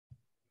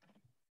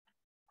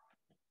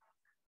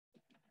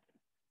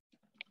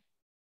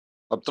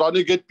I'm trying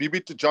to get Bibi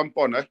to jump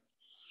on, eh?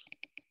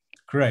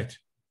 Great.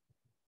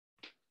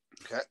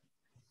 Okay.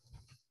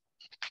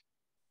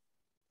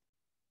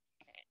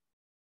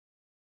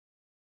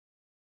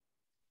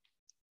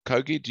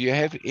 Kogi, do you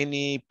have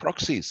any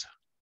proxies?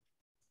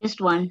 Just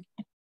one.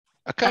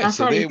 Okay, so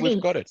sorry, there 3.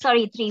 we've got it.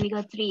 Sorry, 3. We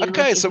got 3.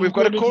 Okay, so we've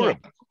got a quorum.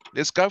 Here.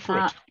 Let's go for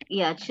it.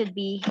 Yeah, it should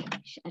be.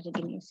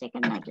 Give me a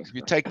second. If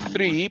you take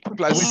 3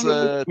 plus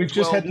we've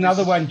just had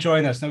another one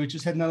join us. No, we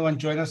just had another one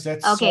join us.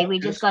 That's okay. Sarkis. We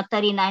just got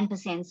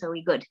 39%, so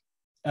we're good.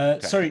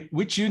 Okay. Sorry,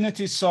 which unit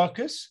is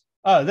Sarkis?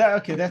 Oh, that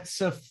okay. That's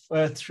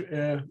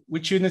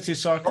which unit is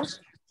Sarkis?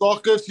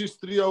 Sarkis is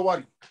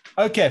 301.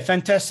 Okay,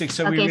 fantastic.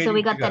 So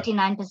we got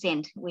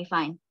 39%. We're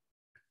fine.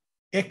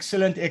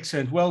 Excellent,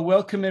 excellent. Well,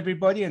 welcome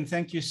everybody, and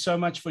thank you so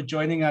much for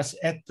joining us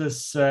at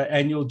this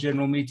annual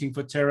general meeting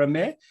for Terra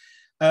Mare.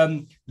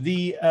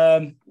 The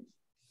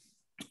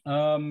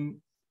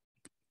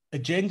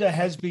agenda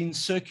has been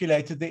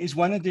circulated. There is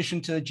one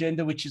addition to the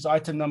agenda, which is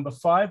item number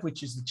 5,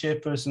 which is the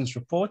chairperson's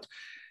report.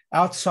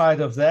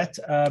 Outside of that,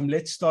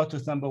 let's start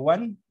with number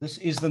 1. This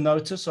is the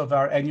notice of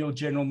our annual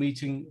general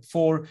meeting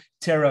for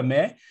Terra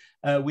Mare.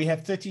 We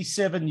have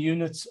 37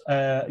 unit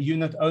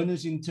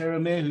owners in Terra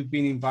Mare who've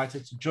been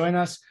invited to join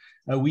us.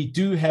 We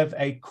do have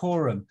a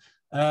quorum.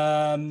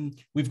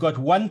 We've got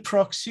 1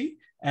 proxy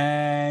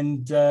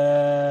and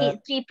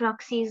 3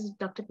 proxies,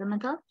 Dr.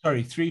 Kamatal.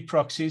 Sorry, 3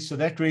 proxies. So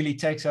that really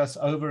takes us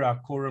over our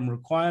quorum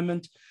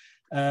requirement.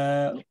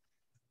 The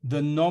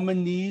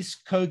nominees,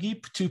 Kogi,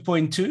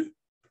 2.2.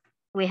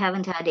 We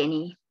haven't had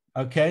any.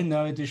 Okay,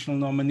 no additional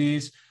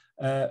nominees.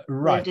 Right.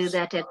 We'll do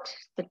that at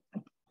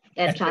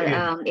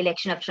the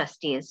election of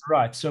trustees.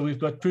 Right, so we've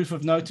got proof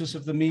of notice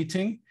of the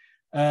meeting,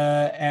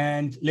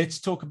 and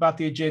let's talk about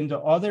the agenda.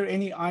 Are there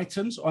any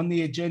items on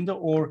the agenda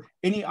or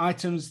any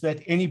items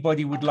that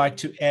anybody would like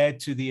to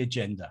add to the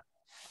agenda?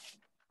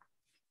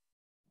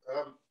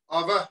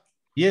 Ava?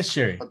 Yes,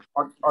 Sherry.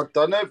 I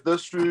don't know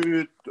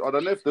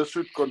if this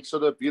should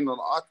consider being an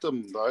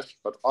item though,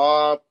 but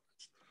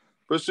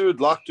firstly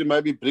would like to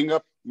maybe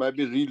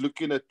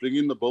re-looking at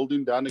bringing the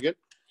building down again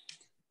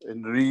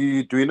and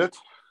redoing it.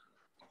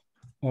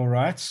 All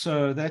right,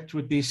 so that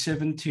would be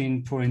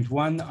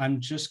 17.1. I'm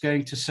just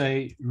going to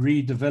say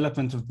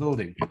redevelopment of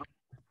building.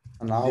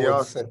 And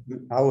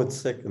I would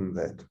second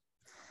that.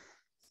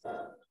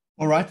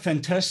 All right,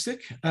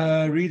 fantastic.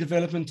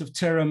 Redevelopment of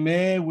Terra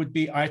Mare would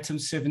be item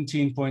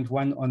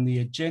 17.1 on the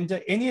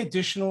agenda. Any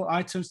additional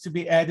items to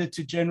be added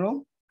to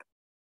general?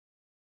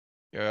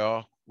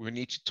 Yeah, we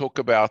need to talk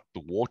about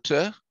the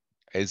water,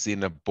 as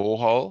in a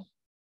borehole,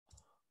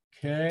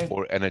 okay,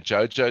 and a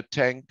JoJo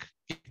tank.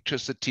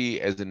 Electricity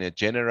as in a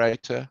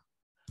generator,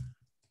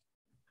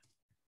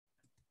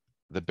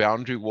 the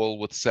boundary wall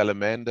with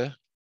salamander,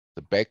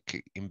 the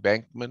back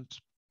embankment.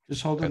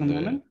 Just hold on a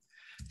moment.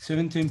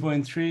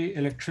 17.3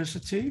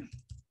 electricity.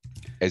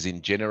 As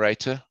in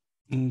generator.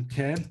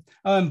 Okay.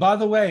 Oh, and by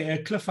the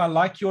way, Cliff, I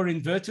like your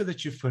inverter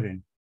that you've put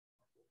in.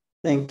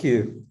 Thank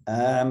you.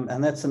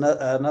 And that's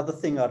another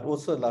thing I'd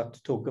also like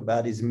to talk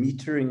about is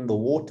metering the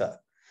water,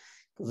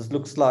 because it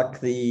looks like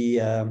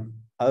the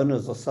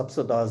owners are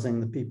subsidizing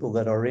the people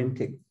that are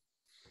renting.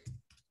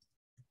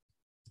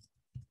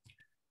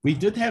 We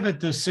did have a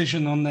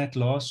decision on that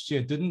last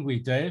year, didn't we,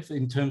 Dave,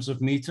 in terms of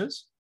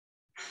meters?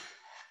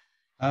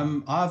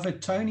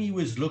 Tony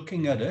was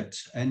looking at it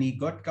and he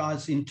got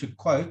guys into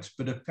quotes,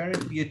 but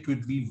apparently it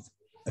would be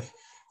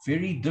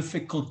very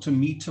difficult to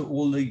meter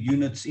all the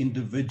units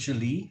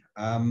individually.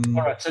 All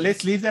right, so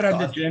let's leave that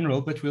under general,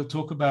 but we'll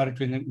talk about it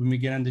when we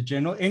get under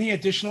general. Any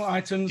additional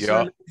items,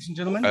 ladies and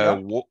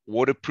gentlemen?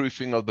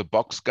 Waterproofing of the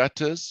box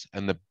gutters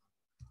and the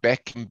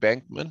back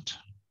embankment.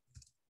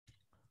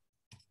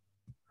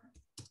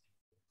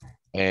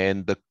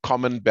 And the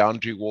common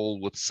boundary wall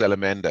with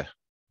salamander.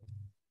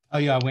 Oh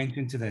yeah, I went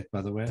into that,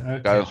 by the way.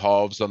 Okay. Go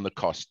halves on the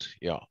cost,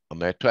 on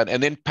that one.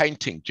 And then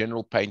painting,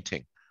 general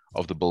painting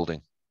of the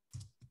building,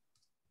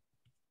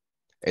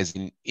 as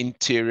in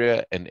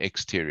interior and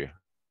exterior.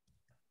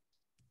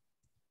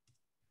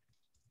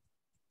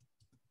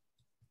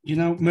 You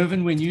know,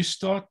 Mervyn, when you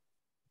start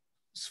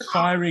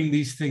firing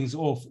these things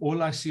off,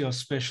 all I see are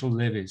special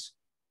levies.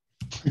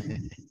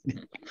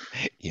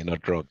 You're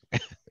not wrong.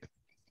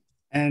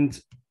 And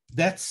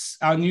that's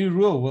our new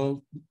rule.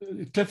 Well,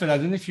 Clifford, I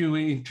don't know if you were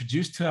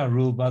introduced to our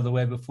rule, by the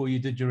way, before you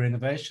did your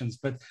renovations,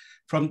 but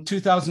from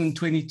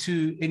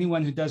 2022,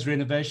 anyone who does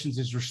renovations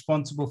is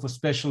responsible for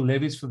special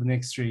levies for the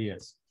next 3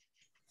 years.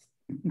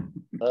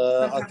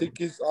 I think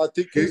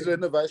his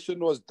renovation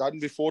was done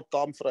before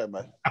time frame.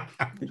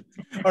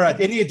 All right.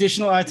 Any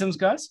additional items,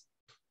 guys?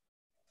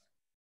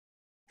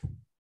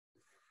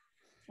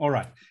 All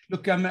right.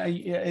 Look,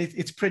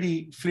 it's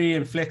pretty free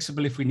and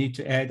flexible if we need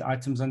to add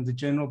items under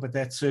general, but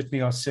that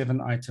certainly are 7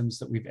 items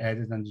that we've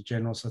added under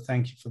general. So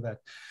thank you for that.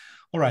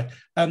 All right.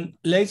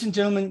 Ladies and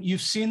gentlemen,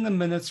 you've seen the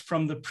minutes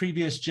from the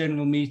previous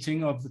general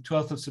meeting of the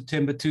 12th of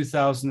September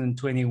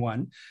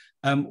 2021.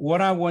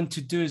 What I want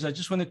to do is I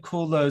just want to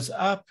call those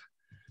up.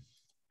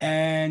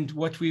 And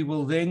what we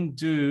will then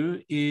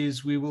do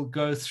is we will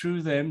go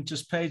through them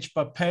just page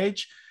by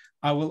page.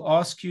 I will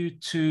ask you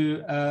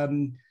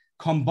to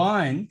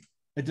combine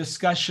a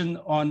discussion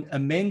on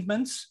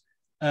amendments,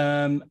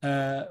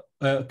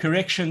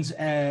 corrections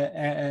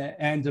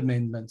and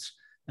amendments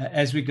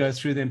as we go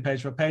through them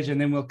page by page, and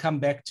then we'll come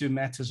back to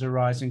matters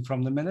arising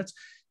from the minutes.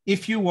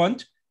 If you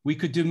want, we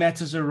could do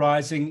matters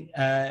arising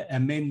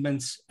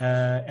amendments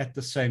at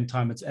the same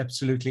time. It's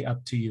absolutely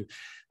up to you.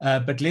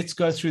 But let's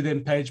go through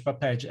them page by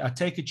page. I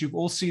take it you've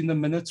all seen the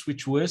minutes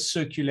which were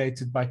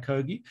circulated by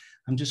Kogi.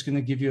 I'm just going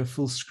to give you a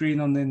full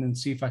screen on them and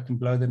see if I can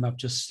blow them up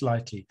just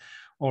slightly.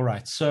 All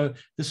right, so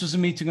this was a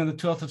meeting on the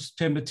 12th of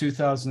September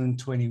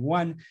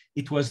 2021.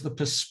 It was the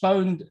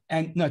postponed,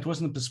 and no, it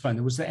wasn't the postponed,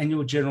 it was the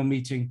annual general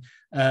meeting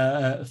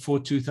for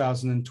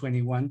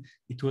 2021.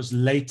 It was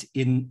late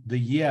in the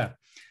year.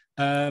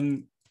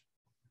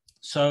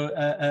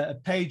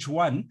 Page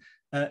one,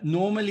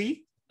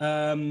 normally,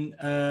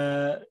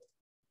 no,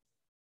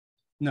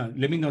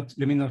 let me not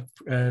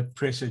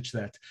presage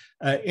that.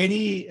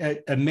 Any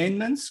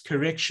amendments,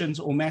 corrections,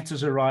 or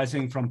matters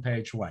arising from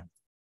page one?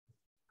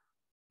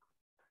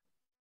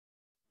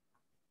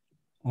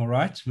 All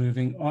right,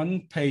 moving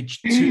on, page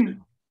two.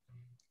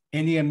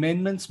 Any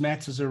amendments,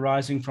 matters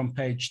arising from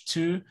page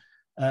two?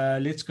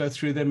 Let's go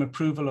through them.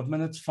 Approval of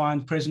minutes,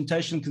 fine.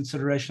 Presentation,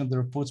 consideration of the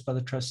reports by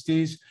the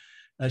trustees.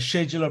 A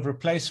schedule of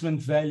replacement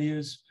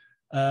values,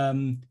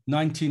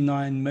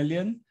 99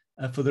 million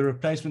for the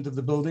replacement of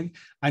the building.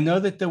 I know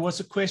that there was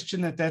a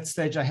question at that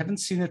stage. I haven't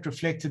seen it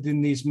reflected in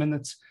these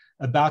minutes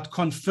about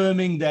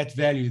confirming that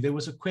value. There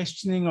was a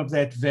questioning of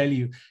that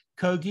value.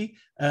 Kogi,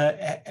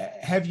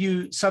 have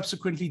you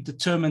subsequently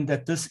determined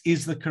that this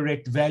is the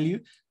correct value,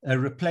 a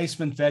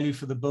replacement value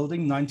for the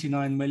building,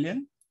 99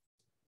 million?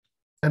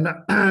 And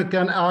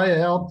can I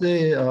help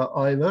there,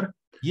 Ivor?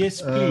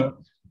 Yes, please.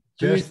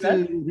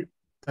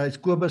 It's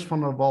Kobus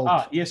van der Walt.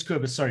 Ah, yes,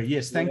 Kobus, sorry.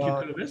 Yes, thank you,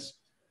 Kobus.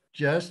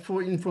 Just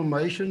for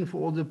information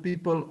for all the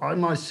people, I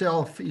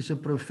myself is a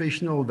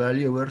professional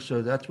valuer,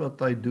 so that's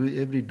what I do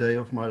every day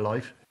of my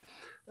life.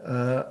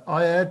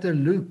 I had a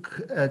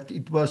look at,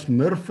 it was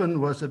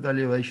Murphin was a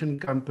valuation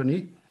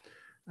company,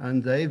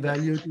 and they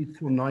valued it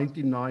for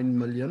 99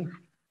 million.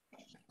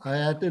 I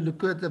had a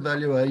look at the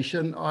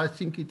valuation. I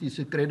think it is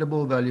a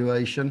credible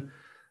valuation.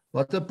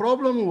 What the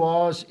problem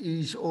was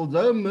is,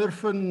 although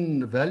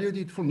Murphin valued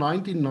it for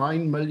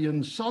 99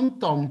 million,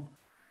 Santam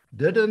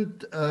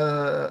didn't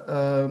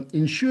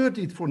insure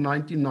it for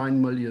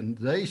 99 million.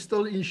 They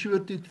still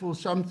insured it for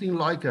something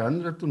like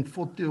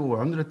 140 or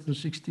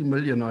 160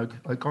 million. I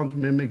can't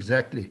remember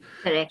exactly.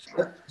 Correct.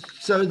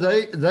 So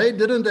they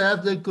didn't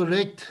have the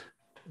correct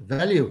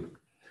value.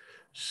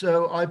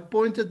 So I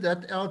pointed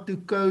that out to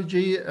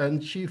Koji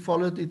and she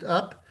followed it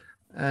up.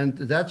 And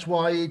that's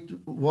why it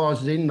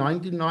was then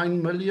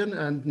 99 million.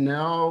 And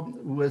now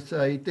with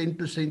a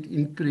 10%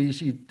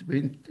 increase,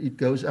 it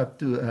goes up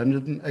to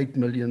 108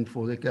 million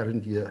for the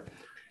current year.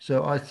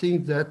 So I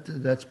think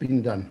that's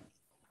been done.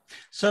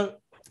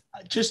 So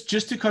just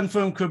to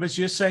confirm, Kobus,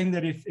 you're saying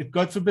that if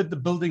God forbid the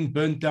building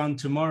burnt down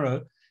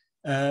tomorrow,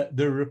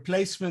 the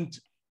replacement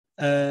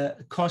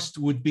cost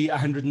would be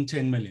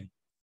 110 million?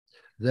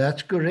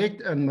 That's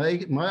correct. And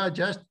may I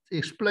just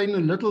explain a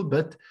little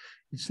bit?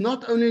 It's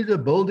not only the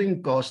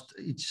building cost,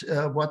 it's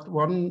what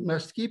one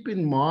must keep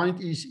in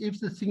mind is if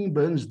the thing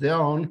burns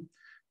down,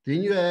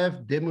 then you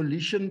have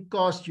demolition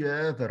cost, you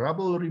have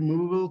rubble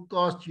removal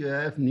cost, you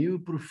have new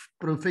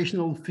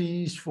professional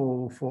fees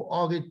for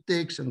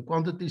architects and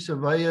quantity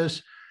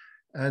surveyors,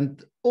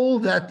 and all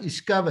that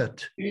is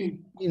covered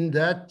in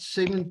that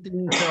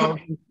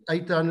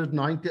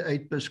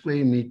 17,898 per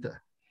square meter.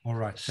 All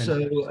right. So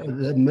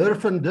the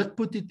Murphin did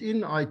put it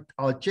in, I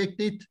checked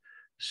it.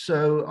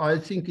 So I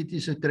think it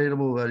is a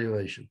credible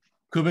valuation.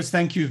 Kobus,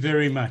 thank you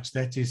very much.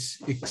 That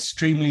is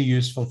extremely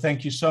useful.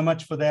 Thank you so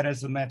much for that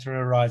as a matter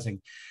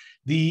arising.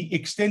 The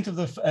extent of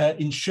the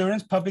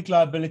insurance, public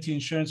liability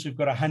insurance, we've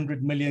got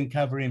 100 million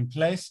cover in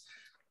place.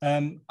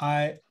 I'm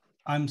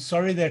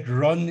sorry that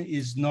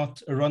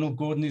Ronald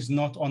Gordon is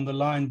not on the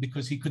line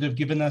because he could have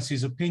given us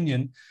his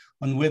opinion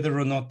on whether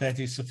or not that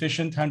is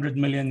sufficient. 100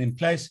 million in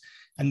place,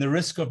 and the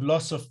risk of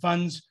loss of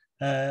funds,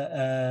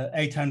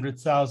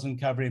 800,000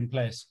 cover in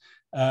place.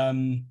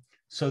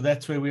 So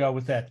that's where we are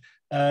with that.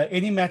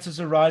 Any matters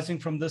arising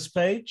from this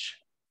page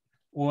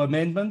or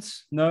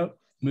amendments? No.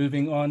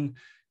 Moving on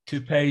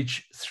to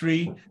page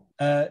 3.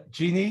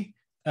 Jeannie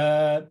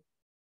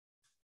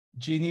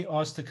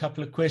asked a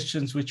couple of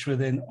questions which were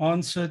then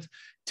answered.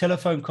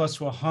 Telephone costs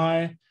were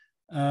high.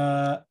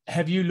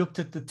 Have you looked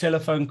at the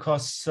telephone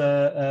costs,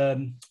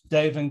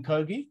 Dave and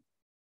Kogi?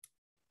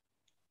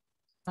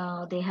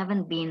 They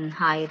haven't been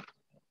high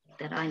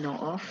that I know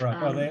of. Right.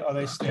 Are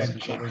they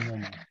standard? Are they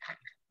normal?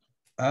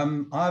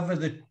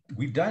 Either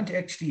we don't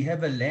actually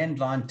have a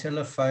landline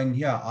telephone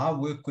here. I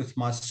work with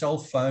my cell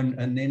phone,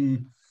 and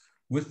then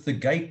with the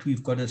gate,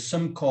 we've got a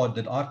SIM card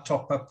that I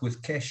top up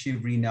with cash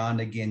every now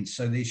and again.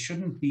 So there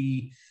shouldn't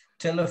be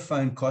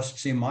telephone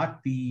costs. There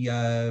might be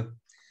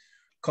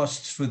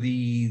costs for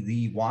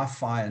the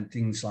Wi-Fi and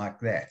things like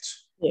that.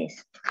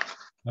 Yes.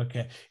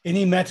 Okay.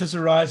 Any matters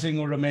arising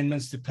or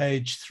amendments to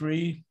page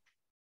 3?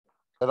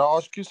 Can I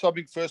ask you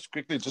something first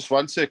quickly? Just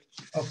 1 sec.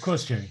 Of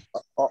course, Jerry.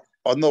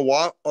 On the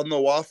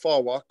Wi-Fi,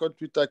 why can't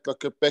we take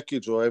like a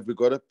package, or have we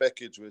got a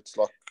package where it's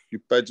like you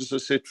pay just a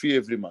set fee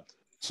every month?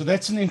 So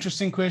that's an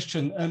interesting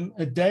question.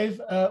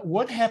 Dave,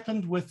 what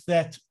happened with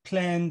that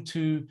plan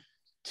to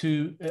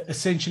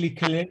essentially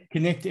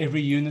connect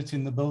every unit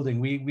in the building?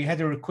 We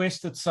had a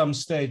request at some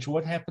stage.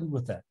 What happened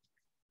with that?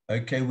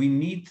 Okay, we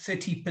need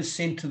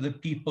 30% of the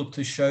people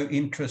to show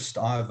interest,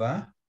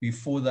 Ivor,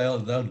 before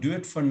they'll do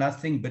it for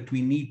nothing, but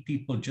we need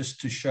people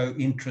just to show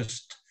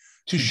interest.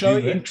 To show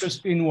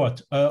interest in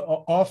what?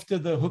 After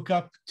the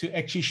hookup, to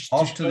actually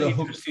after show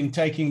interest in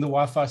taking the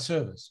Wi-Fi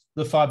service,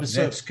 the fiber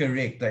service. That's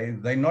correct.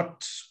 They're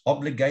not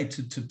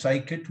obligated to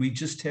take it. We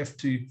just have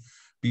to,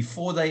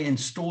 before they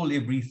install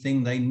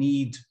everything, they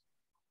need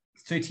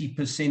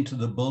 30% of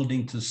the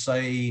building to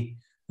say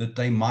that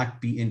they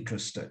might be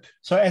interested.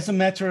 So as a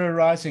matter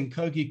arising,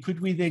 Kogi, could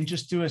we then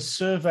just do a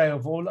survey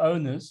of all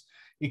owners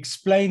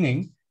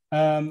explaining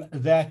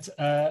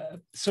that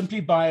simply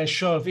by a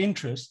show of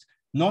interest,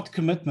 not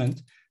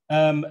commitment,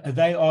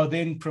 they are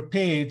then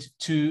prepared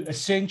to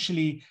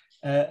essentially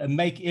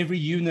make every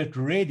unit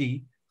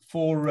ready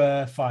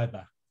for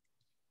fiber?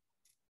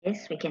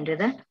 Yes, we can do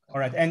that. All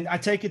right. And I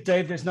take it,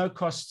 Dave, there's no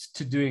cost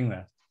to doing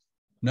that?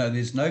 No,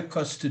 there's no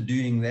cost to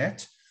doing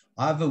that.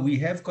 However, we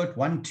have got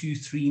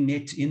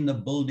 123net in the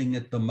building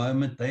at the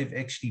moment. They've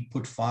actually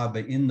put fiber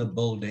in the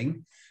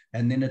building,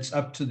 and then it's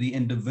up to the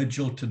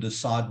individual to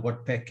decide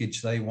what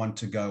package they want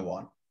to go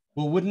on.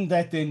 Well, wouldn't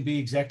that then be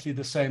exactly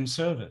the same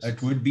service?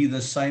 It would be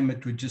the same.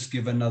 It would just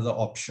give another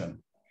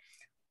option.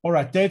 All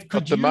right, Dave,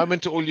 could you... At the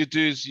moment, all you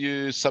do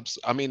is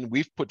I mean,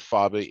 we've put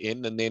fiber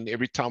in, and then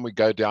every time we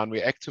go down,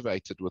 we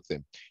activate it with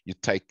them. You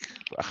take,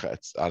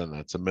 I don't know,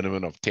 it's a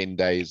minimum of 10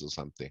 days or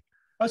something.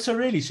 Oh, so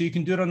really? So you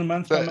can do it on a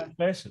month-by-month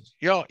basis?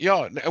 Yeah.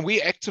 And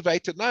we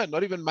activate it, no,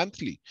 not even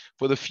monthly.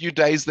 For the few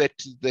days that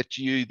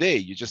you're there,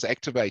 you just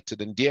activate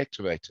it and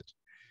deactivate it.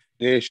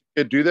 Yes,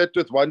 you can do that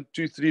with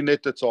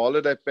 123net. It's a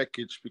holiday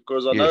package,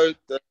 because I know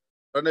that,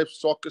 I don't know if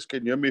Sockers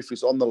can hear me if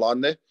he's on the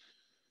line there.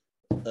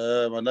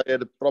 I know he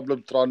had a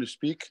problem trying to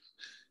speak,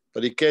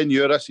 but he can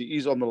hear us. He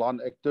is on the line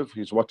active.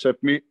 He's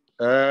WhatsApp me.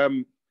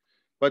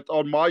 But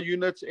on my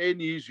units and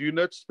his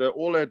units, they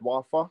all had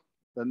Wi-Fi.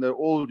 And they're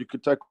all, you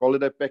could take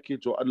holiday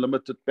package or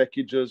unlimited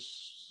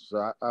packages,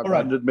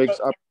 100 megs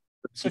up.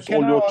 So it's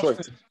all your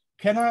choice.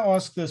 Can I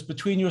ask this,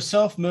 between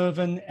yourself,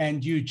 Mervyn,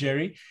 and you,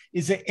 Jerry,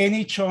 is there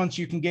any chance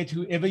you can get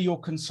whoever your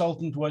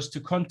consultant was to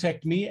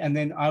contact me, and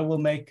then I will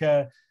make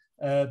a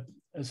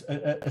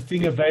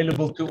thing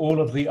available to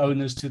all of the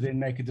owners to then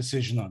make a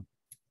decision on?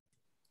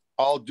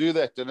 I'll do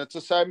that. And it's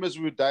the same as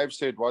what Dave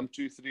said,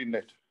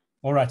 123net.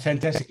 All right,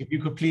 fantastic. If you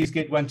could please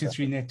get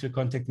 123net to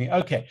contact me.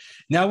 Okay,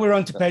 now we're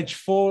on to page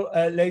 4,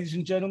 ladies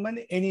and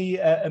gentlemen. Any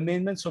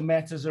amendments or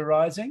matters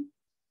arising?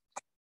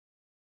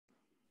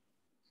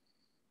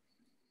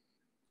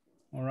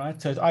 All right,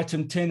 so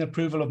item 10,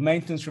 approval of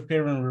maintenance,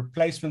 repair and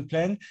replacement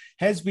plan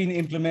has been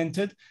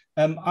implemented.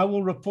 I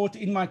will report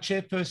in my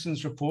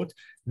chairperson's report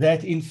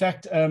that, in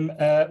fact,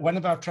 one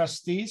of our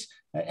trustees,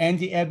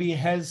 Andy Abbey,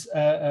 has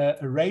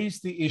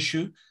raised the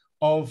issue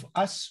of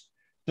us.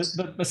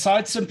 But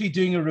besides simply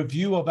doing a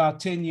review of our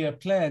 10-year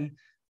plan,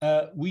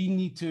 we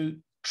need to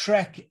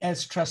track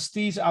as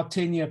trustees our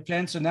 10-year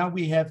plan. So now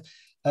we have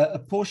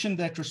apportioned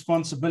that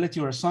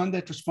responsibility, or assigned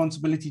that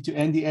responsibility, to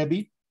Andy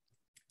Abbey.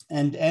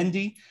 And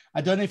Andy,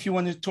 I don't know if you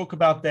want to talk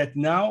about that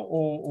now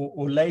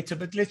or later,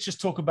 but let's just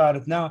talk about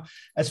it now.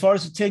 As far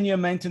as the 10-year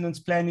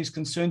maintenance plan is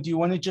concerned, do you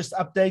want to just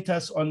update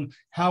us on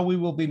how we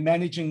will be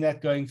managing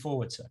that going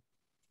forward, sir?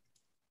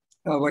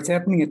 What's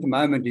happening at the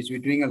moment is we're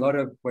doing a lot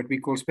of what we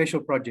call special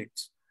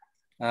projects.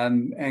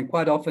 And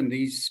quite often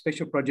these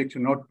special projects are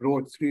not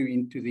brought through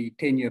into the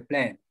 10-year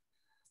plan.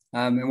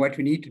 And what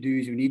we need to do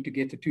is we need to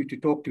get the two to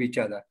talk to each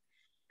other.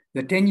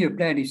 The 10-year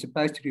plan is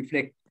supposed to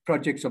reflect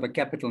projects of a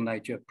capital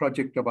nature,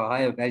 project of a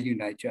higher value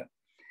nature,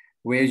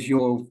 whereas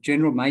your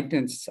general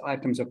maintenance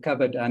items are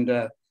covered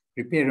under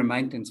repair and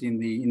maintenance in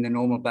the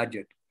normal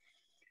budget.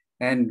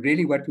 And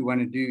really what we want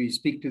to do is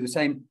speak to the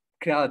same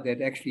crowd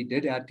that actually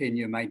did our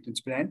 10-year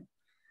maintenance plan,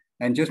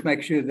 and just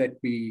make sure that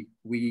we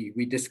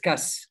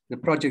discuss the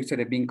projects that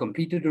have been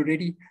completed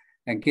already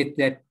and get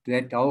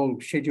that whole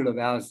schedule of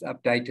ours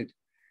updated,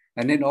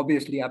 and then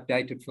obviously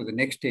updated for the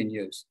next 10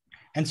 years.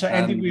 And so,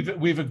 Andy,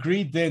 we've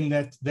agreed then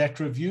that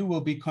review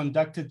will be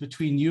conducted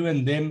between you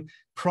and them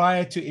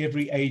prior to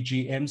every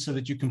AGM, so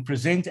that you can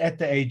present at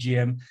the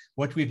AGM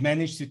what we've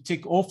managed to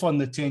tick off on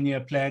the 10-year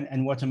plan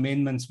and what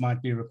amendments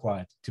might be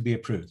required to be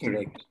approved.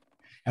 Correct.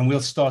 And we'll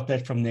start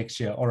that from next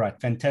year. All right,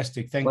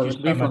 fantastic. Thank you so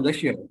much. From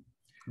this year,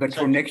 but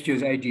from next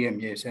year's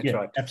AGM, yes, that's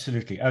right.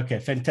 Absolutely. Okay,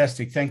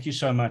 fantastic. Thank you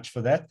so much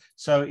for that.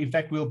 So, in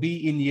fact, we'll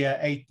be in year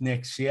 8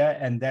 next year,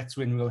 and that's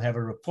when we'll have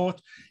a report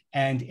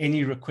and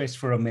any request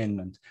for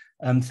amendment.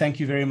 Thank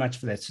you very much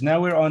for that. So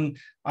now we're on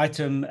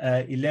item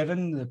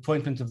 11, the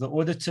appointment of the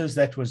auditors.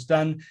 That was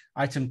done.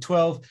 Item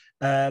 12,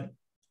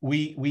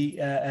 we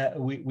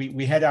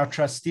had our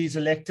trustees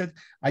elected.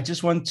 I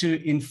just want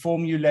to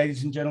inform you,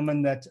 ladies and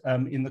gentlemen, that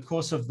in the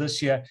course of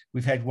this year,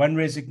 we've had one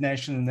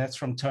resignation, and that's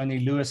from Tony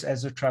Lewis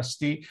as a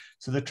trustee.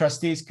 So the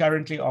trustees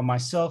currently are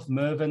myself,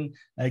 Mervyn,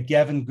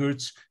 Gavin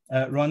Goertz,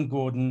 Ron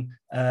Gordon,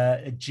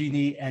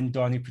 Jeannie, and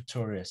Donnie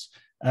Pretorius.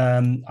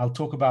 I'll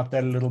talk about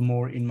that a little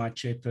more in my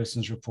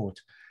chairperson's report.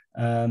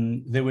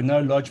 There were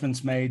no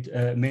lodgements made,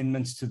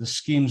 amendments to the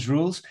scheme's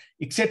rules,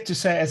 except to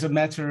say, as a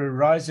matter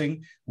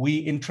arising,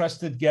 we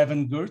entrusted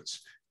Gavin Goertz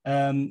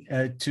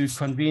to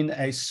convene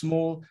a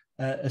small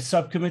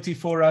subcommittee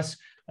for us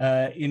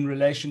in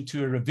relation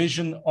to a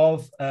revision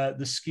of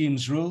the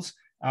scheme's rules,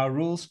 our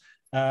rules.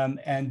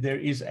 And there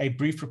is a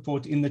brief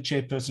report in the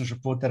chairperson's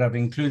report that I've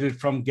included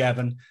from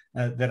Gavin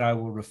that I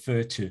will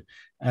refer to.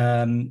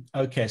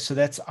 Okay, so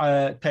that's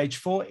page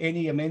 4.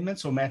 Any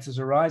amendments or matters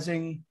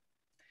arising?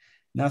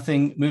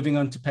 Nothing. Moving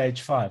on to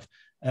page 5.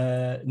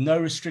 No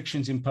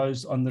restrictions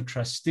imposed on the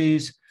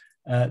trustees.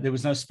 There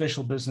was no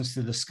special business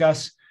to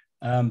discuss.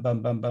 All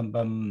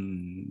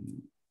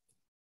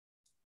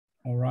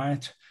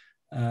right.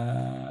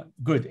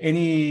 Good.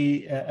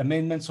 Any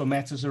amendments or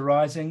matters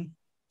arising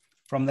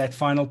from that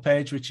final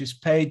page, which is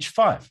page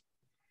 5?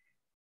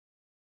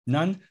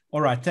 None?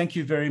 All right. Thank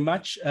you very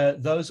much.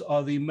 Those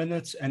are the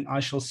minutes, and I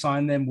shall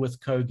sign them with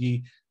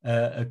Kogi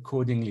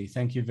accordingly.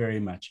 Thank you very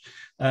much.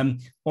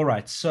 All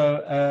right.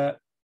 So,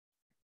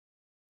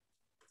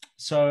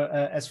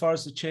 as far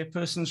as the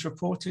chairperson's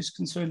report is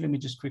concerned, let me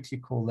just quickly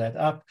call that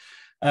up.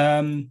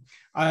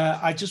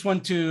 I just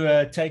want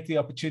to take the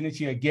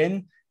opportunity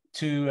again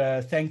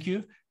to thank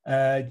you,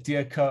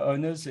 dear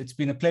co-owners. It's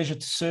been a pleasure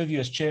to serve you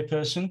as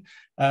chairperson.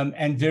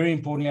 And very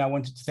importantly, I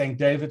wanted to thank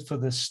David for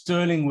the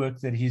sterling work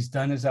that he's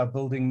done as our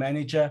building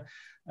manager.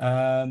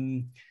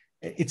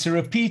 It's a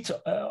repeat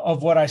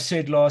of what I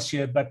said last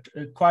year, but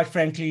quite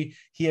frankly,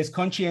 he has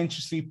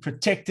conscientiously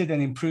protected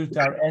and improved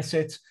our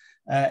assets.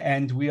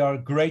 And we are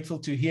grateful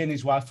to he and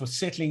his wife for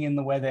settling in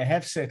the way they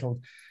have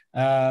settled.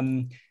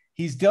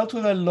 He's dealt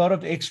with a lot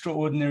of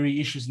extraordinary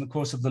issues in the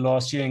course of the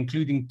last year,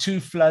 including 2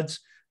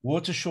 floods,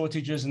 water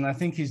shortages, and I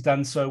think he's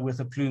done so with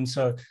aplomb.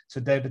 So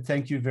David,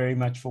 thank you very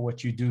much for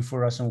what you do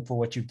for us and for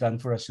what you've done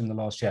for us in the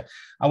last year.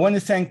 I want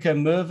to thank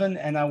Mervyn,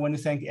 and I want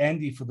to thank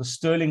Andy for the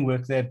sterling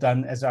work they've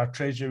done as our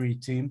treasury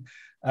team.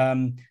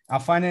 Our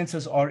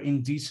finances are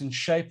in decent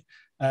shape.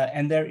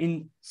 And they're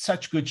in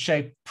such good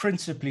shape,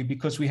 principally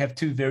because we have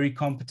 2 very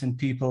competent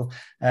people,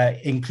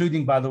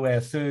 including, by the way,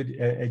 a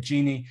third,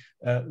 Jeannie,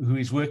 who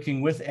is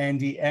working with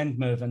Andy and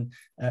Mervyn,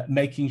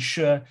 making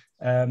sure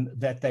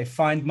that they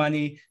find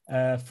money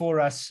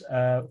for us.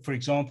 For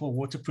example,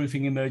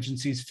 waterproofing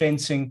emergencies,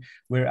 fencing,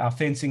 where our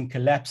fencing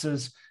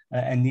collapses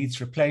and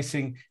needs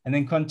replacing, and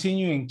then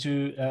continuing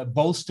to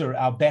bolster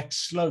our back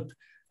slope.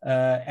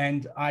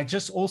 And I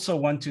just also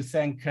want to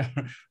thank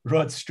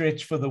Rod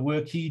Stretch for the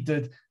work he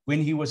did when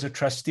he was a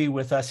trustee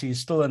with us. He's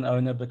still an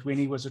owner, but when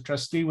he was a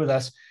trustee with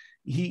us,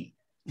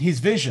 his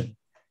vision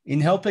in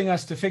helping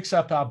us to fix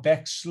up our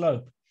back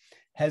slope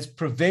has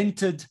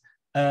prevented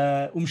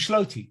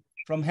umsloti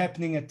from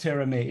happening at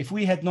Terramare. If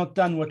we had not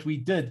done what we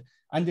did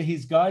under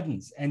his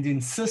guidance and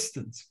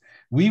insistence,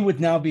 we would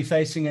now be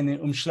facing an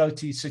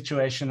umsloti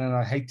situation, and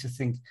I hate to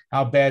think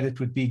how bad it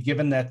would be,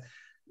 given that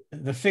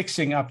the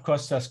fixing up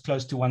cost us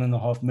close to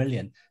 1.5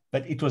 million,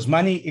 but it was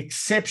money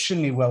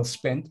exceptionally well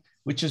spent,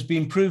 which has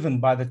been proven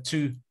by the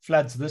 2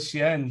 floods this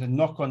year, and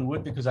knock on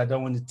wood, because I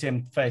don't want to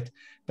tempt fate,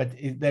 but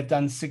they've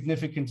done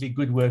significantly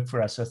good work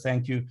for us. So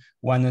thank you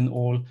one and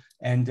all.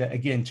 And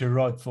again, to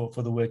Rod for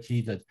the work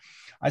he did.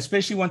 I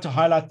especially want to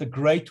highlight the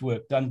great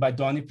work done by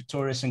Donnie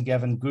Pretorius and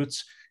Gavin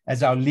Goertz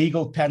as our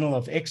legal panel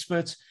of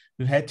experts,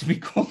 who had to be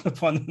called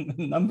upon on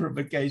a number of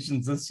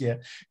occasions this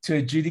year to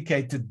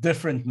adjudicate the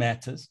different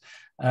matters.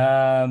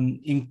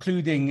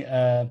 Including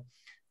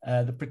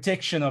the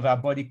protection of our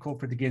body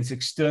corporate against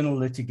external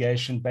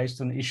litigation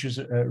based on issues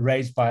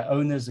raised by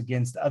owners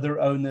against other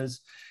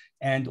owners,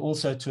 and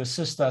also to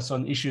assist us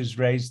on issues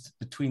raised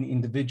between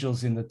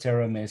individuals in the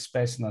Terramare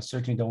space. And I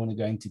certainly don't want to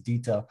go into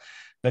detail,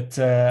 but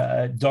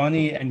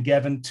Donnie and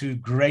Gavin, 2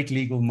 great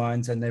legal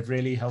minds, and they've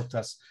really helped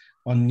us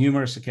on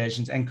numerous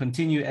occasions and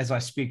continue as I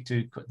speak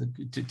to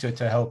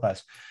help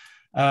us.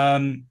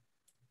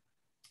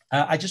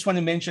 I just want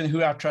to mention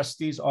who our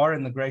trustees are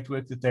and the great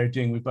work that they're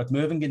doing. We've got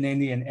Mervyn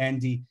Ganendi and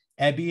Andy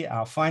Abbey,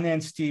 our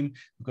finance team.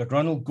 We've got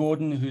Ronald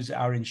Gordon, who's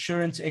our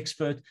insurance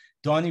expert,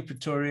 Donnie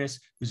Pretorius,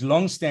 who's a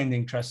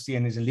long-standing trustee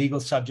and is a legal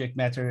subject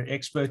matter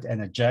expert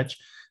and a judge,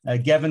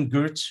 Gavin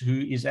Goertz, who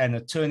is an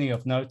attorney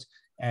of note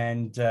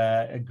and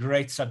a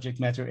great subject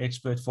matter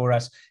expert for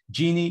us.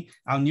 Jeannie,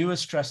 our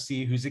newest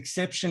trustee, who's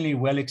exceptionally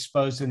well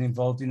exposed and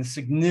involved in a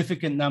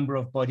significant number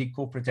of body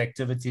corporate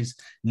activities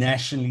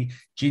nationally.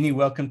 Jeannie,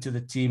 welcome to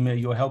the team.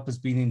 Your help has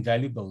been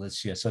invaluable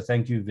this year, so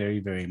thank you very,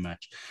 very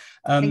much.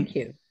 Thank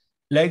you.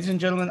 Ladies and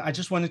gentlemen, I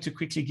just wanted to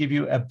quickly give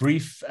you a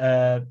brief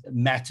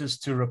matters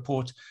to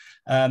report.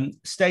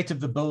 State of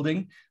the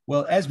building.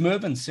 Well, as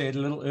Mervyn said a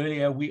little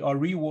earlier, we are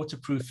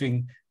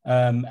re-waterproofing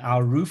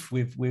our roof.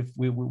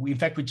 In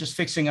fact, we're just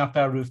fixing up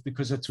our roof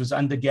because it was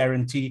under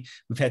guarantee.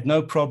 We've had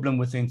no problem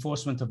with the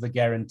enforcement of the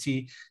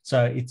guarantee.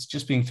 So it's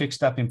just being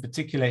fixed up in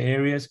particular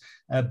areas.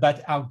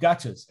 But our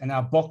gutters and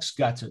our box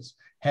gutters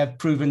have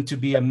proven to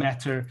be a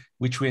matter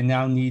which we're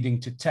now needing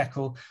to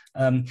tackle.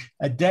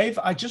 Dave,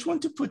 I just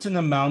want to put an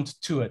amount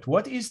to it.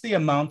 What is the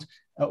amount,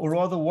 or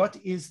rather, what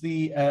is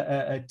the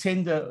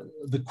tender,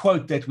 the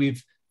quote that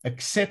we've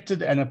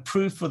accepted and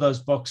approved for those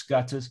box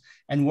gutters,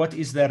 and what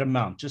is that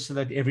amount, just so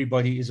that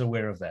everybody is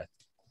aware of that?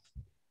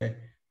 Okay.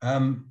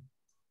 I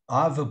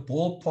have a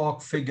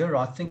ballpark figure.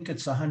 I think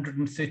it's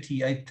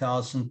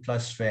 138,000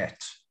 plus VAT.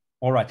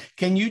 All right.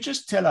 Can you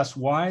just tell us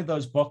why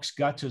those box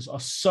gutters are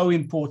so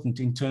important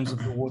in terms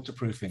of the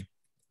waterproofing?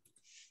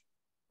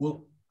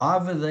 Well,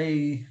 either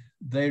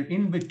they're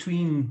in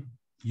between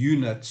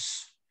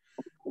units,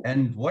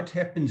 and what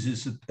happens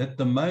is that at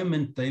the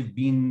moment they've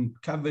been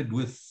covered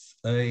with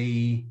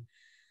it's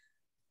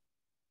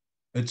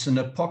an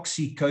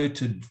epoxy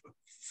coated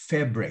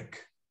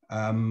fabric.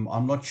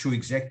 I'm not sure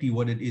exactly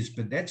what it is,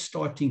 but that's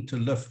starting to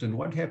lift. And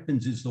what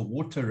happens is the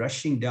water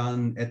rushing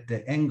down at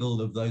the angle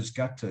of those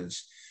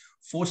gutters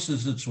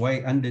forces its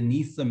way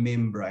underneath the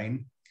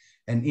membrane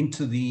and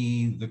into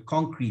the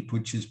concrete,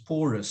 which is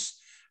porous.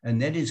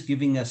 And that is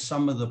giving us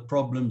some of the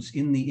problems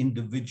in the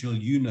individual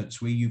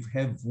units where you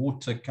have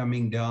water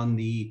coming down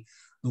the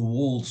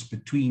walls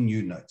between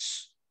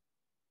units.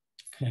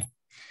 Okay.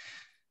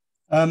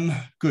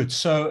 Good.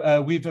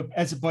 So we've,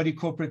 as a body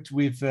corporate,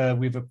 we've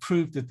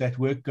approved that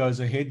work goes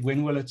ahead.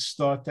 When will it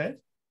start, Dave?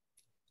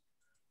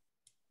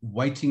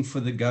 Waiting for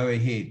the go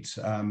ahead,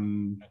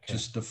 Okay.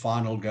 just the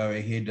final go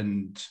ahead,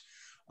 and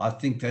I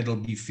think that'll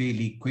be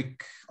fairly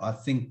quick. I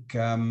think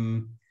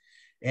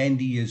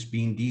Andy has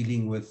been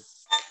dealing with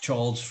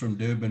Charles from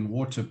Durban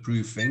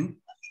Waterproofing,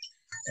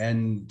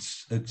 and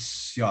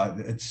it's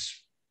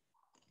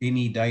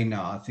any day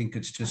now. I think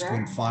it's just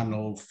when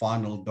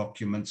final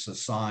documents are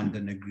signed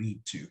and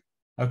agreed to.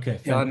 Okay.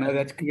 Yeah, no,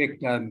 that's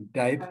correct,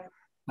 Dave.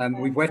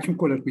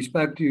 We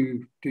spoke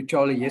to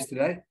Charlie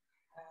yesterday.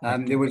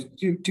 There was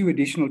two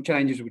additional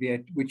changes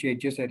which he had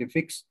just had to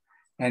fix.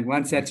 And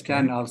once that's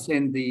done, I'll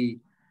send the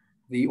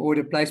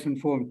order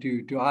placement form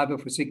to Iva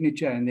for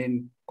signature, and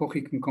then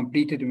Kochi can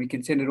complete it and we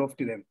can send it off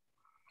to them.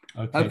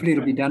 Okay. Hopefully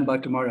it'll be done by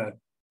tomorrow.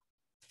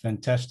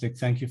 Fantastic.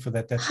 Thank you for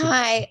that. That's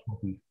Hi.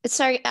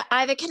 Sorry,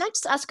 Iva, can I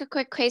just ask a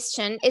quick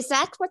question? Is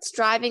that what's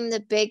driving the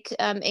big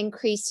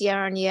increase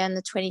year on year in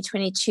the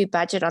 2022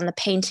 budget on the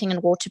painting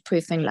and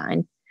waterproofing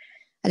line?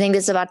 I think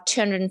there's about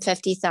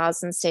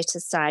 250,000 set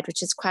aside,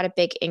 which is quite a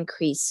big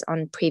increase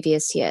on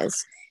previous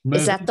years. Mervyn?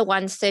 Is that the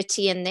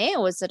 130 in there,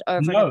 or is it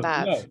over and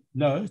above?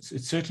 No,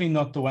 it's certainly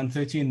not the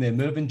 130 in there.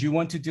 Mervyn, do you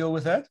want to deal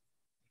with that?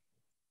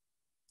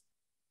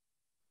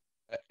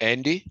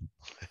 Andy?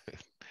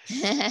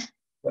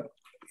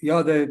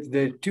 Yeah,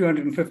 the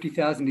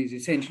 250,000 is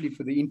essentially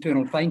for the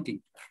internal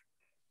painting.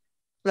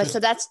 Right, so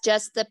that's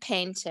just the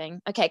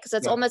painting. Okay, because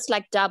it's almost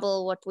like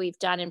double what we've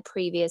done in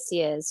previous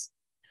years.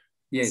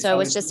 Yes, so I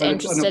was just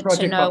interested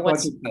to know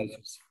what's...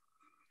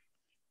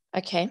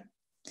 Okay.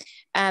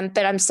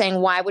 But I'm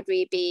saying, why would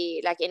we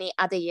be, like any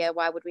other year,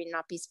 why would we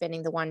not be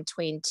spending the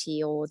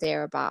 120 or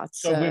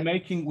thereabouts? So we're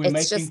making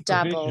just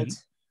doubled.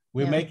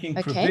 We're making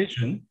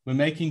provision. We're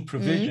making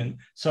provision.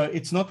 So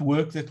it's not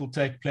work that will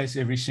take place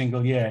every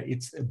single year.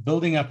 It's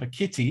building up a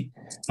kitty.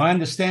 My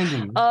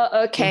understanding is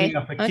building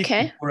up a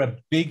kitty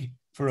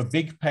for a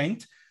big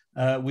paint,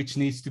 which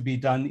needs to be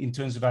done in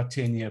terms of our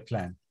 10-year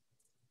plan.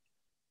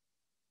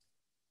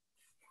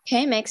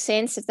 Okay, makes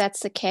sense if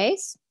that's the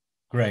case.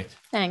 Great.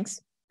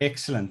 Thanks.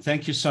 Excellent.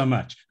 Thank you so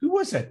much. Who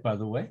was that, by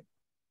the way?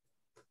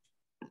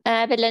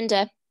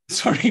 Belinda.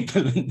 Sorry,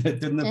 Belinda.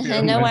 Didn't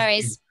appear no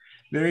worries.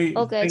 Very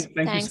all good.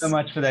 Thank you so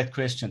much for that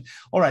question.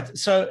 All right,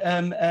 so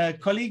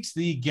colleagues,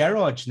 the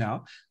garage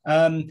now.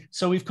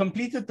 So we've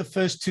completed the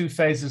first two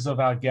phases of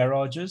our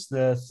garages.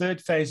 The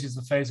third phase is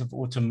the phase of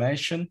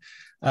automation.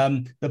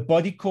 The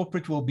body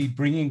corporate will be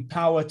bringing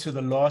power to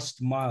the last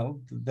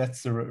mile.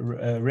 That's the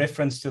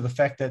reference to the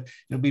fact that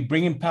it'll be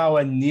bringing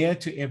power near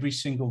to every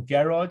single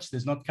garage.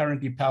 There's not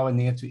currently power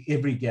near to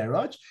every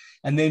garage.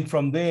 And then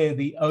from there,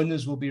 the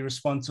owners will be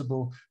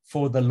responsible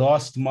for the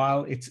last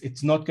mile.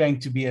 It's not going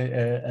to be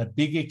a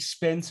big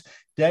expense.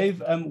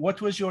 Dave,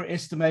 what was your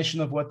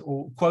estimation of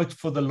quote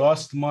for the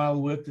last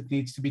mile work that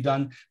needs to be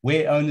done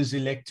where owners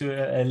elect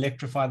to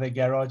electrify their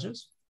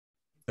garages?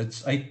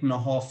 It's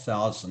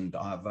 8,500,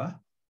 Iva.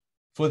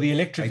 For the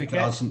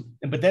electrification,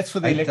 but that's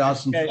for the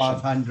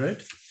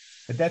 8,500.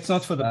 But that's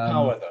not for the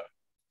power, though.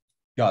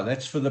 Yeah,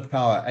 that's for the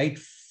power.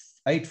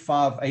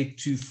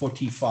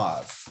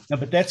 8,582.45. No,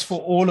 but that's for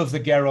all of the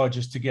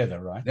garages together,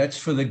 right? That's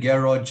for the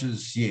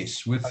garages,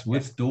 yes,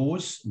 with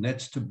doors. And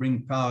that's to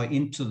bring power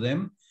into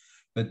them.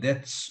 But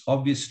that's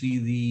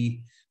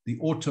obviously the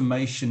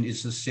automation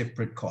is a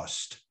separate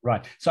cost.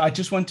 Right. So I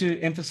just want to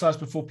emphasize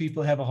before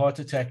people have a heart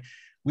attack,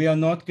 we are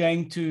not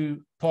going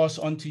to pass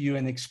on to you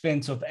an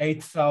expense of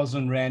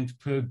 8,000 Rand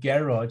per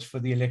garage for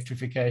the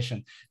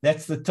electrification.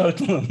 That's the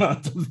total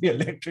amount of the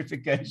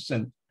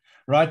electrification.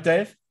 Right,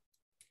 Dave?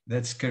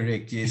 That's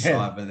correct. Yes,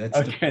 Yeah. Ivor. That's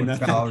Okay, to no,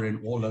 put power in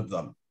all of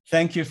them.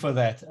 Thank you for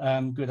that.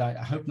 Good.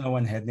 I hope no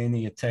one had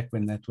any attack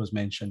when that was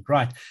mentioned.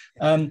 Right.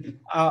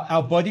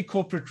 Our body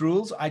corporate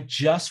rules, I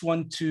just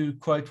want to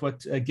quote what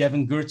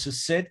Gavin Gertz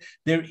has said.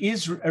 There is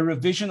a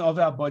revision of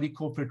our body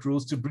corporate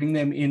rules to bring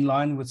them in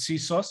line with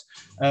CSOS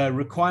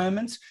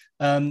requirements.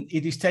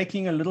 It is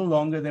taking a little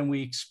longer than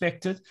we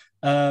expected,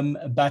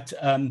 but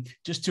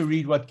just to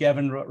read what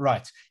Gavin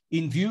writes.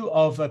 In view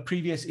of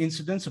previous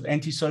incidents of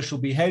antisocial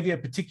behavior,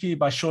 particularly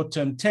by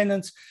short-term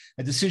tenants,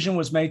 a decision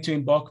was made to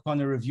embark upon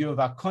a review of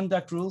our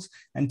conduct rules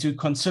and to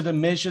consider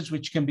measures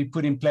which can be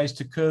put in place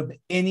to curb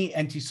any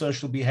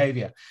antisocial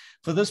behavior.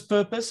 For this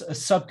purpose, a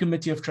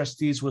subcommittee of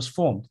trustees was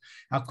formed.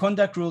 Our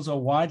conduct rules are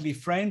widely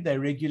framed. They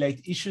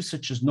regulate issues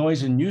such as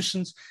noise and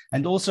nuisance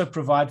and also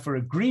provide for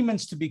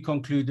agreements to be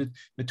concluded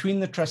between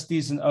the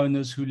trustees and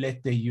owners who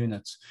let their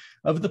units.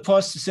 Over the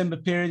past December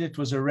period, it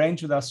was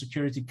arranged with our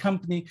security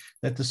company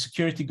that the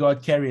security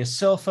guard carry a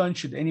cell phone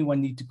should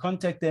anyone need to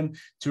contact them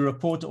to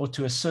report or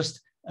to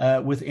assist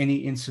with any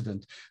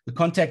incident. The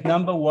contact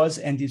number was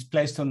and is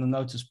placed on the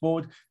notice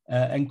board,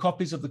 and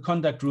copies of the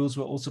conduct rules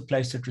were also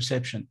placed at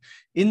reception.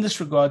 In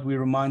this regard, we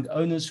remind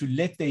owners who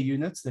let their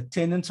units that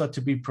tenants are to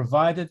be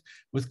provided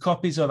with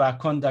copies of our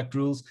conduct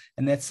rules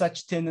and that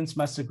such tenants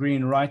must agree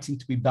in writing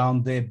to be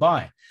bound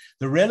thereby.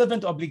 The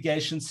relevant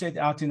obligations set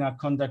out in our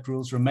conduct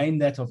rules remain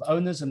that of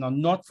owners and are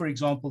not, for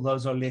example,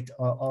 those of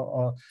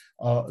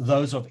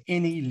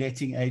any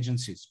letting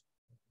agencies.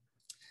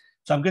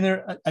 So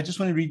I just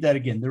want to read that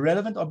again. The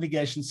relevant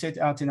obligations set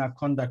out in our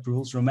conduct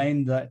rules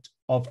remain that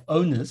of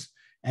owners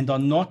and are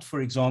not,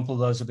 for example,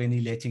 those of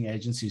any letting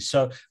agencies.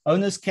 So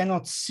owners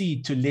cannot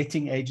cede to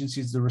letting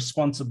agencies the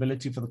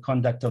responsibility for the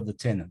conduct of the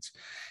tenants.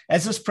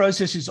 As this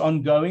process is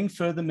ongoing,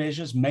 further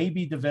measures may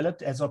be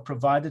developed as are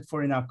provided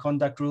for in our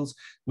conduct rules,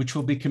 which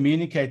will be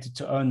communicated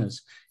to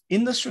owners.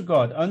 In this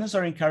regard, owners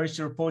are encouraged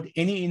to report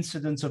any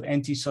incidents of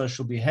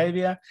antisocial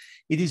behavior.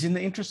 It is in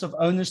the interest of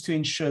owners to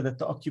ensure that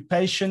the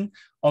occupation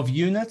of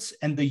units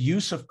and the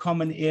use of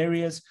common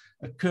areas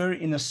occur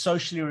in a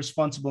socially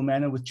responsible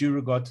manner with due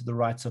regard to the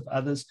rights of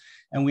others.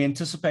 And we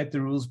anticipate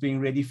the rules being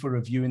ready for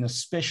review in a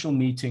special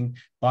meeting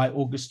by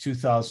August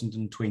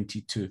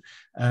 2022.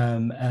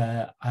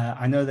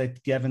 I know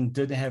that Gavin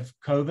did have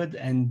COVID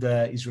and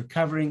is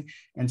recovering,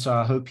 and so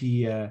I hope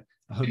he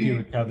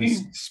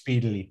recovers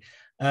speedily.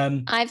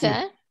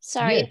 Ivor,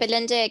 sorry, yes.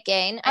 Belinda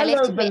again.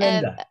 Hello,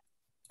 Belinda.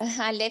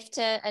 I left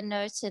a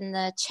note in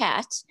the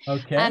chat.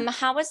 Okay.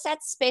 How was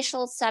that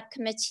special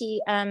subcommittee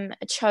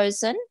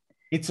chosen?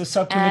 It's a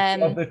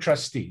subcommittee of the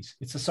trustees.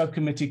 It's a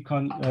subcommittee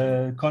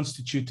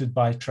constituted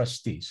by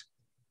trustees.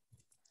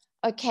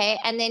 Okay,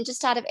 and then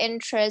just out of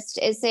interest,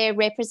 is there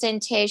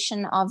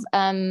representation of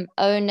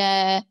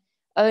owner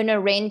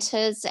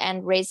renters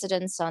and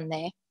residents on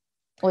there?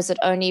 Or is it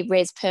only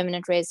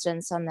permanent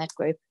residents on that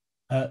group?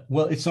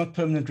 Well, it's not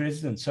permanent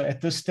residents. So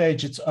at this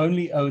stage, it's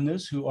only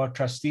owners who are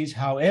trustees.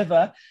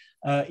 However,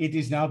 it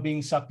is now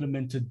being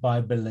supplemented by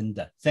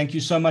Belinda. Thank you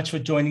so much for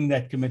joining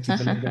that committee,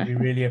 Belinda. We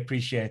really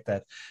appreciate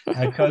that.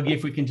 Kogi,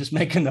 if we can just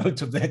make a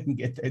note of that and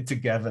get that to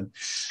Gavin.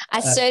 I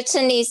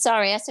certainly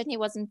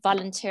wasn't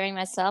volunteering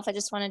myself. I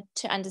just wanted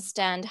to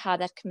understand how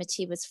that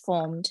committee was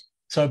formed.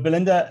 So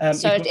Belinda,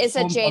 so it is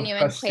a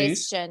genuine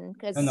question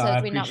because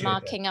we're not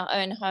marking our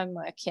own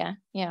homework here.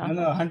 Yeah.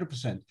 No,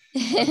 100%.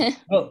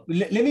 Well,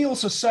 let me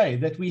also say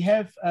that we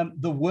have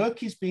the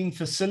work is being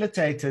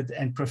facilitated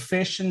and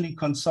professionally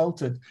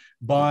consulted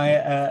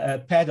by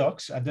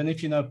Paddocks. I don't know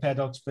if you know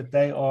Paddocks, but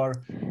they are,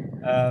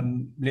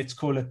 let's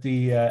call it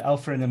the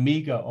alpha and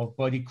omega of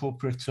body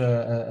corporate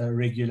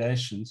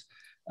regulations.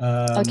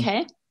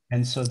 Okay.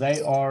 And so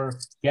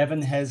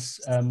Gavin has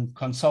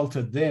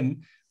consulted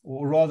them,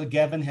 or rather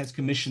Gavin has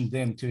commissioned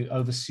them to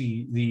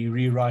oversee the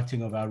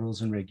rewriting of our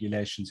rules and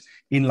regulations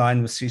in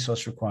line with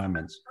CSOS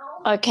requirements.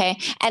 Okay,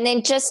 and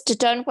then just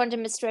don't want to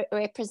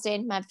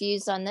misrepresent my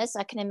views on this.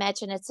 I can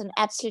imagine it's an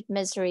absolute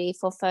misery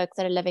for folk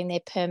that are living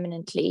there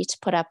permanently to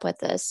put up with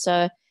this.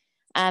 So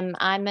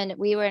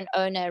we were an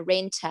owner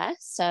renter,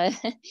 so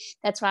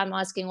that's why I'm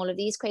asking all of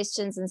these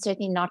questions, and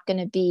certainly not going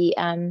to be,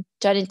 don't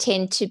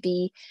intend to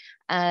be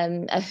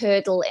a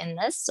hurdle in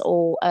this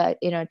or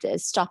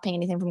stopping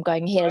anything from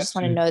going ahead. I just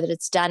want to know that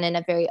it's done in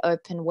a very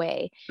open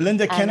way.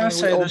 Linda, can I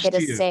say this to you?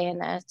 Get a say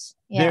in it.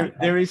 Yeah.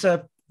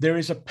 There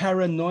is a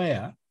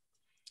paranoia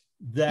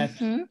that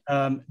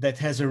that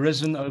has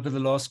arisen over the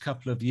last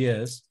couple of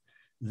years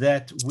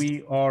that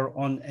we are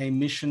on a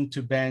mission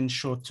to ban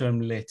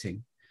short-term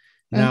letting.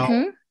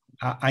 Now,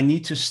 I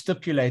need to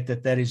stipulate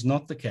that is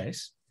not the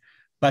case,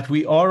 but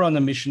we are on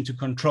a mission to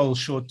control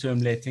short-term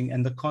letting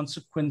and the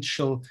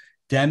consequential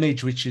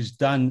damage which is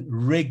done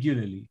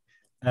regularly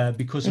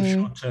because of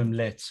short-term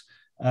lets.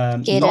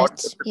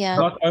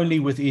 Not only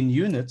within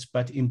units,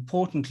 but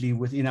importantly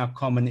within our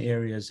common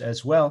areas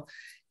as well.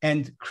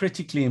 And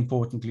critically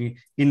importantly,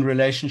 in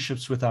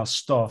relationships with our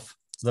staff,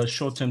 those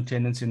short-term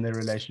tenants in their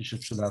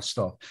relationships with our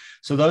staff.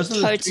 So those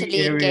are the three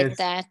areas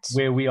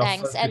where we are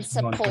focused and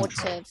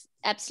supportive.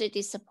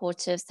 Absolutely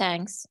supportive.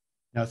 Thanks.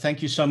 No,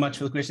 thank you so much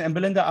for the question. And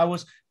Belinda, I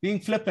was being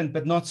flippant,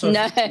 but not so.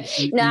 No,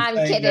 I'm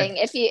kidding.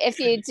 If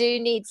you do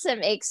need some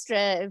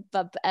extra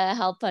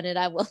help on it,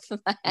 I will.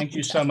 Thank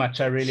you so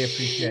much. I really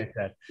appreciate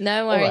that.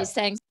 No worries.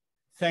 Thanks.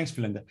 Thanks,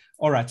 Belinda.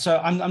 All right. So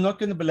I'm not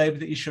going to belabor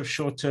the issue of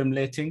short-term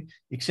letting,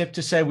 except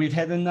to say we've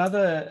had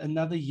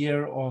another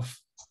year of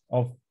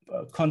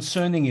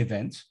concerning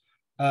events.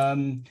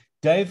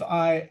 Dave,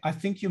 I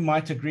think you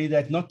might agree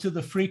that not to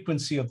the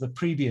frequency of the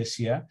previous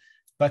year,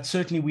 but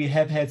certainly we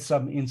have had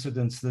some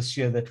incidents this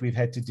year that we've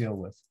had to deal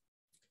with.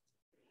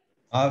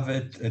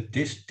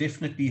 It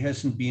definitely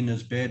hasn't been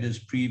as bad as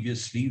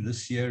previously.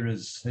 This year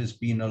has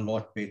been a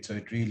lot better.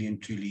 It really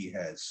and truly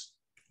has.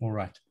 All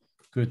right.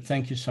 Good.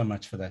 Thank you so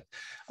much for that.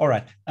 All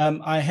right.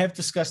 I have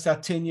discussed our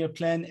 10-year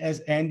plan as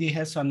Andy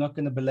has, so I'm not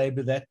going to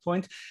belabor that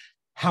point.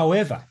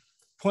 However,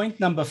 point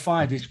number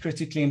 5 is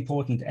critically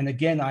important. And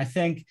again, I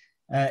thank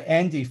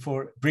Andy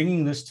for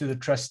bringing this to the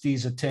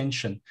trustees'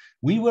 attention.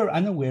 We were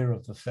unaware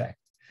of the fact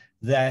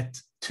that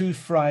 2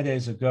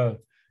 Fridays ago,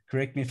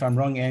 correct me if I'm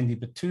wrong, Andy,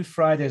 but 2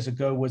 Fridays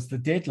ago was the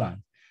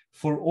deadline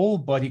for all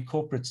body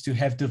corporates to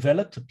have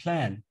developed a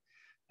plan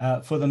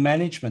for the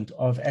management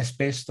of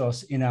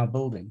asbestos in our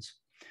buildings.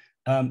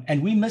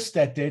 And we missed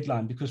that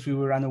deadline because we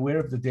were unaware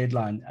of the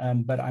deadline.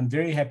 But I'm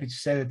very happy to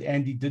say that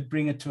Andy did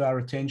bring it to our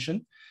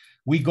attention.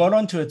 We got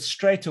onto it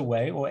straight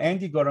away, or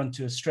Andy got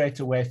onto it straight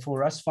away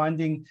for us,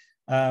 finding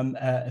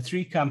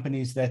 3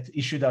 companies that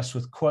issued us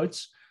with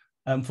quotes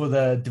for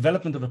the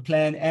development of a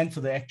plan and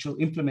for the actual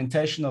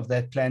implementation of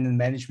that plan and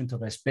management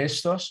of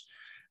asbestos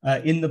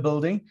in the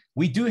building.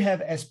 We do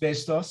have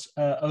asbestos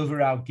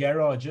over our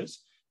garages.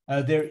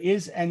 There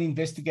is an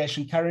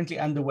investigation currently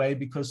underway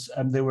because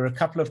there were a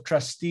couple of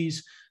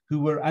trustees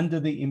who were under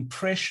the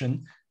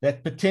impression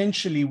that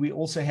potentially we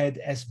also had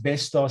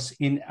asbestos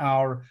in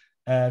our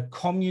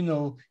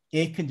communal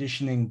air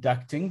conditioning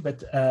ducting,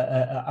 but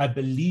I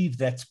believe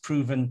that's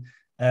proven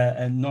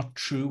not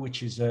true,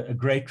 which is a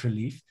great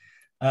relief.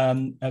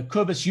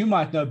 Kobus, you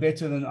might know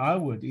better than I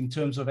would in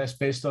terms of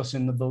asbestos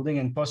in the building,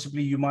 and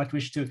possibly you might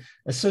wish to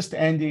assist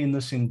Andy in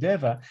this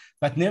endeavor.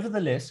 But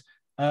nevertheless,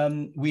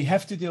 we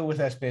have to deal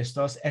with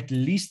asbestos, at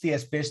least the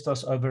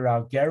asbestos over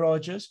our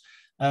garages.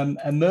 And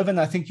Mervyn,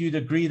 I think you'd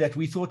agree that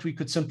we thought we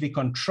could simply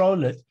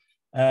control it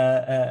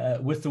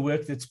with the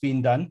work that's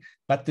been done.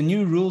 But the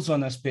new rules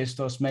on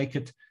asbestos make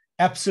it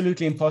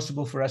absolutely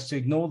impossible for us to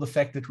ignore the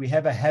fact that we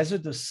have a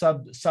hazardous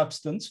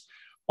substance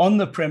on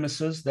the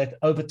premises that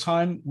over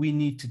time we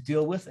need to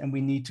deal with and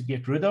we need to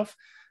get rid of.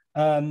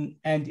 And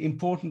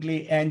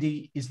importantly,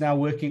 Andy is now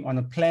working on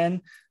a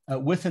plan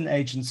with an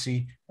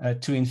agency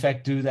to in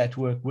fact do that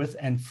work with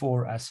and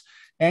for us.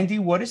 Andy,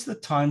 what is the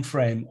time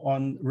frame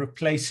on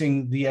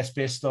replacing the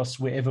asbestos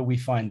wherever we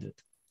find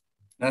it?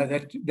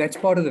 That's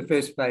part of the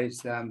first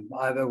phase.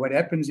 Either what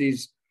happens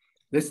is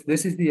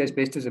this is the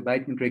asbestos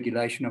abatement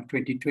regulation of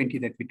 2020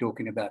 that we're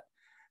talking about.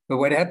 But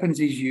what happens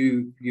is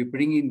you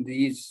bring in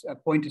these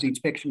appointed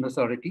inspection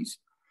authorities,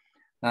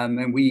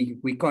 and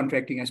we're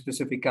contracting a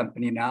specific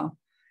company now,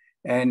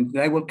 and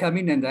they will come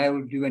in and they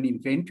will do an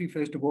inventory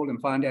first of all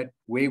and find out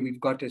where we've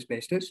got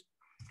asbestos,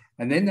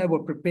 and then they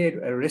will prepare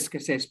a risk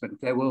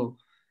assessment. They will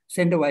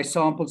send away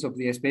samples of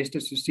the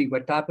asbestos to see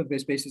what type of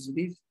asbestos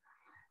it is,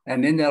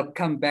 and then they'll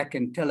come back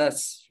and tell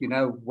us, you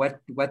know,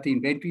 what the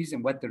inventory is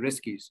and what the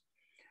risk is.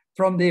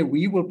 From there,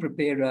 we will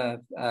prepare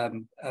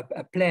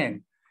a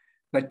plan.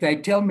 But they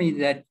tell me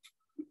that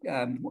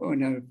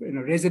in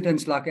a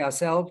residence like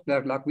ourselves,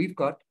 like we've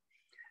got,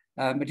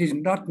 it is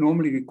not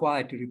normally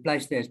required to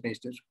replace the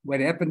asbestos. What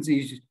happens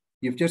is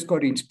you've just got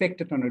to inspect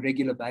it on a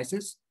regular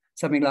basis,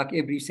 something like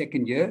every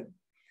 2nd year,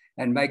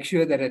 and make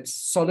sure that it's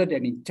solid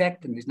and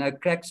intact and there's no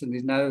cracks and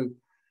there's no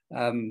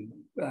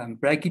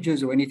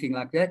breakages or anything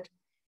like that.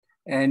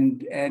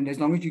 And as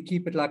long as you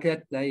keep it like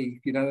that,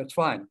 it's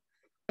fine.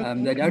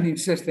 They don't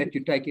insist that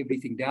you take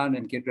everything down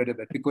and get rid of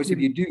it, because if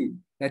you do,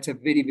 that's a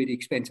very, very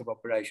expensive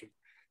operation.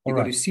 You've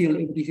got to seal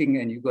everything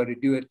and you've got to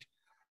do it.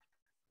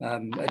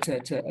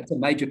 It's a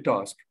major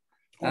task.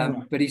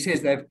 But he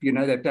says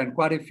they've done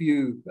quite a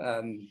few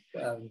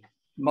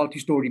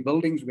multi-story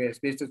buildings where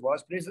asbestos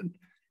was present,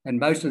 and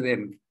most of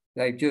them,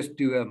 they just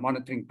do a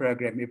monitoring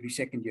program every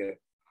 2nd year.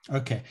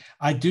 Okay,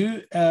 I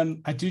do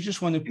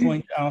just want to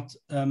point out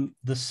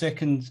the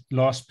second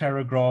last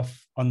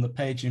paragraph on the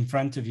page in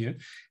front of you.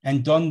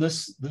 And Don,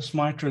 this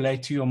might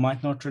relate to you or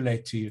might not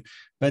relate to you.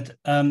 But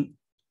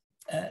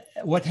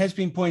what has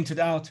been pointed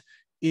out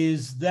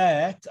is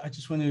that, I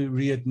just want to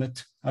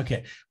readmit,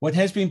 okay, what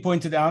has been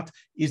pointed out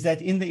is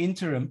that in the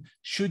interim,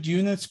 should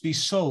units be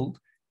sold,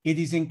 it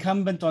is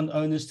incumbent on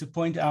owners to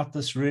point out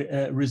this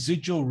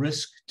residual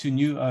risk to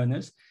new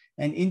owners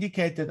and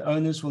indicate that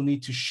owners will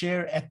need to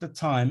share at the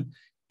time,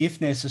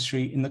 if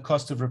necessary, in the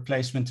cost of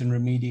replacement and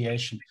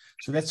remediation.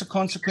 So that's a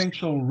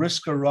consequential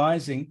risk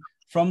arising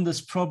from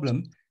this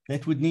problem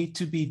that would need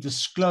to be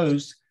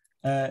disclosed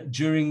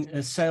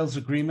during sales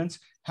agreements.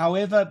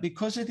 However,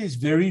 because it is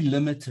very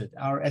limited,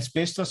 our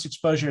asbestos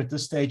exposure at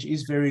this stage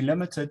is very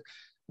limited,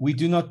 we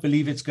do not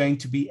believe it's going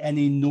to be an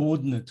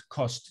inordinate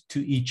cost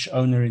to each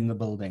owner in the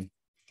building.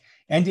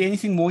 Andy,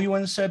 anything more you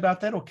want to say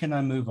about that, or can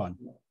I move on?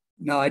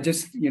 No, I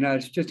just,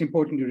 it's just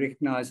important to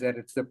recognize that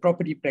it's the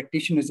Property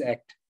Practitioners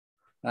Act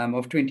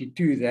of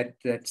 22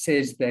 that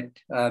says that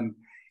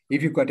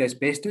if you've got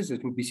asbestos,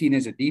 it will be seen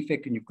as a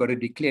defect, and you've got to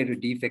declare a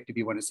defect if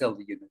you want to sell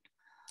the unit.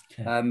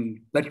 Okay.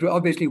 But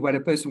obviously what a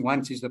person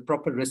wants is the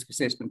proper risk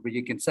assessment, where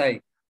you can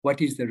say,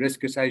 what is the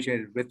risk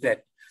associated with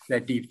that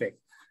defect?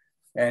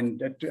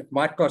 And it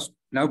might cost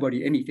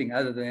nobody anything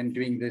other than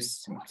doing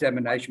this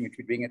examination, which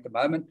we're doing at the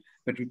moment,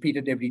 but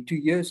repeated every 2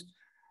 years.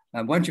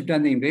 Once you've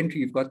done the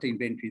inventory, you've got the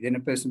inventory, then a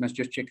person must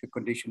just check the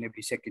condition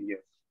every second year.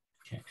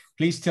 Okay.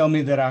 Please tell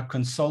me that our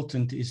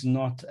consultant is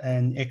not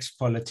an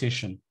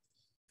ex-politician.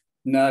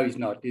 No, he's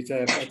not. It's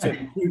an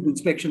approved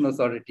inspection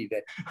authority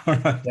that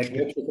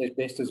works with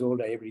asbestos all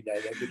day, every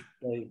day.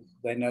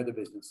 They know the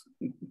business.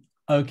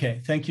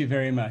 Okay, thank you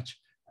very much.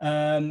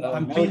 I know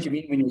what you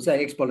mean when you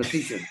say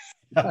ex-politician.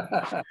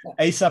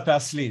 Ace up our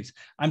sleeves.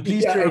 I'm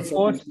pleased to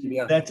report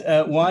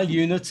that while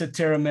units at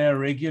Terramare are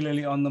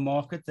regularly on the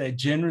market, they're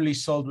generally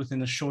sold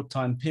within a short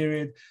time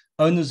period.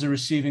 Owners are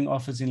receiving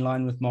offers in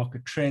line with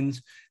market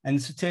trends, and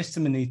it's a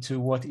testimony to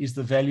what is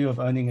the value of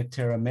owning at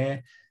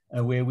Terramare,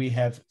 where we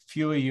have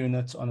fewer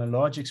units on a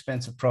large,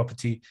 expensive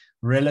property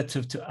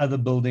relative to other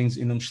buildings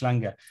in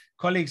Umhlanga.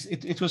 Colleagues,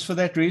 it was for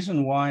that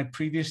reason why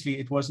previously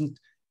it wasn't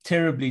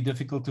terribly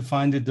difficult to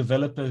find a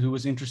developer who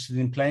was interested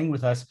in playing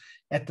with us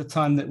at the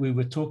time that we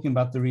were talking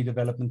about the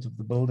redevelopment of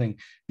the building,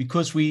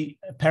 because we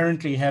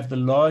apparently have the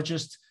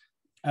largest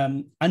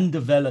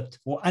undeveloped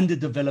or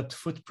underdeveloped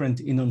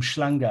footprint in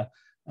Umhlanga,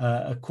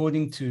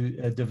 according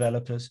to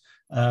developers.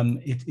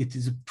 It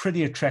is a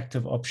pretty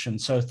attractive option.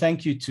 So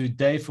thank you to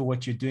Dave for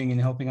what you're doing in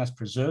helping us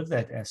preserve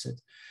that asset,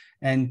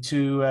 and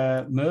to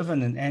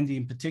Mervyn and Andy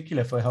in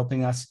particular for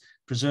helping us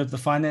preserve the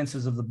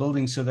finances of the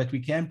building so that we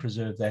can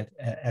preserve that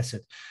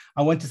asset.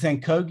 I want to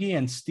thank Kogi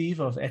and Steve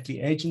of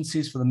Atlee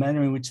Agencies for the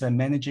manner in which they're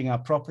managing our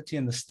property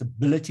and the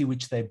stability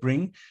which they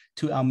bring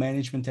to our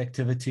management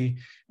activity,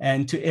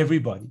 and to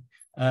everybody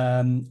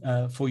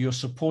for your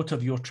support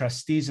of your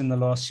trustees in the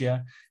last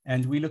year.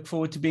 And we look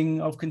forward to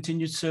being of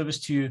continued service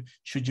to you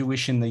should you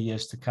wish in the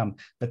years to come.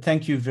 But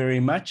thank you very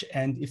much.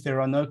 And if there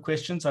are no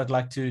questions, I'd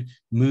like to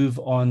move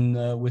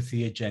on with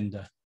the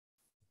agenda.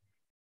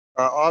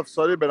 I'm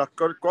sorry, but I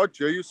can't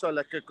hear you so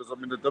lekker because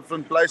I'm in a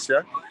different place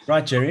here.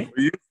 Right, Jerry?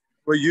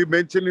 Were you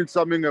mentioning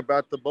something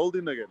about the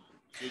building again?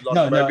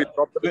 No,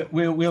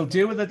 we'll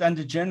deal with it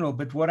under general.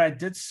 But what I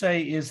did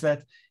say is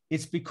that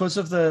it's because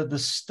of the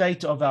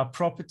state of our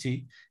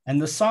property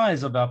and the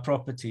size of our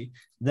property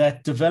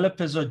that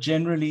developers are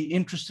generally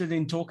interested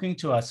in talking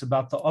to us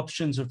about the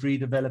options of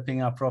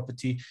redeveloping our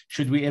property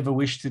should we ever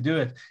wish to do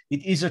it.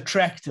 It is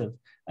attractive,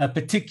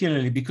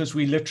 particularly because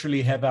we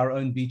literally have our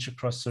own beach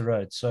across the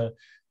road. So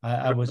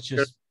I was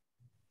just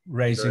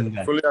raising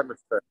that. Fully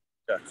understand.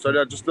 Yeah, sorry,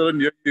 I just didn't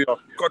hear you. I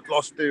got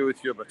lost there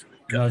with you, but okay.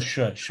 No,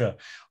 sure.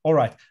 All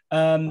right.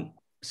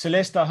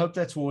 Celeste, I hope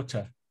that's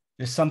water.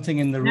 There's something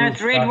in the room. No,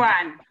 it's red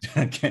wine.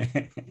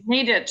 Okay.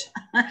 Needed.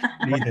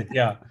 Needed,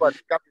 yeah.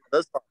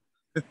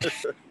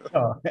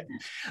 Oh.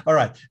 All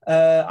right.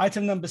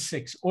 Item number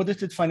 6,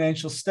 audited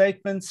financial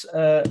statements.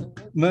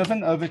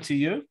 Mervyn, over to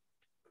you.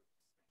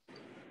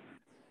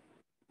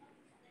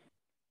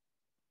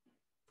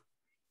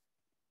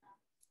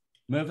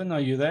 Mervyn,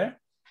 are you there?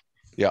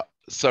 Yeah,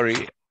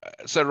 sorry.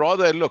 So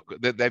rather, look,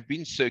 they've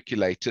been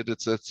circulated.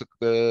 It's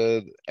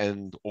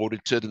and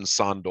audited and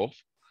signed off.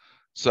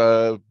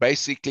 So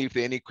basically, if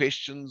there are any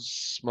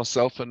questions,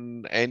 myself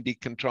and Andy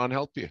can try and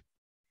help you.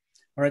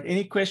 All right.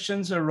 Any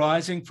questions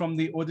arising from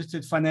the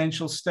audited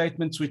financial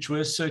statements which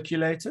were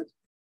circulated?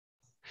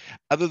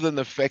 Other than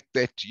the fact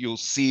that you'll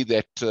see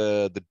that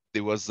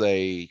there was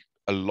a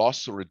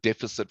loss or a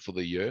deficit for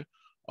the year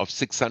of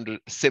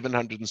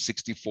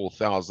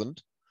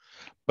 764,000,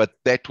 but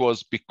that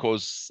was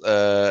because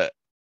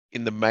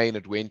in the main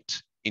it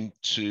went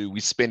into,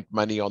 we spent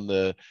money on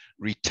the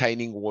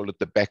retaining wall at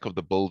the back of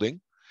the building.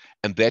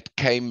 And that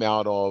came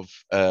out of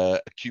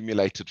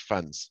accumulated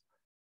funds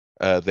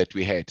that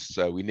we had.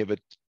 So we never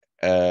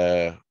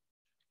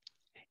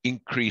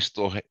increased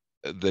or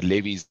the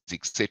levies,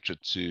 etc.,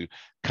 to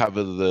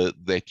cover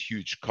that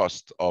huge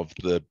cost of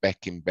the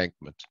back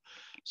embankment.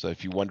 So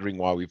if you're wondering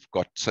why we've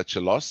got such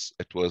a loss,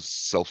 it was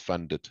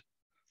self-funded.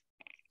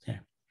 Okay.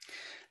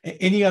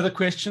 Any other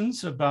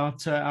questions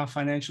about our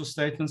financial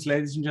statements,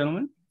 ladies and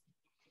gentlemen?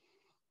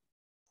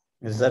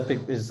 Is that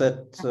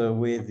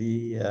where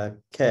the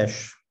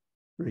cash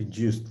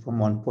reduced from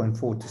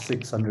 1.4 to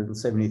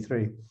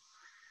 673?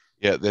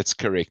 Yeah, that's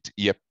correct.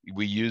 Yep,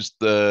 we used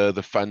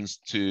the funds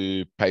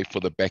to pay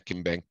for the back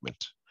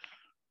embankment.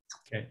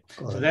 Okay,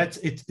 so that's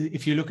it.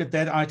 If you look at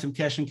that item,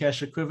 cash and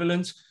cash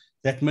equivalents,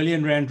 that R1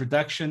 million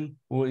reduction,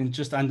 or in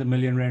just under R1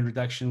 million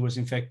reduction, was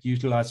in fact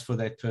utilized for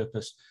that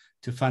purpose,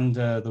 to fund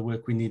the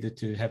work we needed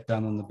to have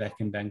done on the back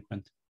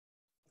embankment.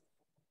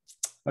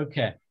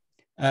 Okay,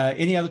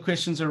 any other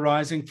questions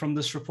arising from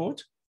this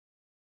report?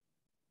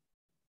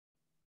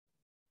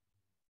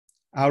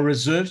 Our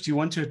reserves, do you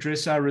want to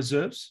address our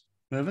reserves,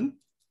 Mervyn?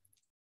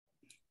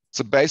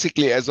 So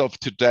basically, as of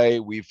today,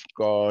 we've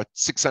got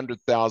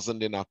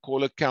 600,000 in our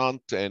call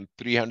account and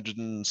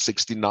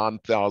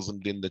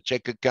 369,000 in the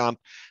check account.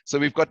 So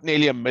we've got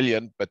nearly $1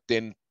 million, but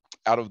then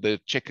out of the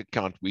check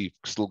account, we've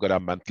still got our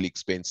monthly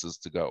expenses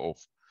to go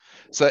off.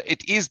 So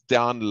it is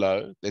down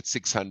low, that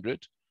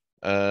 600.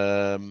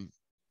 You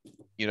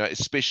know,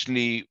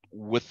 especially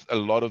with a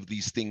lot of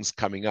these things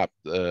coming up.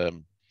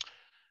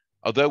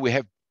 Although we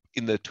have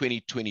in the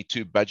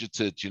 2022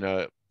 budgeted, you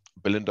know,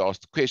 Belinda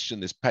asked the question,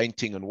 there's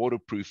painting and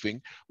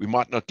waterproofing. We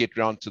might not get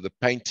round to the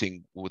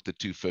painting with the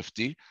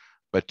 250,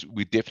 but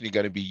we're definitely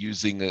going to be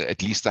using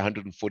at least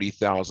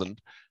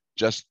 140,000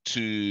 just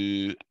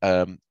to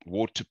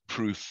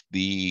waterproof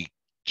the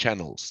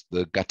channels,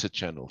 the gutter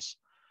channels.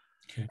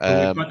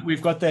 Okay. But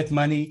we've got that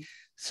money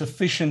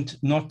sufficient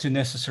not to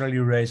necessarily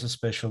raise a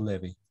special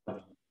levy.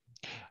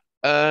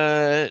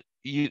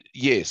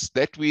 Yes,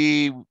 that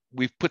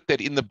we've put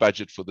that in the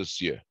budget for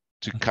this year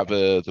to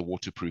cover the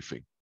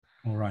waterproofing.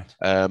 All right.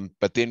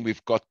 But then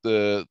we've got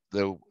the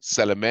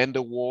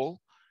salamander wall,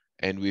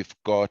 and we've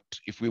got,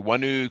 if we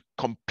want to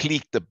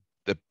complete the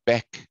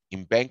back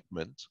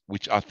embankment,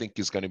 which I think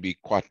is going to be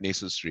quite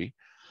necessary,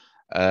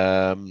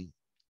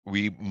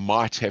 we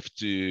might have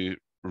to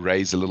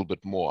raise a little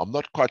bit more. I'm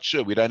not quite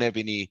sure. We don't have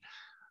any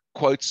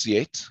quotes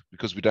yet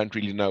because we don't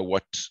really know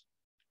what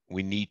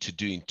we need to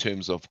do in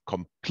terms of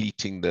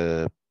completing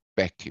the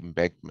back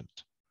embankment.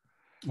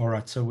 All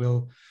right.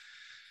 So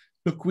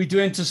look, we do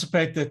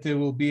anticipate that there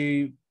will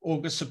be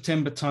August,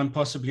 September time,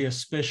 possibly a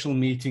special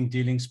meeting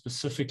dealing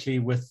specifically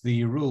with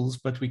the rules,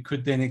 but we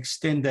could then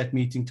extend that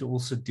meeting to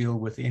also deal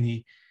with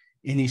any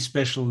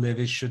special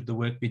levies should the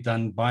work be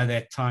done by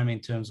that time in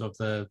terms of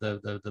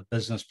the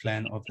business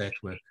plan of that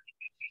work.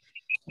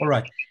 All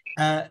right.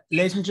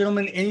 Ladies and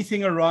gentlemen,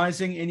 anything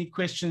arising, any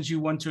questions you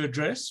want to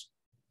address?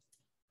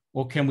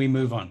 Or can we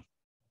move on?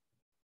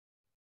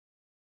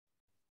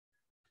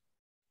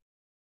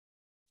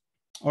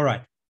 All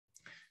right.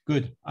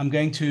 Good. I'm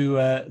going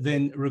to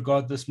then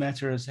regard this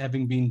matter as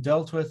having been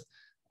dealt with.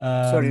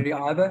 Sorry,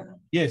 Ivor?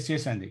 Yes,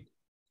 Andy.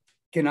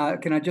 Can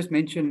I just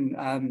mention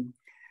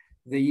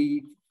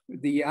the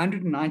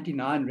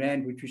 199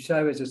 Rand, which we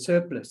show as a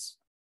surplus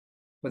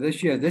for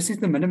this year? This is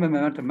the minimum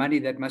amount of money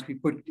that must be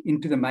put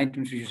into the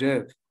maintenance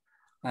reserve,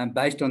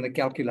 based on the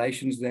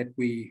calculations that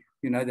we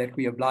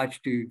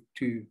obliged to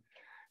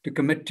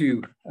commit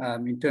to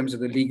in terms of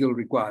the legal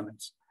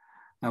requirements.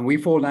 And we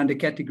fall under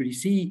category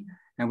C,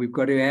 and we've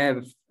got to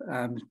have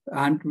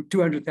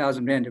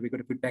 200,000 Rand that we've got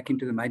to put back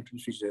into the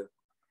maintenance reserve.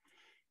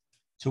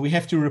 So we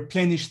have to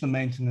replenish the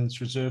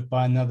maintenance reserve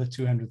by another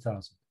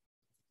 200,000.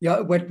 Yeah,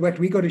 what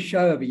we got to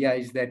show over here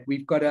is that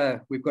we've got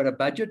a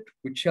budget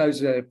which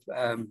shows a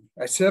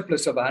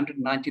surplus of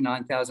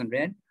 199,000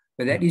 Rand,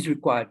 but that is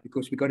required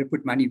because we've got to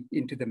put money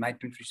into the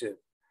maintenance reserve.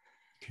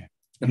 Okay.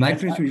 The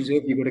maintenance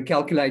reserve, you've got to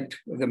calculate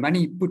the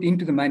money put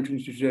into the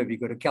maintenance reserve,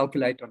 you've got to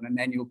calculate on an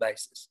annual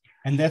basis.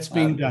 And that's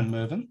being done,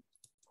 Mervyn?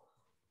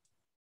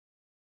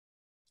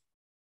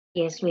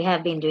 Yes, we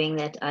have been doing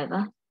that,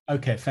 Ivor.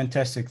 Okay,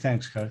 fantastic.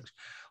 Thanks, Coach.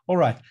 All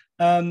right.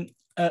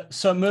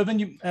 So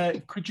Mervyn,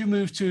 could you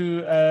move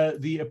to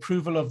the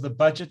approval of the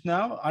budget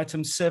now,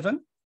 item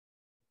 7?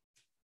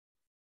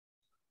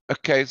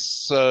 Okay,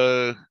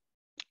 so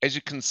as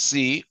you can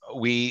see,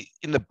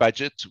 in the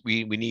budget,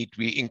 we're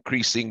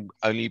increasing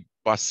only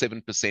by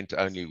 7%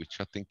 only,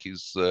 which I think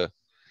is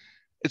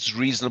it's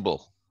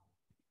reasonable.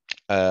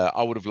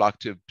 I would have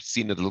liked to have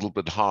seen it a little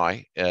bit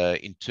high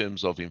in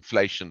terms of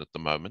inflation at the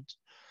moment.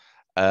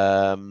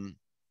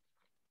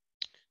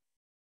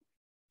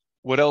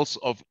 What else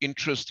of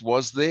interest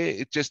was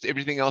there?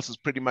 Everything else is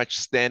pretty much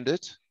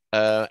standard.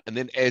 And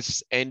then,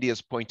 as Andy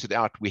has pointed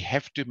out, we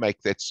have to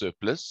make that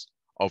surplus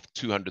of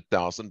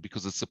 200,000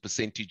 because it's a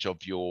percentage of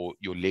your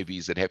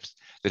levies that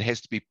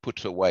has to be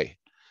put away.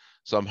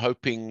 So I'm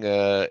hoping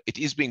it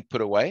is being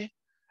put away,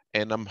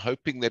 and I'm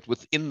hoping that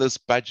within this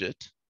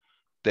budget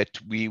that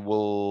we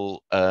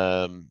will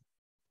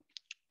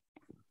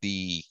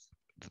the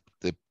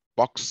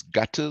box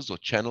gutters or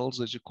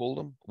channels, as you call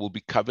them, will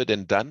be covered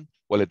and done.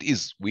 Well, it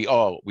is.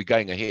 We're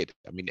going ahead.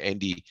 I mean,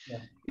 Andy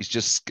is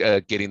just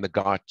getting the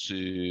guy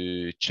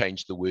to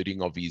change the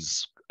wording of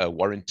his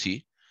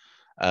warranty.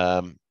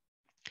 And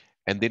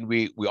then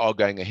we are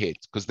going ahead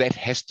because that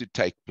has to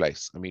take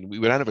place. I mean, we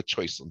don't have a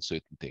choice on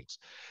certain things.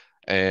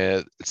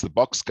 It's the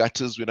box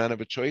gutters, we don't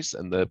have a choice,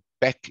 and the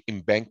back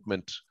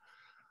embankment,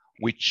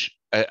 which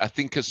I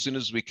think as soon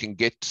as we can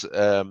get,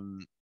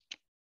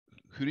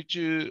 who did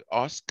you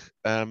ask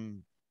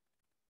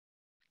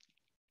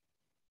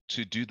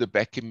to do the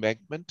back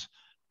embankment?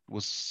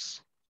 Was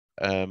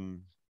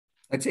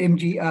it's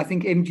MG. I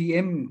think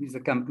MGM is the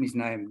company's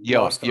name.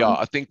 Yeah,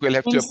 I think we'll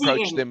have to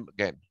approach them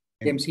again.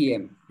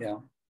 MCM, yeah.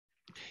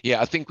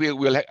 Yeah, I think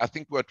I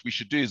think what we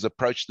should do is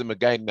approach them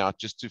again now,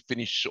 just to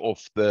finish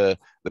off the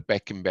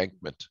back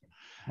embankment.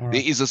 Right.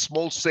 There is a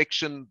small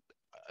section.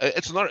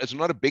 It's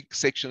not a big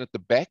section at the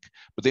back,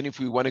 but then if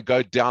we want to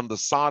go down the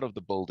side of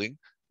the building,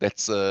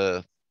 that's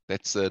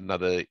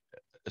another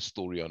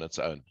story on its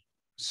own.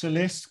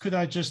 Celeste, could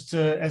I just,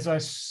 as I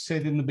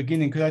said in the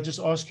beginning, could I just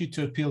ask you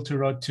to appeal to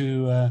Rod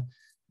to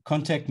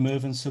contact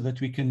Mervyn so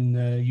that we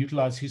can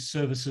utilize his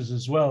services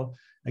as well,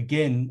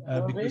 again,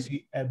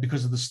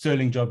 because of the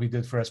sterling job he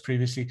did for us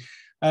previously.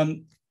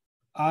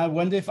 I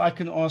wonder if I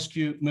can ask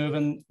you,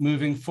 Mervyn,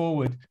 moving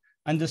forward,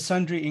 under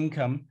sundry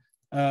income,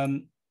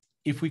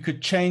 if we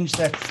could change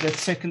that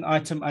second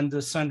item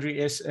under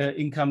sundry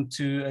income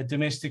to a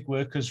domestic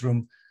workers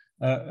room,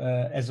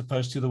 as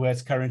opposed to the way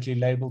it's currently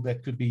labeled.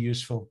 That could be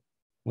useful.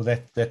 Well,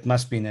 that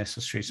must be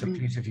necessary. So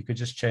please, if you could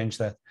just change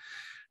that.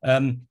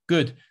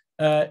 Good.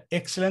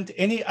 Excellent.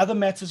 Any other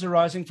matters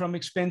arising from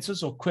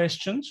expenses or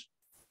questions?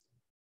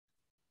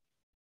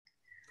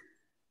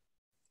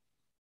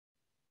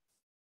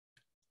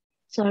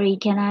 Sorry,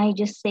 can I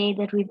just say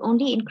that we've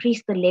only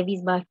increased the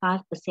levies by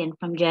 5%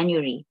 from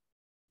January?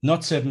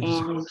 Not 7%.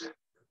 And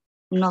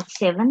not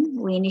 7.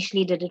 We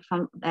initially did it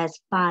as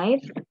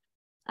 5.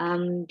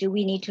 Do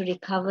we need to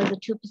recover the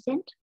 2%?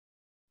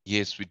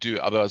 Yes, we do.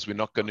 Otherwise, we're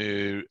not going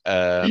to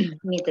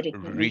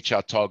reach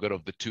our target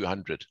of the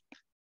 200.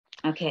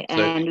 Okay, so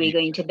and we're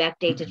going to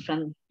backdate it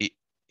from.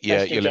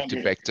 Yeah, you'll have to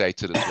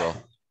backdate it as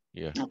well.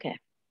 Yeah. Okay.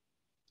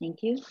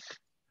 Thank you.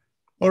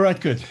 All right,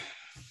 good.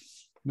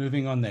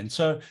 Moving on then.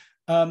 So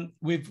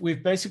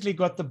we've basically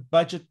got the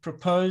budget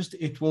proposed.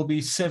 It will be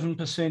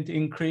 7%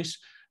 increase.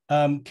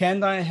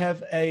 Can I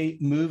have a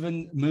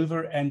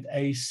mover and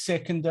a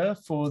seconder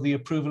for the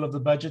approval of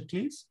the budget,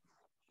 please?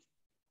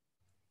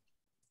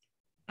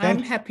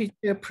 I'm happy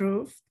to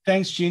approve.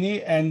 Thanks,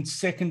 Jeannie, and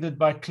seconded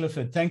by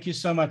Clifford. Thank you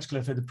so much,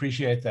 Clifford.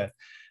 Appreciate that.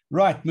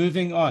 Right,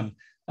 moving on.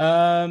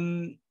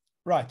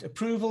 Right,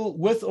 approval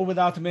with or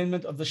without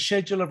amendment of the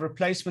schedule of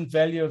replacement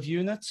value of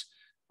units.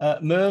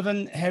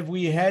 Mervyn, have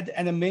we had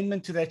an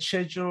amendment to that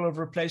schedule of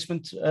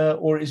replacement,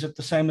 or is it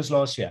the same as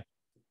last year?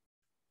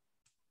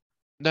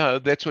 No,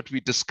 that's what we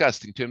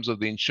discussed in terms of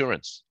the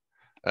insurance.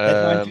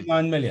 At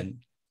 99 million.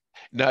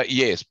 No,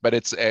 yes, but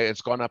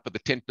it's gone up at the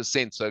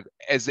 10%. So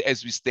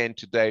as we stand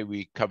today,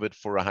 we covered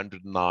for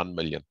 109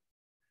 million.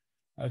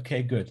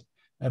 Okay, good.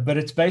 But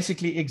it's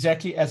basically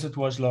exactly as it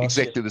was last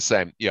year. Exactly the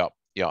same. Yeah,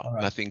 yeah.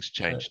 Right. Nothing's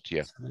changed.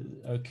 Yeah.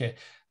 Okay.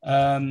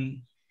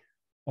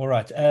 All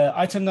right.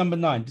 Item number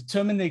 9,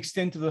 determine the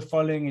extent of the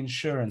following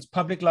insurance.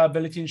 Public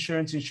liability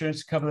insurance,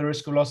 insurance to cover the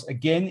risk of loss.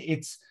 Again,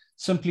 it's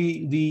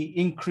simply the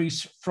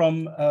increase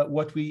from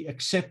what we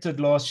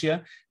accepted last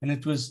year. And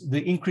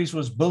the increase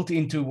was built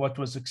into what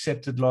was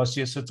accepted last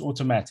year. So it's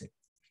automatic.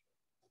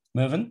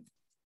 Mervyn?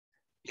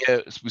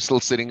 Yeah, we're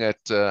still sitting at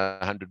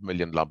 100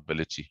 million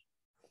liability.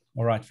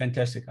 All right.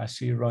 Fantastic. I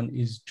see Ron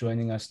is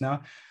joining us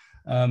now.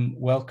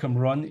 Welcome,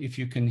 Ron. If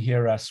you can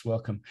hear us,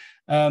 welcome.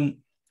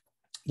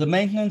 The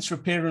maintenance,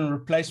 repair, and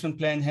replacement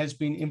plan has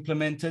been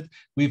implemented.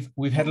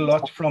 We've had a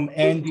lot from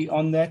Andy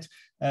on that.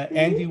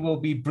 Andy will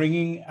be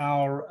bringing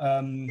our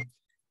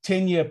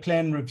 10-year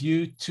plan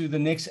review to the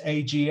next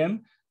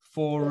AGM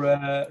for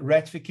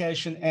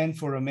ratification and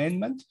for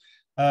amendment.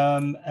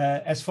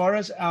 As far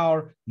as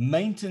our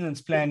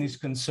maintenance plan is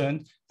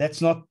concerned,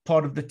 that's not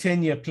part of the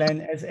 10-year plan.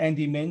 As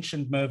Andy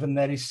mentioned, Mervyn,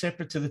 that is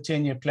separate to the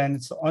 10-year plan.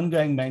 It's the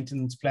ongoing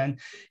maintenance plan.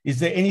 Is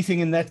there anything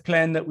in that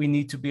plan that we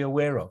need to be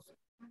aware of?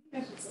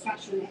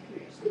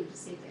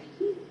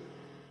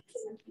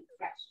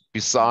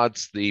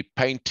 Besides the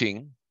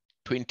painting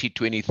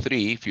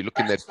 2023, if you look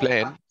in that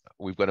plan,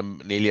 we've got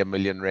nearly R1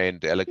 million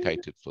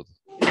allocated for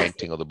the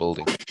painting of the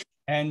building.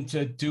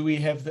 And do we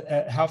have,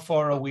 how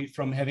far are we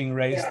from having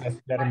raised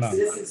that amount?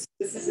 This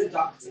is a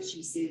doctor,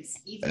 she says.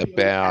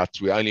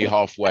 We're only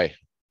halfway.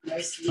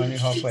 Only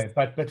halfway,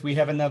 but we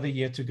have another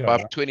year to go. By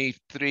right?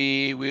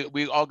 23,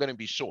 we are going to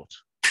be short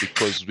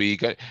because we're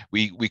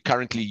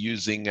currently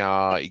using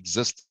our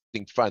existing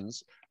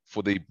funds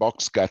for the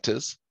box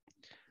gutters.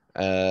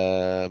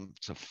 So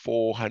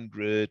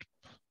 400.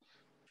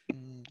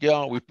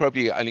 Yeah, we're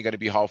probably only going to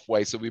be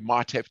halfway, so we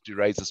might have to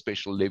raise a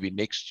special levy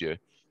next year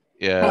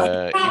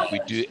if we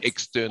do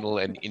external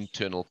and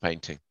internal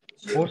painting.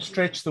 Or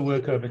stretch the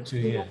work over 2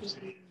 years.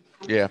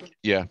 Yeah,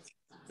 yeah.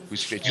 If we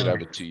stretch it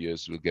over 2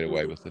 years, we'll get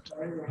away with it.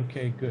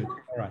 Okay, good.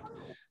 All right.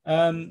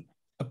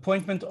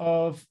 Appointment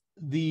of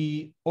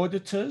the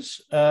auditors.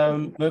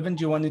 Mervyn,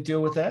 do you want to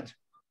deal with that?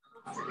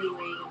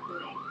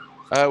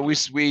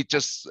 We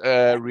just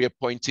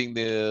reappointing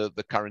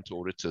the current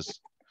auditors.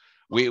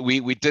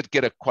 We did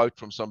get a quote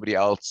from somebody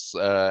else,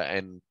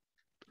 and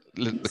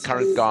the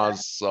current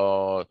guys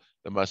are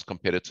the most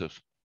competitive,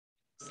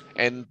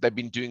 and they've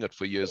been doing it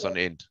for years on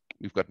end.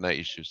 We've got no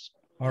issues.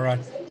 All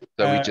right.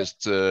 So we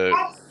just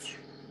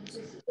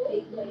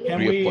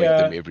reappoint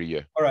them every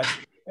year. All right.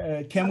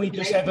 Can we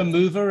just have a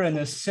mover and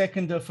a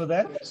seconder for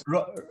that?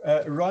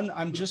 Ron,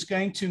 I'm just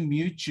going to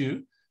mute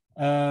you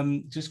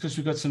just because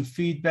we've got some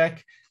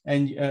feedback.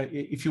 And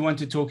if you want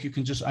to talk, you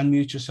can just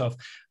unmute yourself.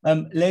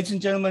 Ladies and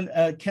gentlemen,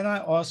 can I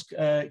ask,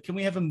 can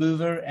we have a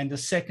mover and a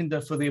seconder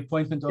for the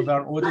appointment of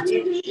our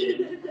auditor?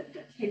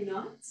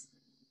 Cannot.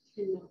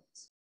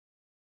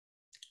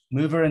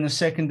 Mover and a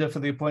seconder for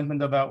the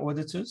appointment of our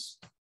auditors?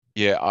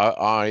 Yeah,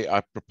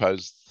 I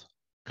proposed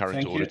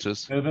current Thank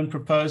auditors. Mervyn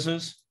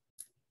proposes.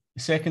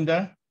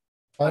 Seconder?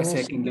 I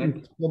second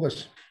that.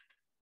 Kobus.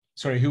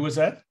 Sorry, who was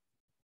that?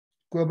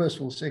 Kobus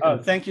will second. Oh,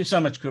 thank you so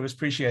much, Kobus.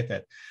 Appreciate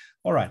that.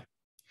 All right.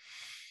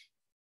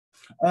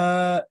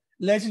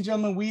 Ladies and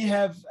gentlemen, we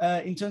have,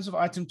 in terms of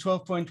item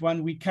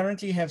 12.1, we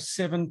currently have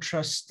 7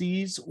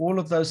 trustees. All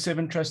of those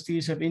 7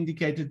 trustees have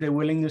indicated their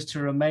willingness to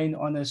remain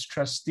on as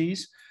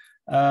trustees.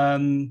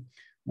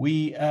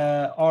 We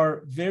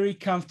are very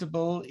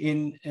comfortable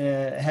in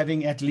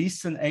having at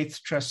least an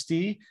 8th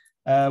trustee.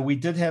 We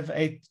did have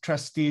 8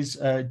 trustees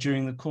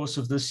during the course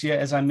of this year.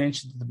 As I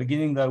mentioned at the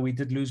beginning, though, we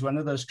did lose one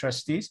of those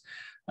trustees.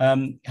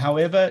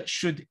 However,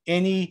 should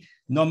any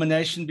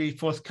nomination be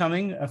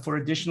forthcoming for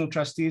additional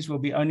trustees, we'll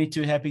be only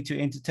too happy to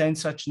entertain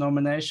such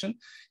nomination.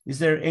 Is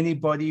there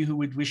anybody who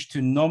would wish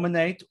to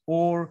nominate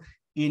or,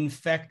 in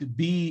fact,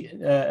 be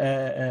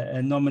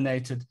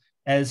nominated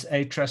as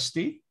a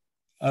trustee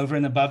over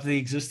and above the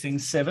existing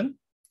 7?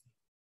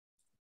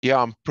 Yeah,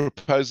 I'm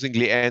proposing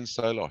Leanne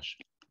Solosh.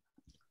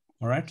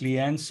 All right,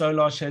 Leanne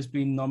Solosh has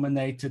been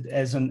nominated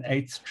as an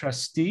 8th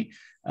trustee.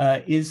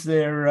 Is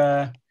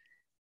there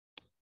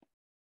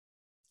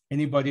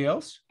anybody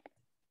else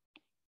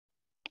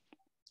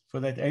for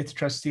that 8th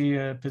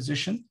trustee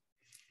position?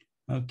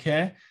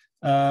 Okay.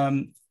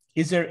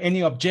 Is there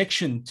any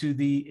objection to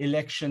the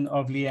election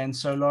of Leanne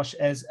Solosh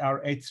as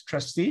our 8th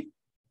trustee?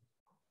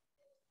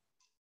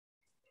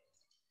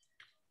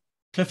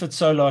 Clifford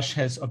Solosh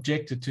has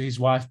objected to his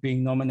wife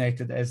being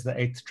nominated as the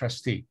 8th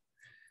trustee.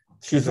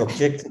 She's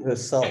objected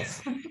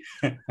herself.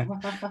 All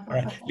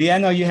right.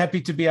 Leanne, are you happy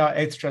to be our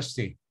 8th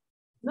trustee?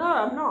 No,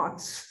 I'm not.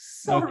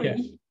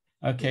 Sorry.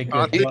 Okay,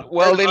 good.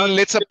 Well, then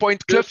let's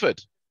appoint Clifford.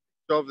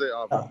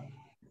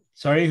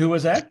 Sorry, who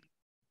was that?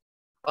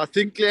 I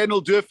think Leanne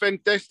will do a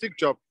fantastic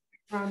job.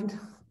 And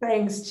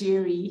thanks,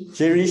 Jerry.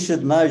 Jerry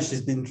should know,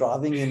 she's been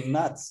driving him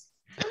nuts.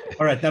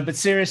 All right, no, but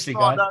seriously,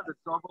 guys. No, the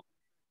job will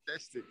be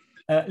fantastic.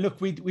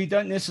 Look, we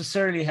don't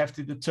necessarily have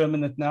to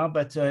determine it now,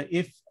 but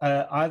if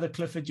either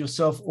Clifford,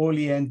 yourself, or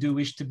Leanne do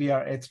wish to be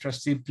our 8th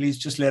trustee, please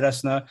just let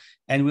us know,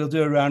 and we'll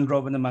do a round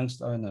robin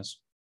amongst owners.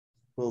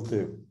 Will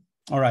do.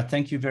 All right,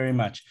 thank you very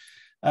much.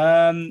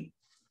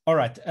 All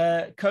right,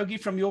 Kogi,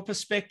 from your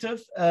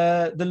perspective,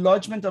 the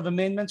lodgement of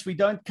amendments, we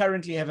don't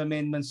currently have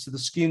amendments to the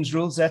schemes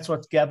rules. That's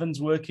what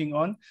Gavin's working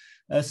on.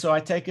 So I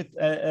take it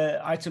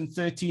item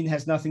 13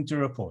 has nothing to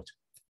report.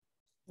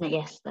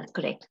 Yes, that's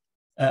correct.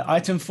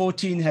 Item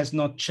 14 has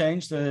not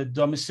changed, the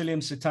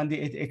domicilium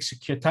citandi et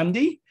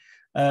executandi.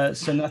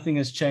 So nothing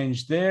has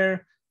changed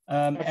there.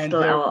 That's and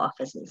still our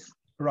offices.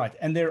 Right,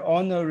 and there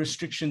are no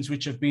restrictions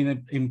which have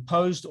been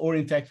imposed or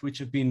in fact which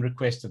have been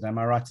requested. Am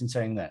I right in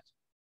saying that?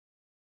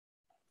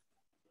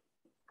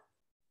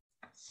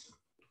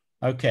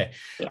 Okay.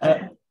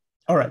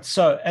 All right,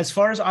 so as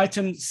far as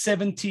item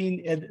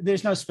 17,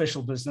 there's no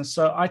special business.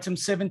 So item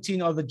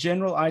 17 are the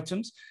general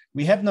items.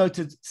 We have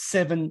noted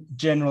 7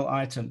 general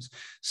items.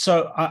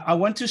 So I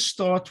want to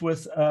start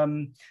with,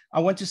 I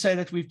want to say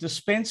that we've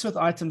dispensed with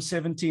item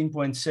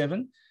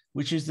 17.7,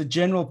 which is the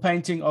general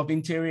painting of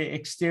interior,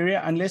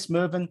 exterior, unless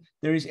Mervyn,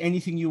 there is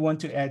anything you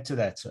want to add to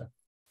that, sir?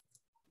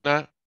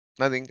 No,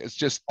 nothing. It's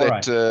just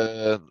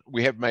that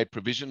we have made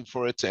provision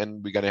for it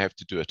and we're going to have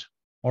to do it.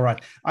 All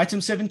right. Item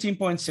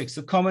 17.6,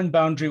 the common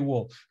boundary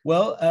wall.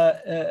 Well,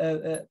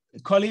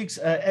 colleagues,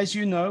 as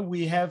you know,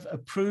 we have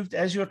approved,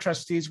 as your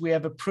trustees, we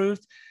have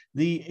approved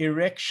the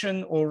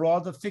erection, or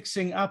rather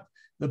fixing up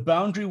the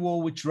boundary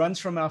wall, which runs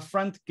from our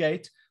front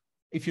gate.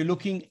 If you're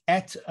looking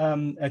at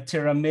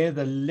Terramere,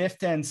 the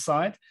left-hand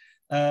side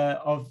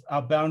of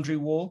our boundary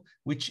wall,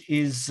 which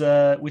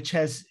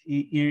has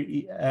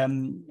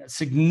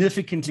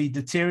significantly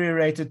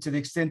deteriorated to the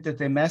extent that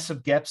there are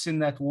massive gaps in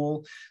that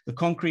wall. The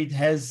concrete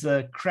has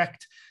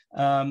cracked,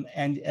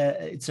 and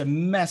it's a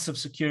massive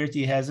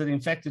security hazard. In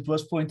fact, it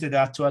was pointed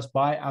out to us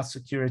by our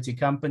security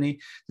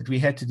company that we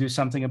had to do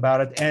something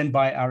about it, and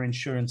by our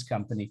insurance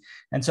company.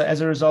 And so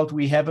as a result,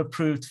 we have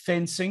approved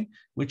fencing,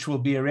 which will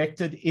be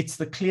erected. It's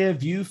the clear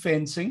view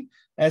fencing,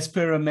 as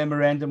per a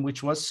memorandum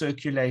which was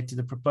circulated,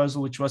 a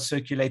proposal which was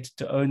circulated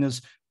to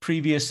owners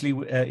previously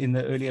in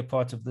the earlier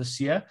part of this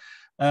year.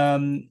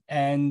 Mervyn,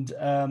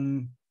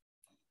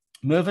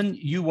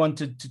 you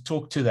wanted to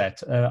talk to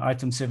that,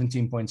 item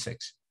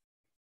 17.6.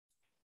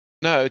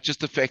 No,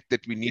 just the fact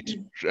that we need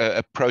to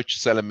approach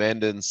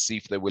Salamander and see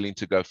if they're willing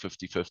to go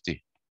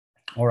 50-50.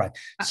 All right.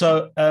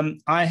 So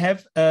I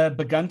have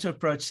begun to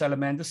approach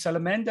Salamander.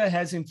 Salamander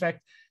has, in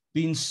fact,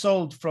 been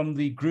sold from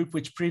the group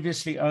which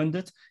previously owned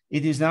it.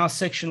 It is now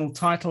sectional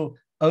title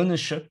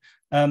ownership.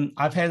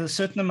 I've had a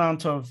certain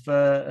amount of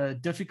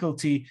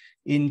difficulty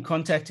in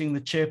contacting the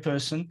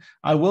chairperson.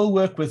 I will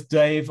work with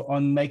Dave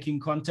on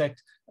making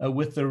contact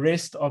with the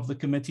rest of the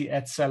committee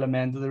at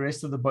Salamander, the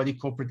rest of the body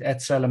corporate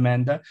at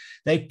Salamander.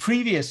 They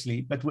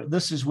previously, but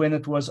this is when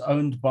it was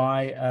owned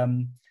by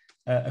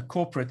a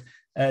corporate,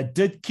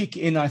 did kick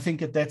in, I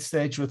think, at that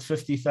stage with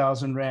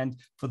 50,000 Rand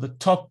for the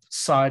top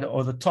side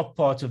or the top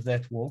part of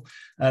that wall.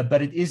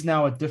 But it is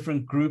now a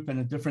different group and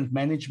a different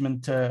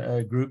management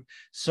group.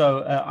 So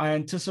I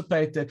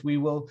anticipate that we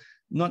will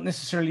not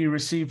necessarily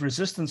receive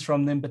resistance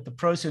from them, but the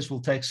process will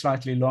take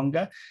slightly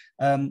longer.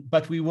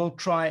 But we will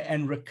try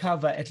and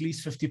recover at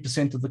least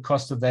 50% of the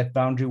cost of that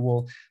boundary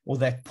wall, or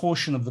that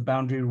portion of the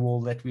boundary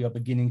wall that we are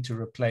beginning to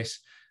replace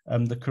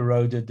the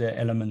corroded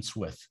elements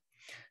with.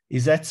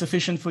 Is that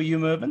sufficient for you,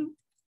 Mervyn?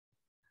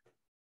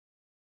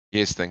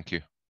 Yes, thank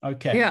you.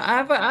 Okay. Yeah,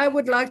 I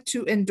would like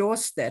to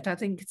endorse that. I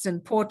think it's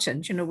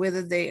important, you know,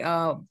 whether they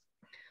are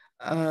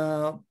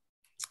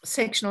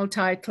sectional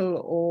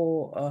title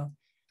or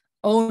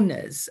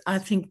owners. I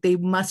think they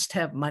must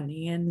have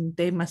money and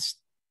they must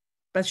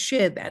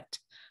share that.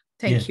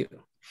 Thank you.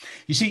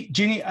 You see,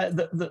 Jeannie,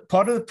 the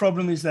part of the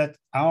problem is that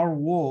our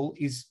wall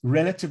is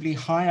relatively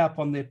high up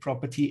on their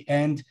property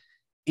and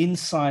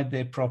inside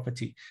their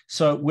property.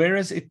 So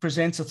whereas it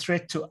presents a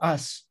threat to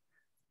us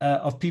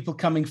of people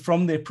coming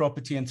from their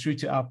property and through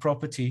to our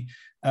property,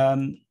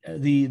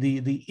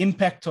 the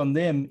impact on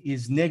them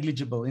is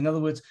negligible. In other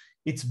words,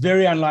 it's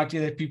very unlikely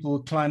that people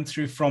will climb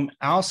through from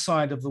our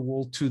side of the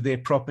wall to their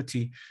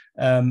property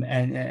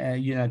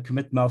and you know,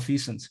 commit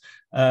malfeasance.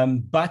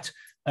 But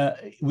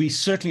we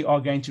certainly are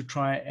going to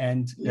try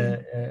and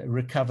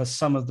recover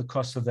some of the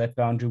cost of that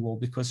boundary wall,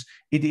 because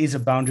it is a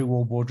boundary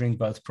wall bordering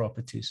both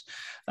properties.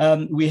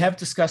 We have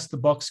discussed the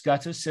box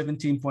gutters,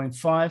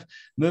 17.5.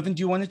 Mervyn,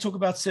 do you want to talk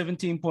about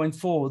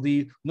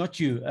 17.4? Not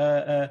you,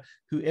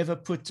 whoever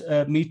put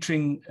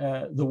metering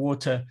the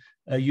water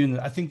unit.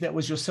 I think that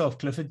was yourself,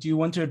 Clifford. Do you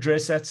want to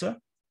address that, sir?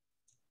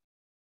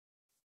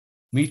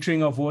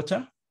 Metering of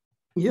water?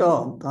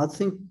 Yeah, I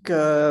think,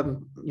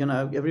 you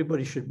know,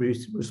 everybody should be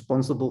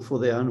responsible for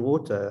their own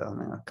water. I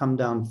mean, I come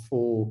down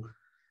for,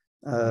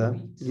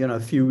 you know, a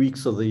few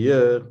weeks of the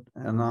year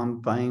and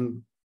I'm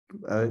paying,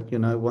 you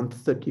know,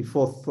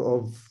 1/34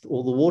 of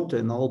all the water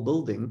in the whole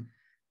building,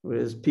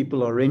 whereas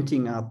people are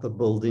renting out the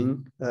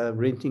building,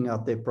 renting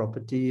out their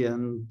property,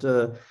 and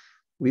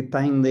we're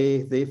paying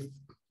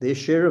their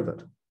share of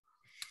it.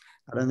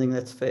 I don't think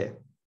that's fair.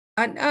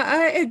 And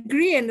I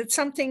agree. And it's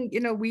something,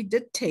 you know, we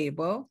did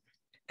table.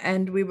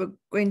 And we were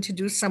going to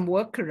do some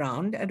work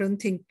around. I don't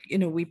think, you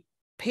know, we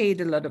paid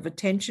a lot of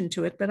attention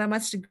to it, but I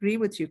must agree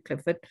with you,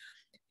 Clifford.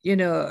 You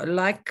know,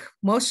 like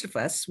most of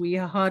us, we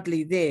are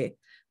hardly there.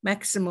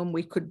 Maximum,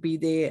 we could be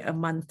there a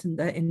month in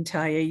the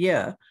entire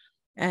year.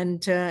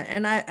 And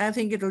I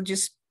think it'll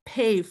just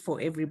pay for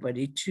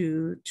everybody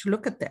to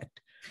look at that.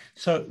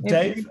 So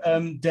Dave,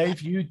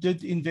 Dave, you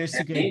did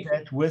investigate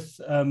that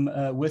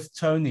with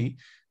Tony,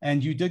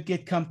 and you did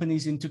get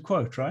companies into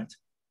quote, right?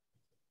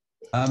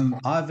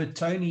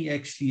 Tony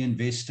actually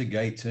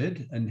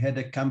investigated and had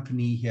a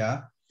company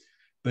here,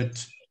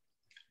 but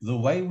the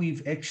way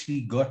we've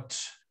actually got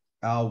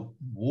our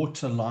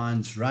water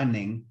lines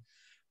running,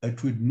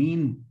 it would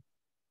mean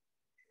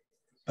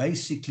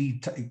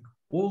basically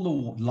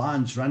all the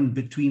lines run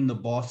between the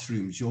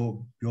bathrooms,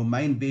 your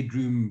main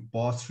bedroom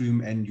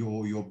bathroom and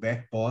your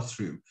back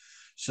bathroom.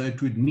 So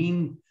it would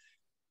mean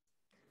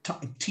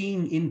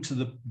teeing into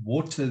the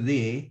water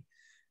there,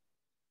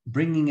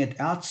 bringing it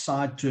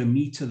outside to a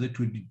meter that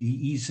would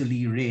be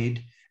easily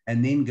read,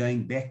 and then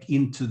going back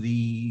into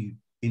the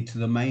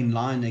main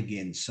line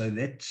again. So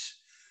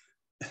that's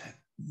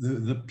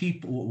the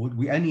people.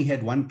 We only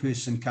had one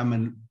person come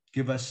and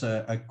give us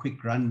a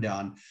quick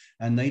rundown,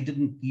 and they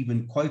didn't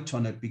even quote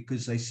on it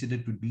because they said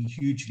it would be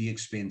hugely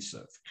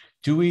expensive.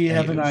 Do we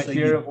have an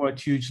idea of what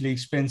hugely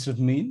expensive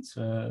means?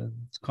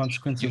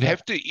 Consequences. You'd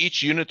have to,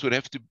 each unit would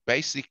have to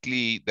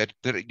basically,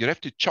 you'd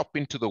have to chop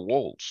into the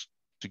walls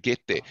to get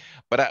there.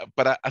 But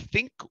I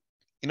think,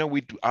 you know,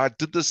 I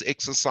did this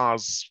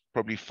exercise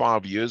probably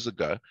 5 years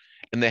ago,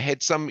 and they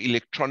had some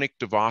electronic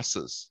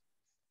devices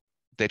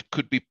that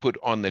could be put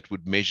on that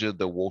would measure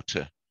the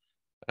water.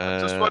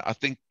 I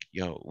think,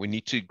 you know, we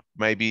need to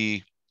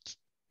maybe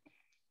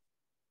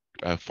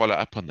follow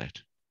up on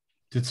that.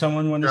 Did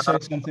someone want to say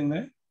something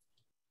there?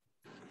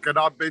 Can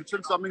I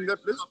mention something there,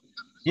 please?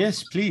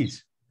 Yes,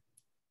 please.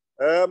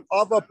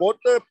 I've bought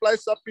a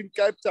place up in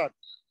Cape Town.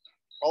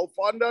 I'll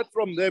find out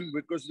from them,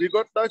 because we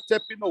got no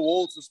tap in the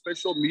walls, the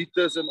special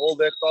meters and all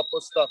that type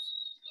of stuff.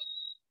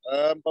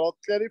 But I'll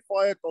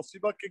clarify it. I'll see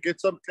if I can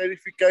get some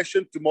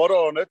clarification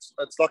tomorrow on it.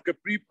 It's like a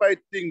prepaid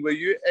thing where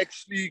you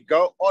actually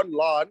go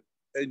online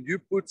and you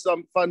put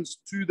some funds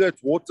to that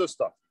water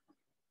stuff,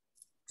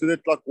 to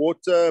that like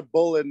water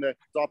bill and that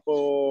type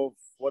of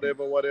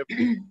whatever.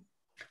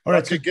 All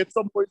right, I can get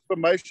some more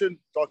information.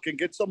 I can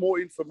get some more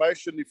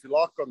information if you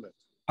like on that.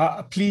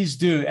 Please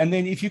do. And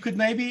then if you could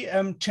maybe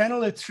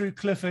channel it through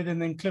Clifford,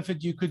 and then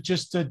Clifford, you could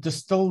just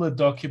distill the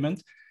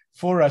document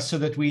for us so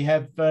that we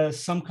have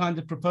some kind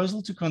of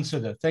proposal to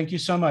consider. Thank you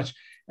so much.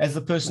 As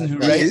the person who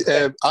raised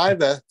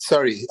either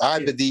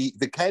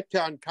the Cape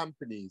Town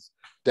companies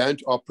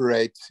don't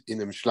operate in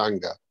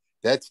Umhlanga.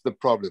 That's the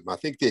problem. I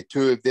think there are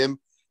two of them.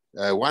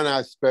 One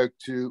I spoke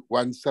to,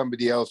 one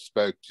somebody else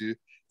spoke to.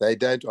 They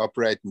don't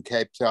operate in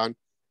Cape Town.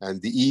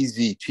 and the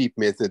easy, cheap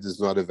method is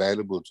not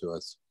available to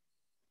us.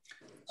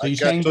 So you're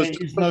saying there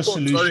is no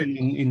solution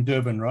in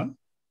Durban, Ron?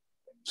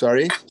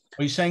 Sorry?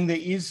 Are you saying there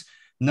is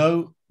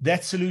no,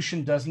 that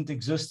solution doesn't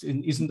exist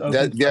and isn't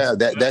open?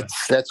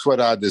 That's what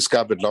I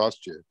discovered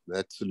last year.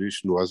 That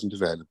solution wasn't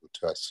available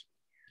to us.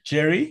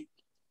 Jerry?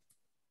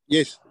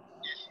 Yes.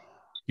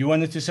 You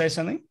wanted to say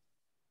something?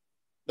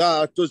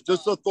 No, it was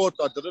just a thought.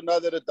 I didn't know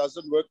that it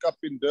doesn't work up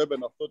in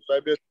Durban. I thought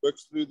maybe it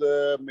works through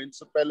the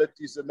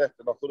municipalities and that,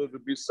 and I thought it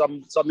would be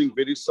something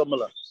very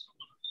similar.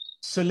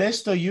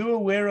 Celeste, are you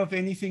aware of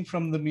anything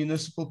from the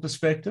municipal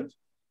perspective?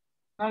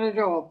 Not at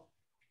all.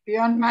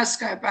 Beyond my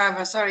scope,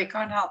 Ava. Sorry,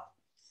 can't help.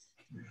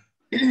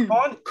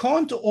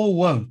 Can't or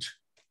won't?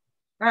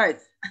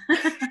 Both.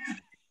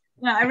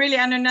 No,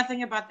 I know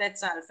nothing about that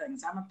side of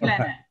things. I'm a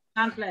planner,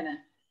 town planner.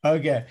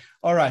 Okay,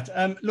 all right.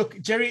 Look,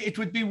 Jerry, it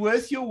would be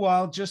worth your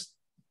while just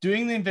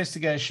doing the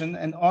investigation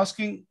and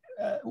asking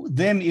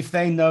them if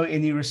they know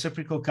any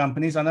reciprocal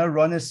companies. I know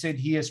Ron has said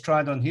he has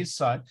tried on his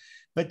side,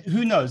 but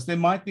who knows? There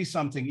might be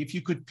something. If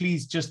you could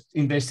please just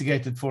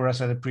investigate it for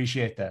us, I'd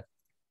appreciate that.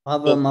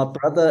 My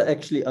brother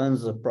actually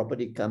owns a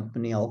property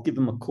company. I'll give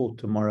him a call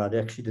tomorrow. I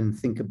actually didn't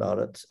think about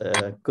it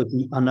because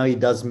I know he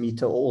does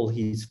meter all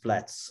his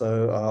flats.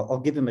 So I'll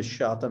give him a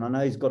shout. And I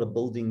know he's got a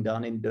building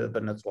down in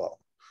Durban as well.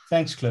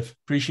 Thanks, Cliff.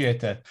 Appreciate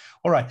that.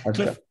 All right, okay.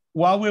 Cliff,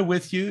 while we're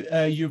with you,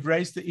 you've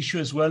raised the issue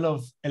as well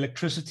of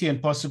electricity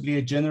and possibly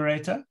a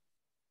generator.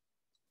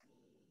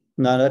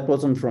 No, that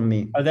wasn't from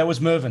me. Oh, that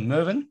was Mervyn.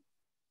 Mervyn?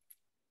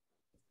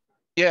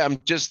 Yeah, I'm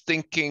just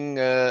thinking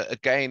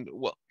again,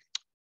 well,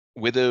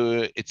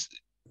 whether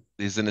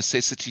there's a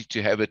necessity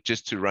to have it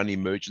just to run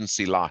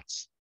emergency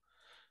lights.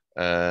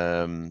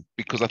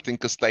 Because I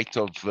think the state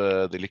of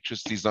the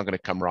electricity is not going to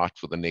come right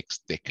for the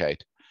next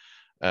decade.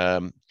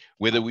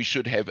 Whether we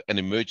should have an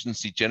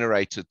emergency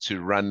generator to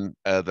run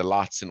the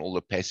lights in all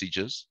the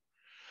passages.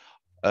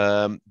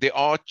 There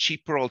are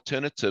cheaper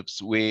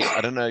alternatives where,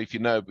 I don't know if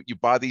you know, but you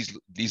buy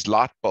these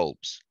light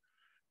bulbs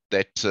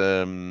that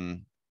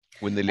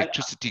when the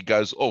electricity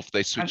goes off,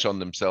 they switch on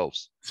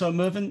themselves. So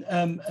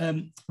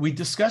Mervyn, we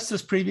discussed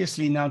this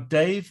previously. Now,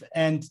 Dave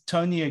and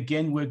Tony,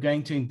 again, we're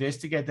going to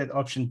investigate that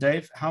option.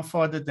 Dave, how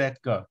far did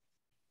that go?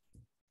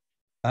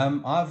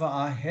 Ivor,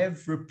 I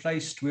have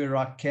replaced where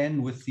I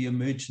can with the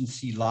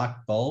emergency light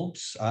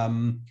bulbs.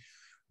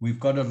 We've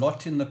got a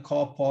lot in the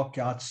car park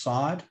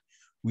outside.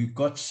 We've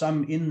got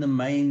some in the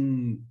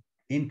main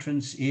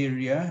entrance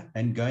area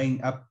and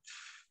going up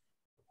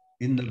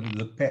in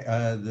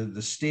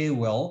the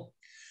stairwell.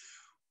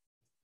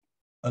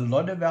 A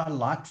lot of our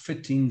light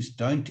fittings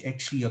don't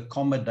actually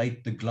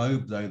accommodate the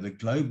globe, though. The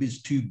globe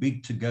is too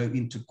big to go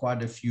into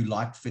quite a few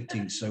light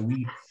fittings. So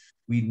we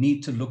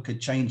need to look at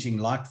changing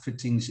light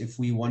fittings if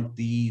we want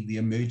the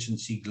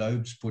emergency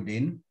globes put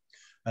in.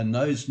 And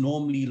those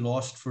normally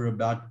last for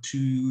about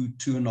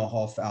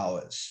 2.5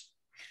 hours.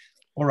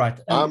 All right.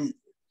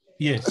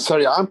 Yes.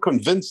 Sorry, I'm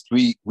convinced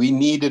we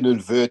need an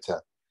inverter.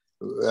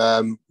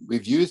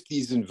 We've used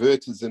these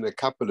inverters in a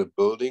couple of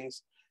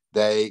buildings.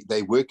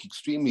 They work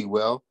extremely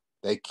well.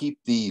 They keep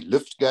the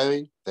lift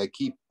going. They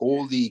keep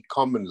all the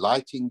common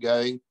lighting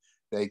going.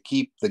 They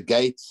keep the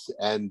gates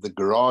and the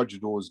garage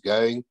doors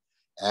going.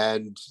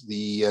 And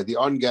the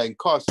ongoing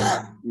cost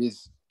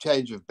is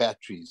change of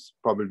batteries,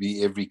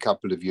 probably every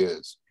couple of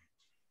years.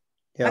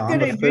 Yeah, I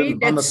can agree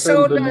that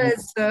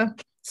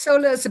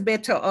solar is a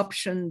better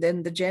option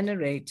than the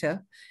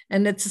generator.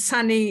 And it's a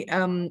sunny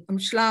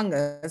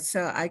Umhlanga,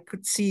 so I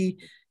could see,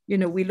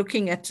 we're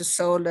looking at the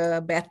solar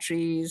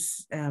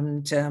batteries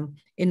and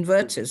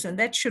inverters, and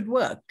that should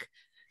work.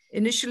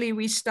 Initially,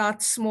 we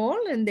start small,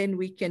 and then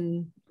we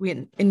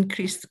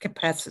increase the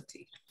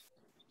capacity.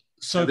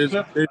 So,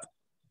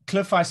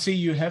 Cliff, I see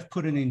you have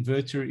put an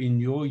inverter in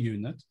your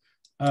unit.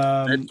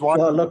 I'm a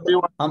firm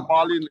believer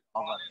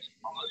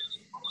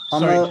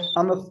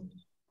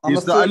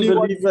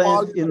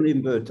in the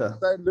inverter.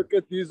 Look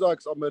at these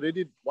oaks. I'm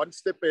already one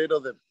step ahead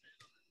of them.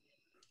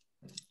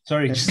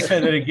 Sorry, just say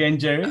that again,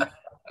 Jerry.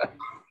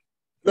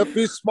 Cliff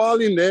is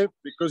smiling there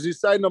because he's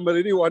saying I'm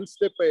already one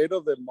step ahead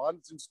of them.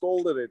 Mine's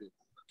installed already.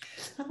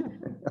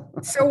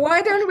 So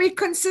why don't we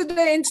consider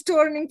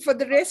installing for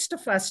the rest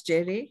of us,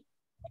 Jerry?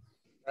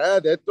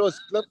 That was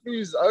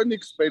Cliffy's own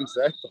expense.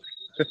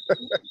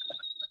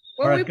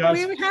 Well, right,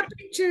 we're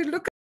happy to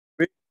look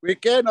at we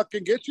can. I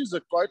can get you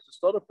the quote. It's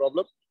not a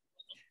problem.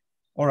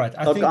 All right.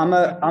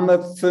 I'm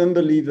a firm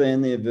believer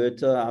in the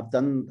inverter. I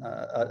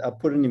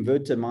put an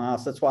inverter in my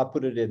house. That's why I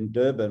put it in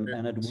Durban,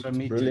 and it works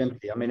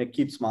brilliantly. I mean, it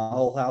keeps my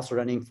whole house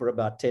running for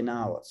about 10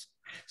 hours.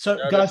 So,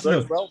 guys,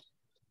 look,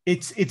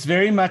 it's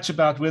very much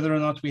about whether or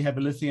not we have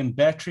a lithium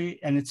battery,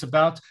 and it's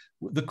about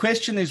the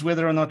question is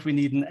whether or not we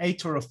need an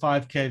 8 or a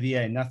 5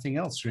 kVA. Nothing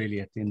else really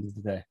at the end of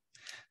the day.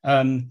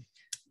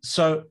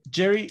 So,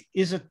 Jerry,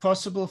 is it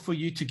possible for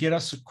you to get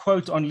us a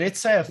quote on, let's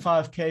say, a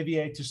 5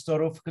 kVA to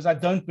start off? Because I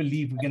don't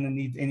believe we're going to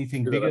need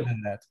anything bigger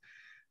than that.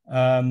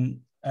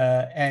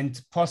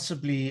 And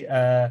possibly,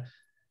 I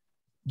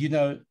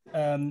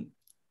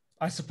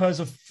suppose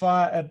a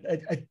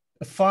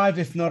 5,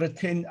 if not a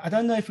 10. I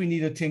don't know if we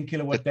need a 10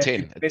 kilowatt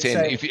battery. A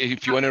 10.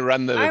 If you want to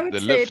run the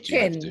lift, you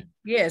have to.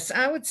 Yes,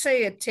 I would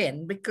say a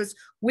 10 because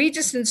we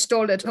just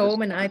installed at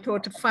home and I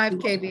thought a 5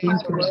 kVA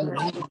will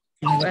work,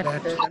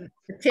 but the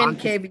 10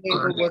 kVA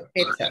will work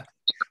better.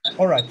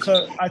 All right.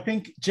 So I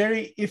think,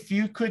 Jerry, if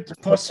you could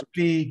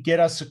possibly get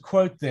us a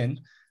quote then,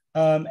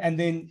 and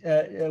then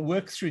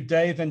work through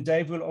Dave, and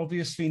Dave will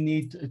obviously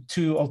need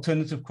 2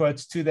 alternative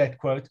quotes to that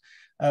quote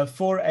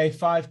for a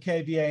 5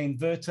 kVA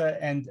inverter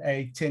and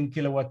a 10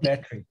 kilowatt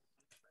battery.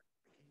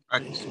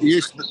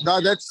 Yes,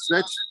 no, that's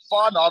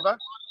fine, Ava.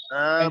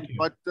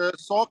 But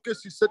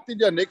Sarkis is sitting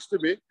there next to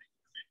me,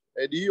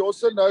 and he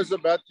also knows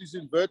about these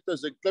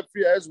inverters, and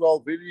Cliffy as well.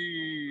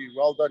 Very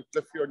well done,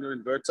 Cliffy, on your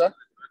inverter.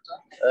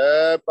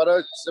 But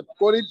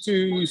according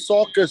to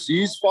Sarkis,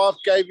 his 5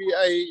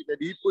 kVA that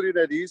he put in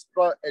at his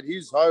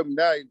home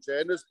now in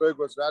Johannesburg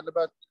was around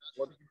about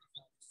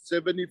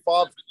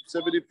 75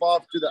 to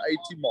the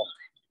 80 mark.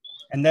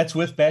 And that's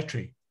with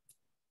battery?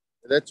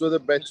 That's with the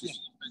batteries.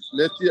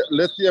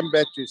 Lithium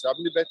batteries. How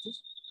many batteries?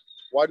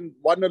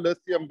 One a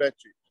lithium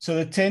battery. So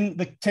the 10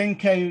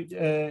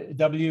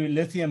 kW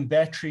lithium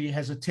battery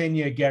has a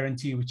 10-year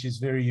guarantee, which is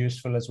very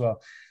useful as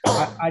well.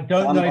 I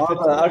don't know if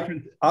it's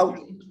different.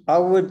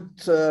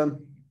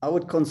 I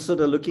would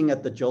consider looking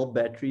at the gel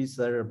batteries.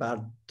 They're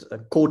about a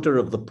quarter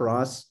of the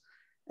price,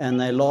 and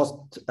they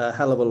last a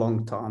hell of a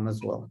long time as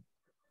well.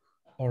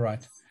 All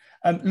right.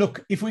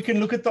 Look, if we can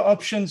look at the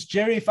options,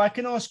 Jerry, if I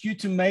can ask you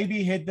to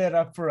maybe head that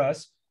up for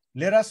us,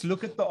 let us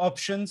look at the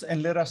options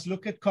and let us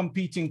look at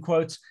competing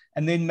quotes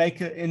and then make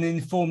an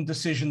informed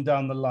decision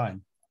down the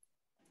line.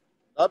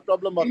 No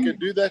problem, I can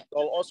do that.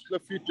 I'll ask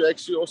Cliffy to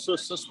actually also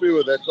assist me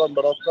with that one,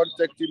 but I'll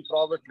contact him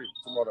privately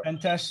tomorrow.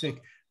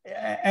 Fantastic.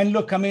 And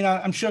look, I mean,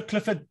 I'm sure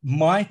Clifford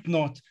might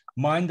not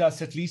mind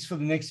us, at least for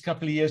the next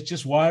couple of years,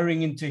 just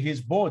wiring into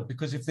his board,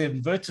 because if the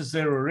inverter's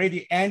there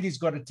already and he's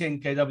got a 10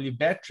 kW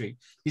battery,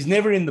 he's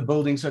never in the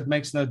building, so it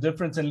makes no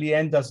difference, and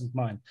Leanne doesn't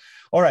mind.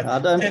 All right. I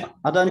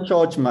don't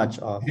charge much.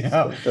 Yeah.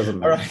 So it doesn't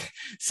matter. All right.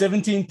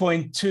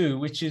 17.2,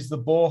 which is the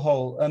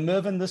borehole.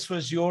 Mervyn, this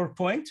was your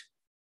point?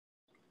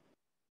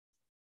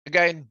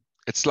 Again,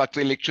 it's like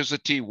the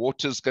electricity.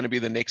 Water is going to be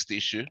the next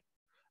issue.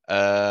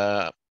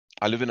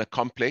 I live in a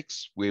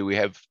complex where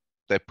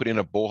they put in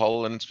a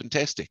borehole, and it's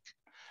fantastic.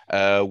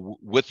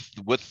 With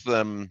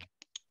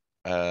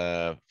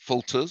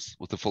filters,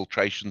 with the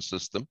filtration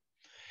system.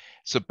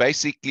 So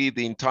basically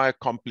the entire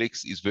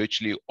complex is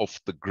virtually off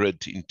the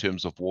grid in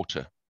terms of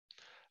water.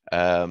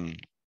 Yeah,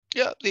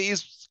 there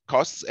is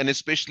costs, and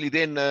especially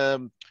then there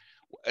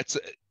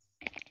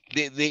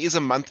is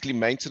a monthly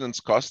maintenance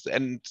cost,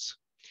 and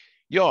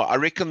yeah, I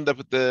reckon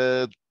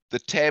the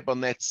tab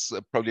on that's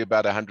probably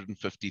about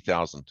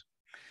 150,000.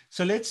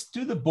 So let's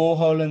do the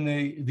borehole and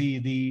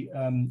the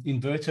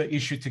inverter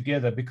issue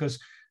together, because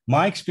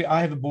my experience,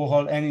 I have a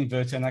borehole and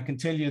inverter, and I can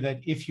tell you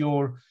that if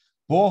your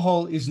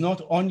borehole is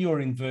not on your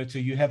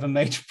inverter, you have a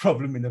major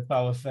problem in a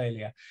power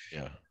failure.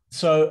 Yeah.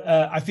 So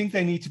I think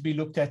they need to be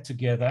looked at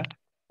together.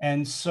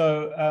 And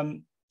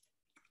so,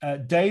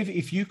 Dave,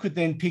 if you could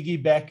then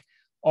piggyback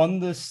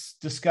on this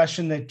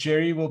discussion that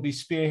Jerry will be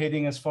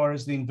spearheading as far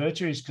as the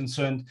inverter is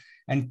concerned,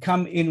 and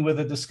come in with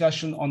a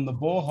discussion on the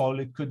borehole,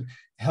 it could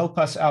help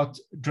us out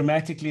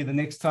dramatically the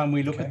next time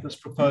we look at this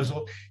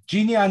proposal.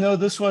 Jeannie, I know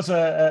this was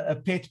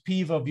a pet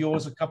peeve of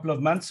yours a couple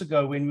of months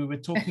ago when we were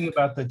talking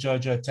about the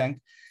JoJo tank.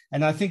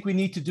 And I think we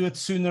need to do it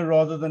sooner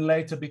rather than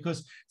later,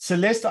 because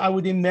Celeste, I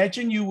would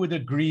imagine you would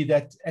agree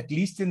that at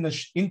least in the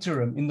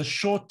interim, in the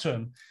short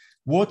term,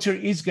 water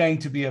is going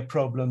to be a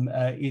problem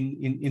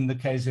in the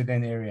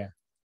KZN area.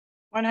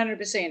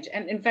 100%.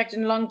 And in fact,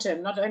 in long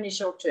term, not only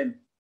short term.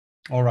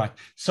 All right.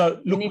 So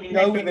look, we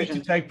know we need to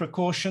take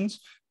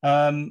precautions.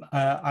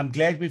 I'm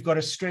glad we've got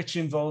a stretch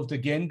involved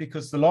again,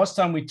 because the last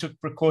time we took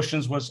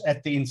precautions was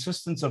at the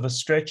insistence of a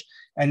stretch,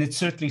 and it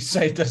certainly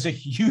saved us a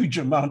huge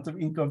amount of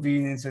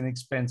inconvenience and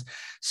expense.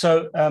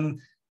 So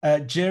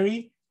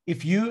Jerry,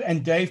 if you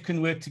and Dave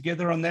can work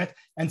together on that,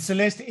 and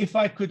Celeste, if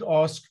I could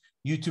ask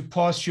you to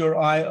pass your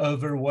eye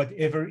over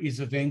whatever is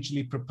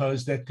eventually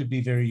proposed, that could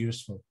be very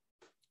useful.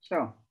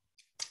 Sure.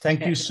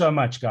 Thank you so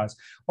much, guys.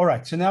 All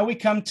right, so now we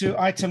come to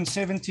item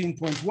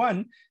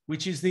 17.1,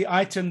 which is the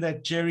item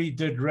that Jerry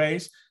did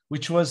raise,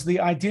 which was the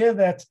idea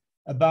that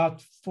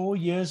about 4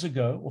 years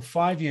ago or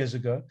 5 years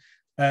ago,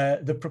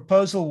 the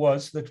proposal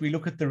was that we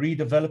look at the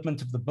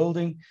redevelopment of the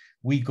building.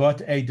 We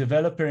got a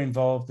developer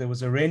involved. There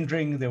was a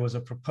rendering, there was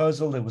a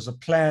proposal, there was a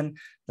plan.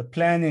 The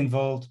plan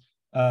involved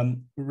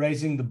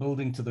raising the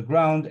building to the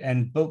ground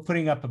and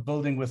putting up a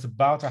building with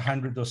about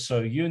 100 or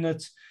so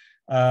units,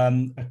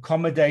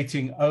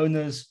 accommodating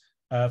owners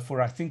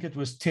for, I think it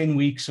was 10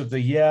 weeks of the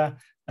year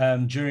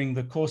during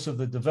the course of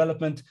the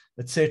development,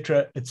 et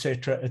cetera, et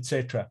cetera, et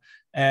cetera.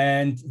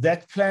 And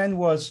that plan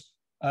was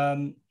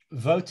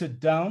voted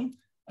down.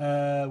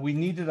 We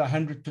needed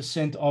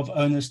 100% of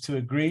owners to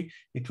agree.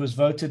 It was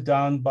voted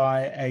down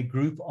by a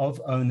group of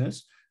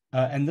owners.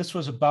 and this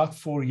was about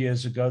 4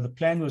 years ago. The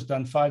plan was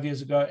done 5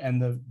 years ago,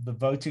 and the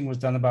voting was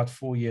done about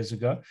 4 years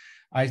ago.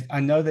 I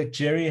know that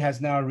Jerry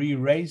has now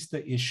re-raised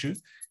the issue,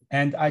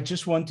 and I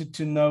just wanted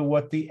to know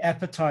what the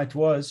appetite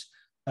was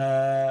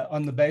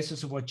on the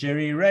basis of what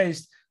Jerry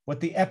raised, what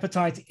the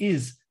appetite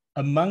is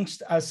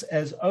amongst us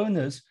as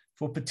owners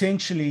for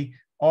potentially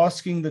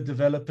asking the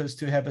developers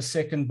to have a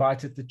second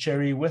bite at the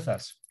cherry with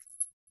us.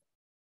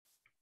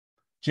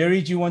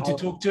 Jerry, do you want to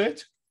talk to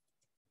it?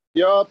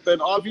 Yeah,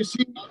 and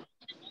obviously,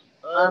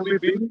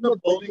 we've been in the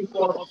building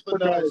quite often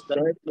now. It's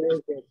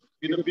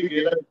been a big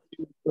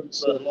headache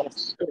since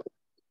last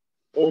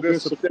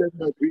August,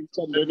 September, doing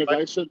some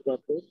renovations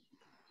up there.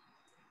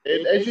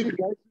 And as you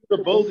go through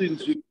the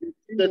buildings, you can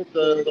see that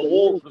the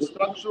walls, the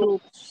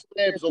structural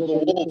slabs of the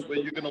walls, where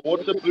you're going to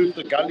waterproof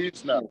the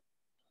gullies now,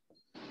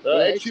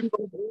 they're actually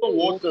from all the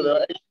water,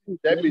 they're actually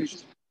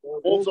damaged.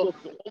 Most of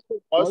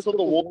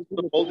the walls in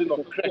the building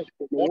are cracked.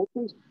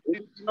 Water is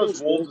in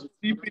those walls, it's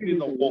seeping in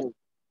the walls.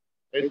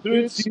 And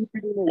through it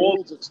seeping in the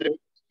walls, it's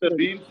the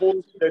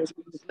reinforcing that's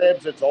in the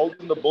slabs that's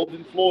holding the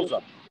building floors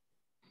up.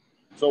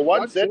 So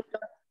once that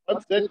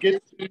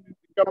gets to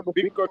become a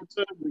big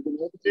concern, we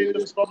can see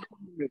this problem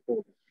in the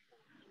building.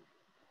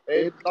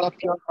 And I've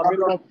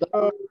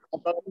done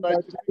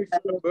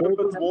the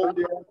Bourbon's wall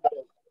there.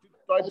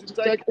 Try to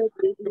take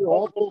every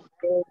half of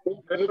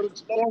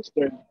Bourbon's box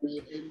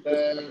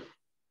and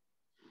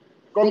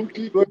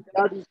concrete work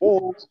out his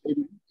walls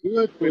and do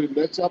it for him.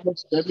 That's how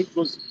much damage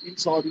was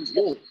inside his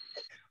wall.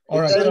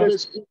 All right.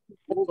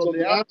 On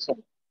the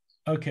outside.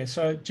 Okay,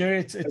 so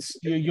Jerry,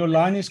 your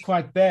line is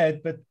quite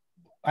bad, but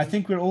I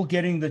think we're all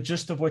getting the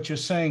gist of what you're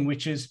saying,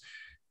 which is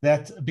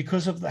that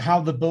because of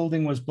how the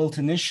building was built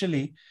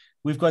initially,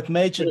 we've got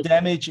major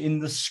damage in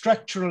the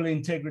structural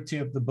integrity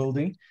of the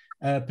building,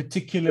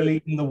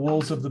 particularly in the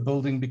walls of the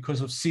building because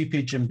of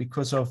seepage and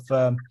because of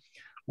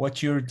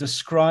what you're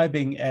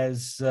describing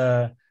as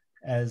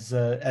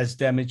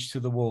damage to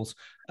the walls.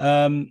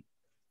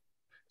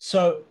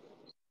 So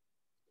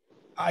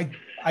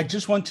I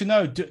just want to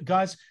know,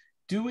 guys,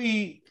 do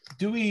we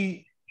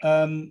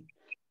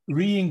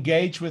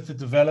re-engage with the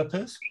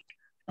developers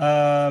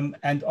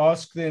and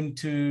ask them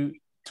to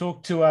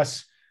talk to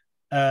us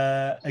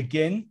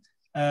again,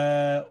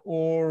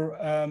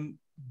 or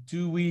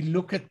do we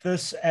look at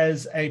this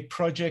as a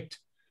project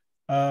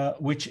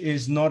which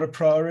is not a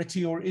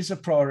priority or is a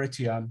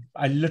priority?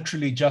 I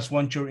literally just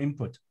want your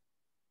input.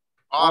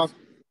 I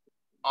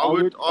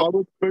would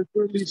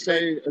personally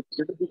say it's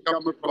going to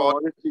become a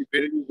priority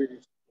very, very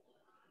soon.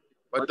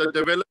 But the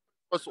developers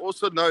must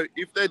also know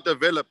if they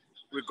develop,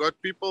 we've got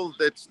people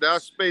that's now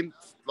spent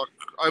like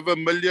over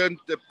 $1.2 million,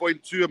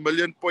 $1.3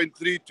 million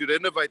to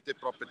renovate their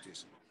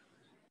properties.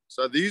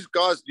 So these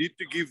guys need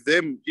to give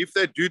them, if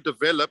they do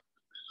develop,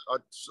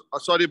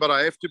 sorry, but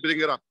I have to bring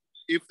it up.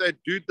 If they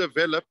do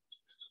develop,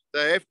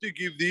 they have to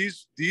give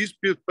these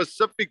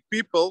specific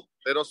people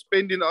that are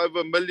spending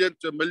over $1 million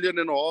to $1.5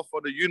 million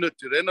on a unit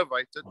to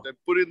renovate it and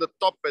put in the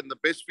top and the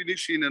best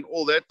finishing and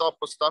all that type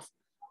of stuff,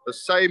 the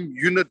same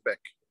unit back.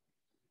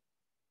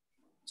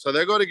 So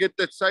they got to get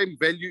that same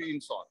value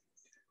inside.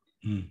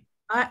 Mm.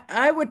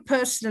 I would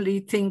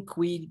personally think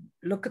we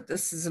look at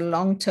this as a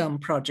long-term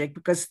project,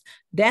 because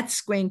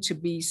that's going to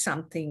be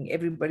something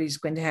everybody's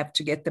going to have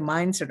to get their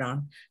minds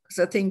around. Because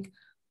I think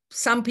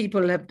some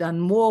people have done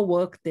more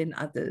work than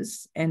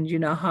others. And, you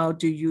know, how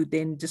do you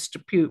then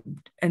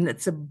distribute? And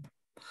it's a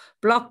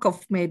block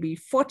of maybe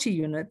 40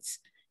 units.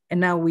 And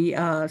now we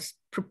are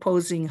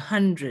proposing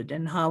 100.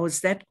 And how is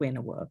that going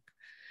to work?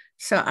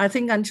 So I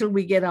think until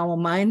we get our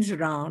minds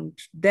around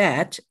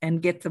that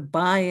and get the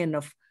buy-in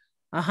of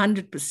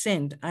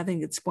 100%, I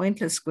think it's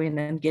pointless going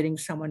and getting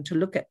someone to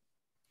look at.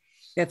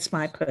 That's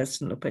my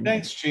personal opinion.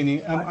 Thanks,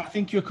 Jeannie. I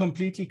think you're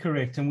completely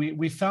correct. And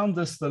we found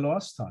this the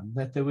last time,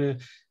 that there were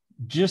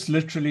just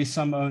literally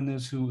some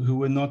owners who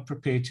were not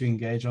prepared to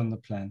engage on the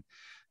plan.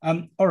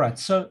 All right,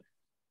 so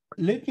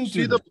let me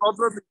see the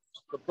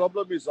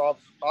problem is I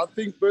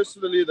think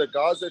personally the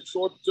guys at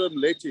short-term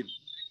letting,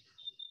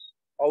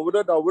 I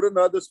wouldn't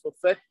know this for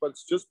fact, but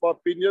it's just my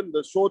opinion.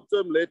 The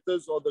short-term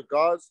letters are the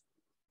guys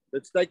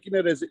that's taking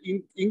it as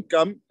an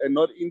income and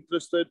not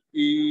interested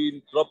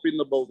in dropping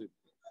the building.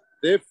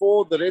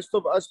 Therefore, the rest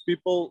of us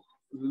people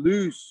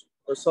lose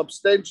a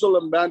substantial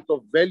amount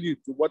of value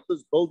to what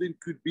this building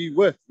could be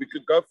worth. We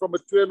could go from a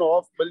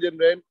 2.5 million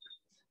rand,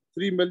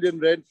 3 million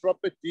rand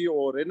property,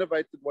 or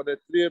renovated one at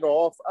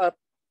 3.5 up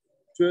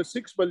to a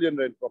 6 million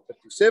rand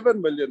property, 7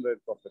 million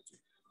rand property.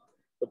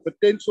 The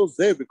potential's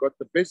there. We've got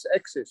the best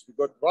access. We've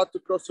got right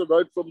across the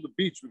road from the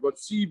beach. We've got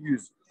sea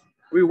views.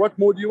 What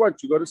more do you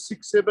want? You've got a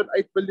 6, 7,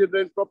 8 million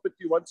rand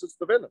property once it's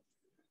developed.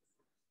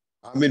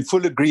 I'm in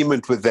full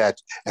agreement with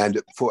that.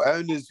 And for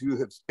owners who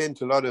have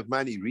spent a lot of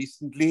money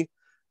recently,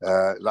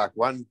 like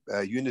one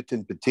unit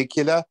in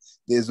particular,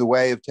 there's a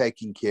way of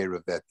taking care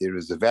of that. There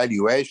is a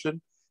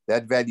valuation.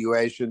 That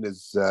valuation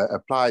is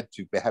applied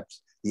to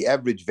perhaps the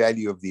average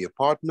value of the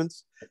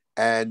apartments,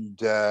 and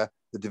the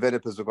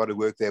developers have got to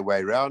work their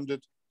way around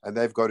it and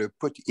they've got to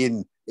put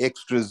in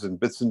extras and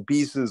bits and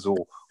pieces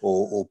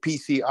or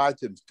PC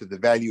items to the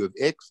value of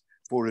X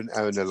for an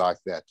owner like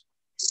that.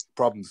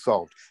 Problem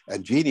solved.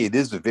 And Jeannie, it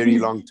is a very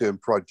long-term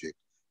project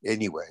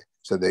anyway.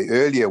 So the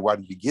earlier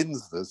one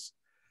begins this,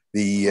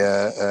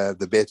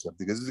 the better,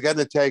 because it's going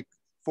to take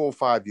 4 or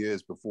 5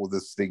 years before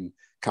this thing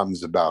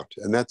comes about.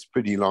 And that's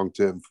pretty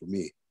long-term for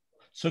me.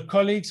 So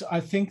colleagues, I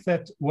think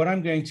that what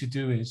I'm going to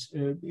do is,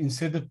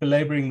 instead of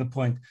belaboring the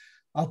point,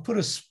 I'll put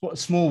a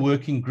small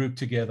working group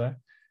together.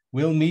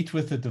 We'll meet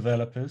with the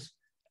developers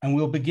and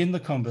we'll begin the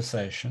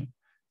conversation,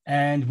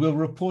 and we'll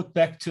report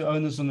back to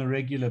owners on a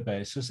regular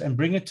basis and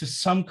bring it to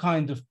some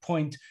kind of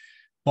point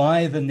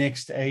by the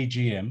next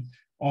AGM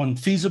on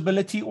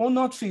feasibility or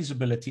not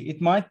feasibility.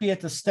 It might be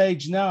at a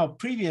stage now,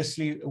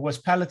 previously it was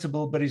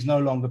palatable, but is no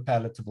longer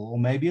palatable, or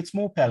maybe it's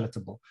more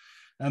palatable,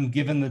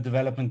 given the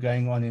development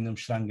going on in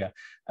Umhlanga.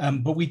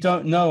 But we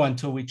don't know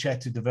until we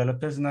chat to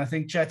developers. And I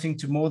think chatting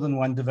to more than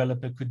one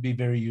developer could be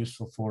very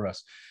useful for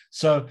us.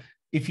 So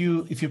if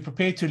you're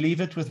prepared to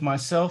leave it with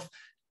myself,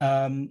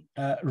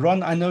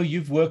 Ron, I know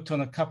you've worked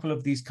on a couple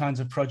of these kinds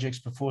of projects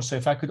before. So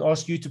if I could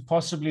ask you to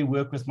possibly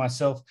work with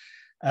myself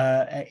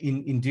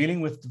in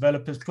dealing with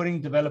developers, putting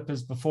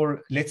developers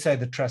before, let's say,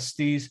 the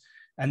trustees,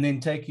 and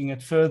then taking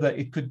it further,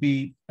 it could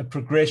be a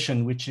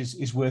progression which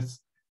is worth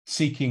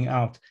seeking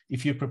out,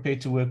 if you're prepared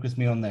to work with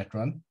me on that,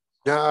 Ron.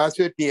 No, I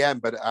certainly am,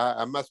 but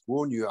I must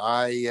warn you,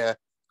 I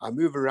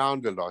move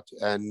around a lot,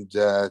 and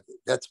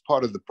that's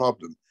part of the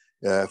problem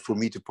for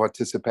me to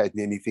participate in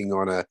anything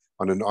on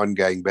an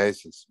ongoing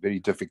basis. Very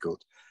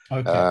difficult.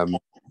 Okay.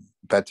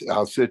 But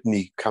I'll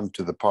certainly come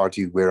to the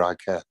party where I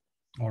can.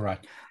 All right.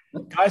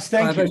 Guys,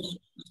 thank you.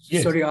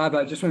 Yes. Sorry, Iva,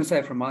 I just want to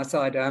say from my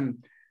side,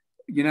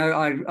 you know,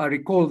 I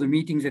recall the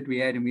meetings that we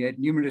had, and we had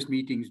numerous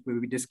meetings where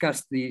we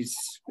discussed these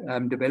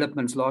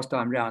developments last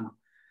time round,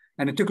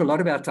 and it took a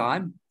lot of our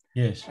time.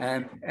 Yes.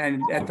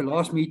 And at the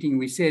last meeting,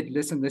 we said,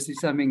 listen, this is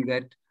something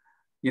that,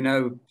 you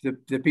know,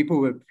 the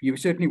people you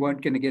certainly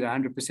weren't going to get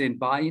 100%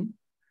 buy-in,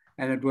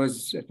 and it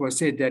was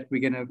said that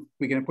we're going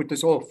to put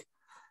this off.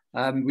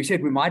 We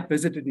said we might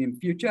visit it in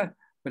future,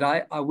 but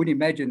I would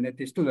imagine that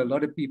there's still a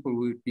lot of people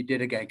who would be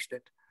dead against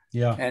it.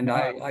 Yeah. And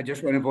I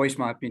just want to voice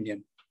my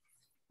opinion.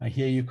 I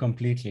hear you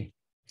completely.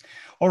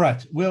 All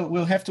right,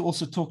 we'll have to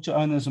also talk to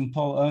owners and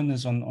poll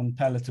owners on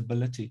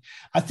palatability.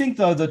 I think,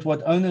 though, that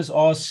what owners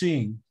are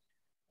seeing,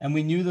 and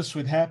we knew this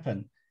would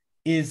happen,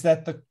 is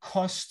that the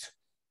cost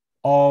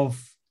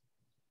of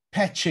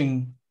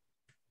patching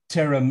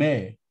Terra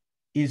Mare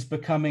is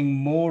becoming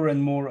more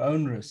and more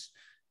onerous.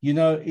 You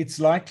know, it's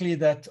likely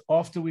that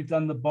after we've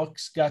done the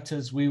box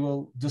gutters, we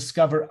will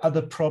discover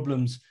other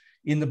problems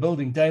in the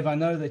building. Dave, I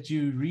know that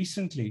you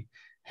recently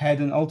had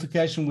an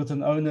altercation with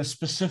an owner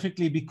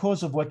specifically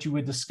because of what you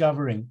were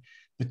discovering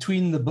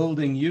between the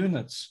building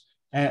units,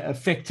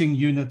 affecting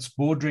units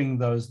bordering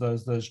those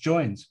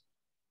joins.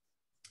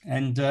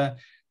 And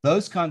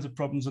those kinds of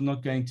problems are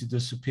not going to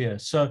disappear.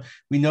 So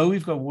we know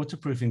we've got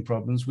waterproofing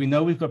problems. We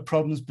know we've got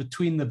problems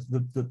between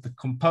the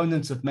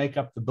components that make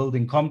up the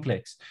building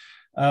complex.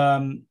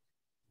 And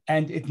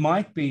it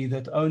might be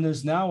that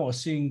owners now are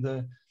seeing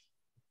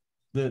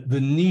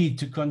the need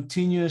to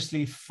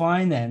continuously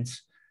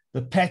finance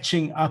the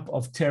patching up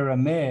of Terra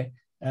Mare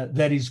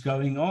that is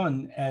going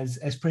on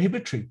as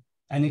prohibitory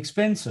and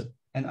expensive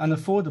and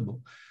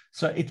unaffordable.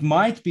 So it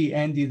might be,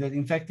 Andy, that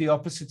in fact the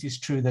opposite is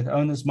true, that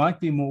owners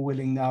might be more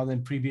willing now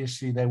than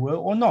previously they were,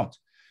 or not.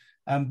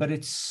 But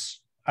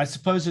I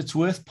suppose it's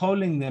worth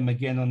polling them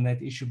again on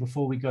that issue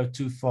before we go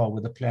too far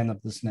with a plan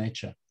of this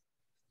nature.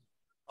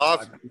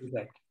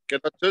 Can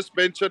I just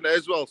mention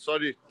as well,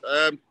 sorry,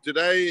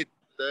 today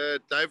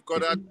Dave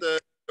got out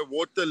the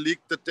water leak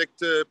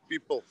detector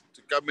people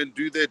to come and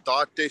do their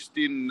dart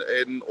testing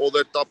and all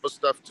that type of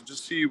stuff to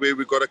just see where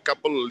we got a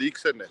couple of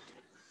leaks in it.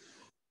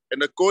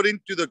 And according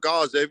to the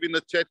guys, having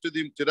a chat with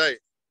him today,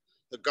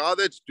 the guy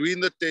that's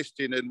doing the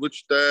testing, and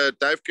which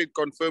Dave can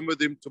confirm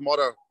with him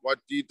tomorrow what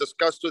he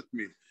discussed with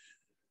me,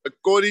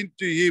 according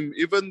to him,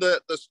 even the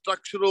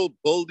structural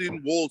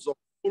building walls are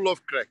full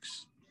of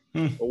cracks.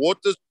 The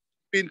water's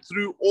been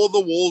through all the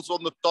walls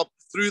on the top,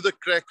 through the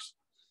cracks.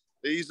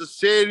 There is a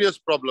serious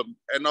problem,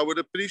 and I would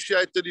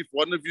appreciate it if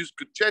one of you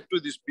could chat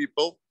with these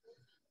people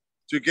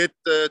to get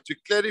to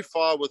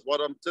clarify with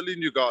what I'm telling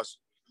you guys.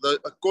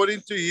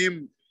 According to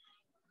him,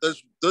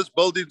 this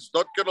building's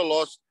not going to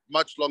last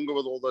much longer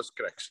with all those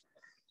cracks.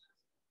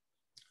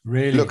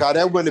 Really? Look, I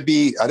don't want to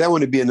be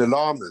an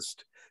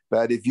alarmist,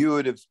 but if you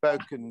would have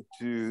spoken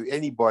to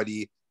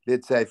anybody,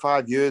 let's say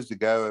 5 years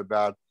ago,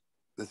 about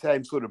the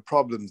same sort of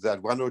problems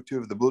that one or two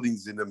of the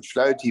buildings in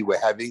Umhloti were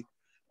having,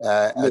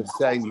 and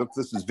saying, look,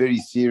 this is very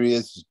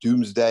serious,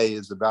 doomsday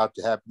is about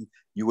to happen,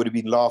 you would have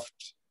been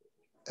laughed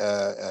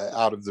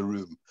out of the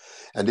room.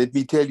 And let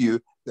me tell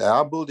you,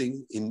 our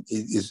building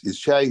is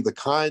showing the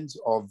kinds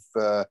of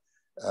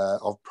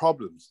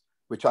problems,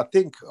 which I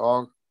think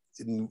are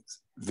in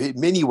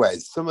many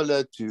ways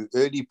similar to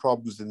early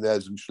problems in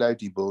those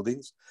Umhloti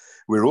buildings.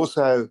 We're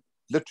also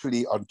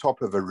literally on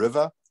top of a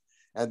river,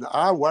 and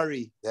I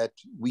worry that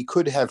we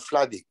could have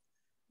flooding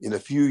in a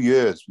few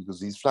years, because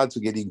these floods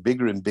are getting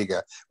bigger and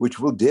bigger, which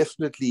will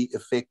definitely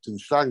affect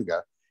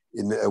Mhlanga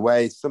in a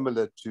way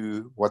similar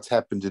to what's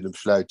happened in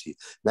Mshloti.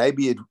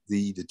 Maybe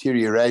the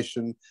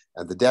deterioration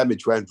and the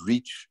damage won't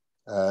reach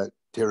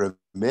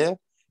Terramere,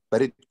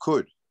 but it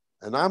could.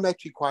 And I'm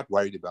actually quite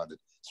worried about it.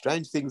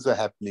 Strange things are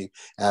happening,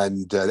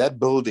 and that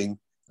building,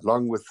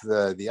 along with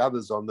the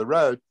others on the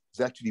road,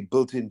 is actually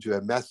built into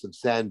a massive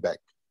sandbank.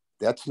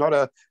 That's not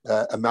a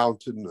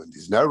mountain, and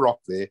there's no rock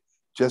there,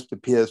 just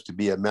appears to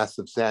be a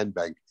massive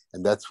sandbank,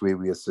 and that's where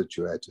we are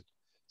situated.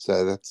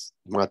 So that's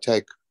my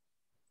take.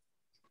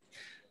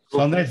 So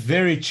on that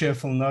very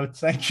cheerful note,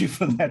 thank you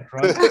for that,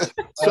 Ron.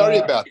 Sorry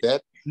about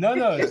that.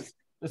 No,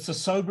 it's a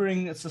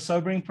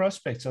sobering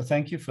prospect. So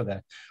thank you for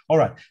that. All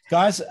right,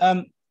 guys,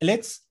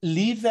 let's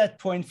leave that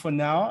point for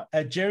now.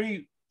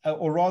 Jerry,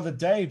 or rather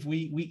Dave,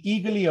 we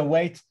eagerly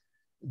await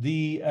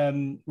the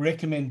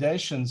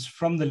recommendations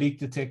from the leak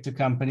detector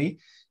company.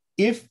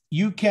 If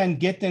you can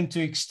get them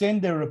to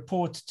extend their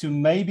report to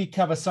maybe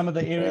cover some of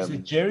the areas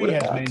that Jerry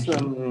has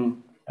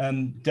mentioned,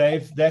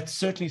 Dave, that's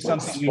certainly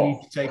something we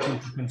need to take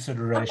into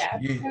consideration.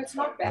 It's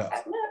not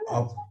bad.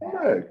 No,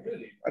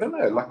 I don't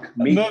know. Like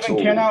Mervyn,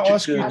 can I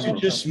ask you to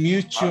just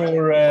mute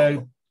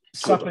your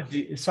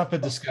supper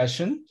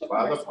discussion?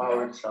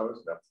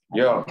 Yeah.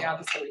 Yeah,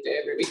 that's what we do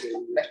every week.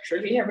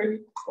 Literally every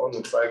week. On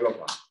the bagel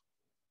one.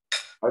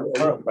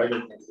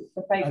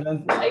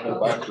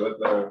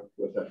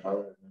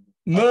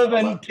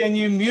 Mervyn, can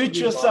you mute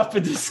your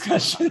supper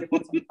discussion?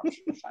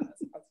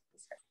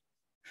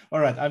 All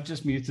right, I've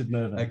just muted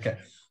Mervyn. Okay.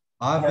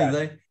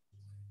 Ivor,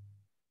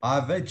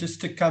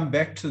 just to come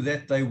back to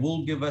that, they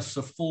will give us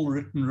a full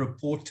written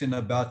report in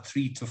about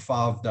 3 to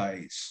 5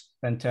 days.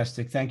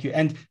 Fantastic, thank you.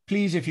 And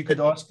please, if you could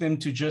ask them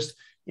to just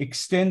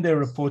extend their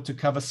report to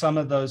cover some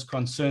of those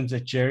concerns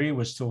that Jerry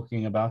was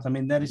talking about. I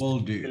mean, that is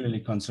particularly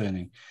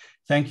concerning.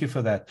 Thank you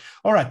for that.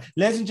 All right,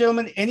 ladies and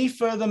gentlemen, any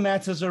further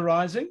matters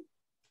arising?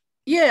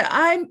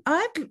 Yeah,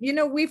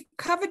 we've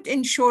covered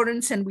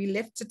insurance and we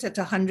left it at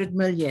 100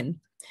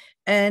 million.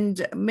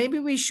 And maybe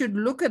we should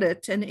look at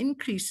it and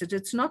increase it.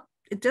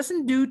 It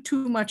doesn't do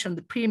too much on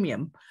the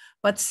premium,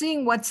 but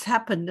seeing what's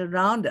happened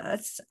around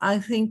us, I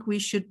think we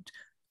should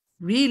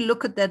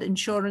re-look at that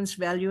insurance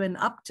value and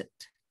up it.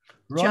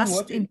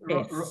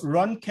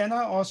 Ron, can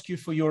I ask you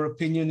for your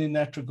opinion in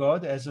that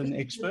regard as an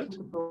expert?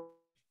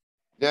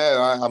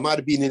 No, I might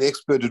have been an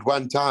expert at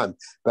one time,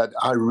 but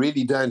I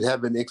really don't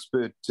have an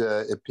expert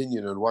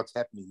opinion on what's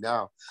happening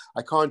now.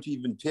 I can't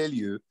even tell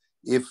you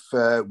if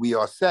we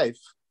are safe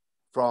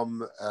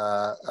from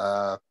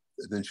an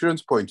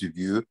insurance point of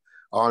view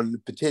on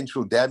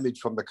potential damage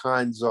from the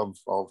kinds of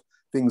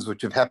things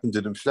which have happened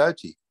in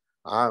Mshloti.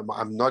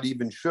 I'm not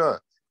even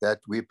sure that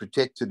we're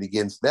protected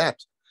against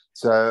that.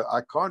 So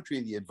I can't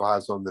really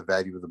advise on the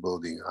value of the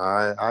building.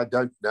 I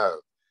don't know.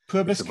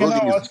 Kobus, can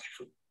I ask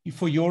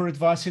for your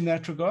advice in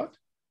that regard?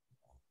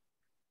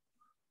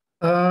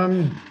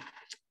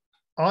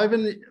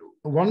 Ivan,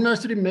 one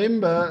must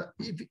remember,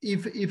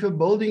 if a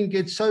building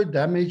gets so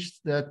damaged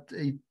that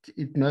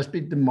it must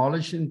be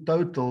demolished in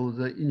total,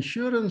 the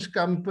insurance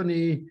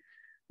company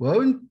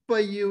won't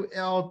pay you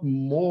out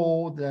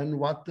more than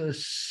what a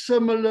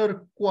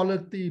similar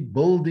quality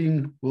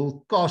building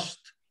will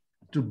cost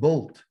to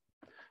build.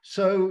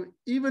 So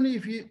even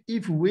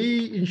if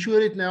we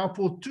insure it now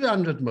for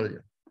 200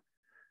 million,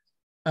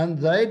 and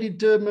they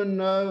determine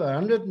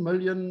 100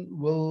 million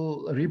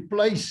will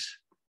replace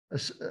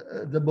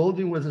the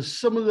building with a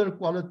similar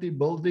quality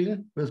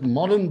building with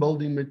modern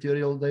building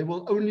material, they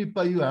will only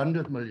pay you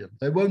 100 million.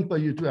 They won't pay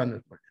you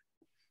 200 million.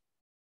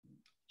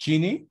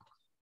 Jeannie?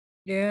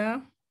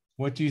 Yeah.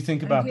 What do you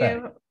think about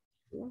that?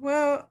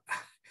 Well,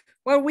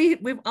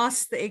 we've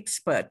asked the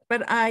expert,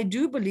 but I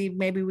do believe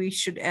maybe we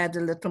should add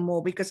a little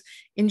more because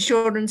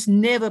insurance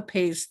never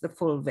pays the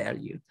full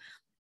value.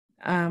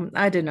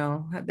 I don't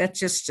know. That's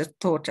just a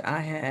thought I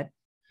had.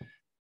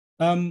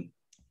 Ron,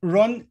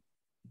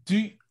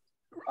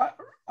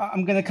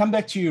 I'm going to come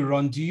back to you,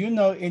 Ron. Do you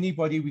know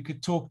anybody we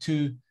could talk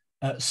to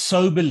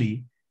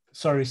soberly,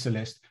 sorry,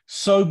 Celeste,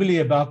 soberly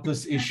about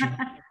this issue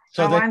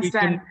so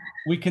that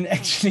we can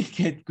actually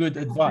get good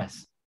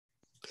advice?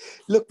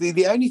 Look,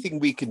 the only thing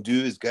we can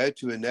do is go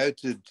to a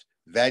noted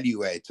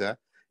valuator,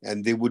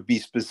 and there would be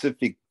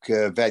specific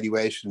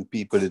valuation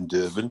people in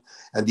Durban,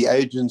 and the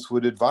agents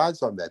would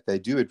advise on that. They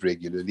do it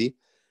regularly,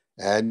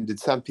 and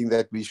it's something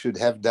that we should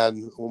have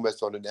done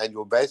almost on an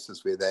annual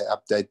basis, where they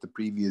update the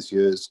previous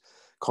year's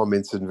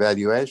comments and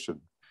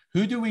valuation.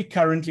 Who do we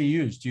currently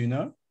use? Do you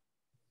know?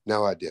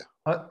 No idea.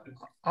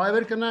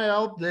 Ivor, can I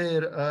help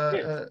there?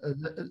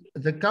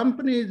 The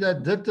company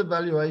that did the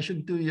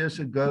valuation 2 years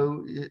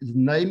ago, his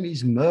name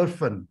is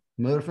Mervyn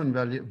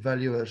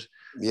Valuers.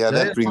 Yeah,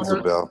 that rings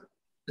a bell.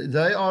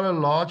 They are a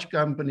large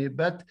company,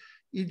 but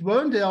it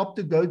won't help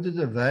to go to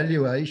the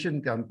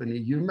valuation company.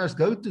 You must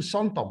go to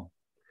Santam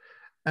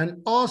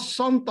and ask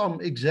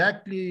Santam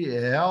exactly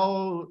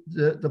how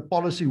the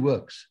policy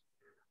works.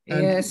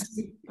 And yes.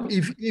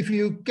 If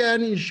you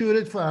can insure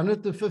it for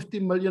 150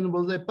 million,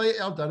 will they pay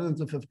out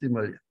 150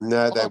 million?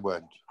 No, they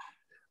won't.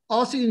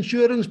 ask the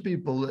insurance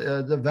people.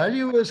 The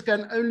valuers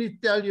can only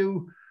tell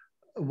you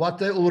what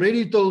they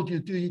already told you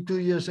 2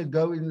 years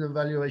ago in the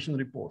valuation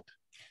report.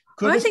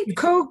 I think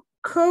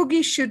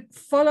Kogi should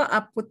follow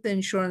up with the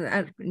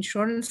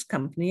insurance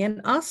company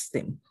and ask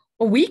them,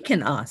 or we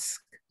can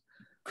ask.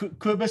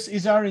 Kobus,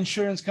 is our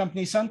insurance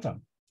company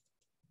Santam?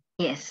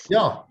 Yes.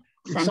 Yeah.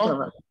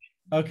 Santam.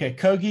 Okay,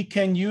 Kogi,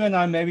 can you and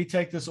I maybe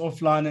take this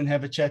offline and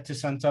have a chat to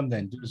Santam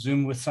then? Do a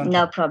Zoom with Santam?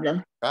 No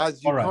problem.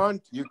 Guys,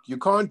 you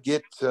can't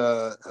get,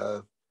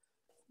 I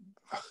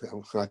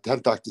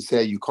don't like to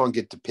say you can't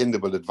get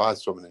dependable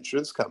advice from an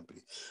insurance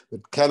company,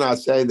 but can I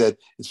say that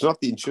it's not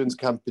the insurance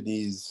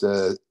company's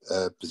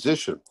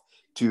position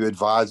to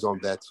advise on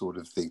that sort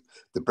of thing.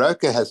 The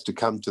broker has to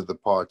come to the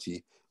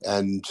party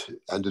and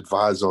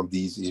advise on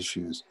these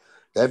issues.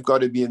 They've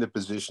got to be in a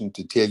position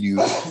to tell you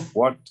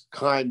what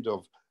kind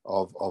of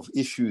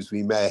issues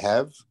we may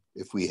have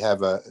if we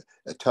have a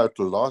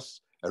total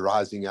loss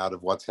arising out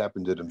of what's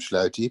happened at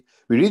Umhloti.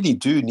 We really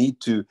do need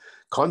to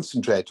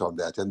concentrate on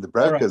that. And the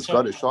broker's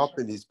got to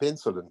sharpen his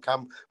pencil and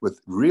come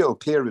with real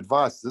clear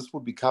advice. This will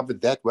be covered,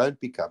 that won't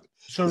be covered.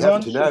 So you Ron,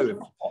 have to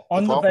know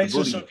on the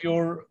basis of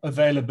your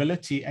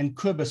availability, and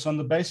Kobus, on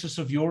the basis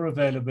of your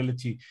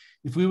availability,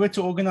 if we were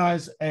to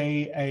organize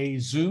a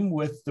Zoom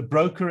with the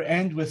broker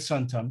and with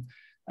Santam,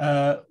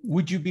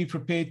 would you be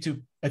prepared to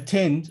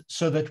attend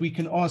so that we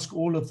can ask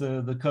all of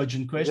the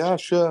cogent questions? Yeah,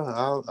 sure.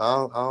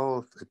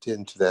 I'll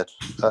attend to that.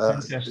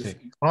 Fantastic.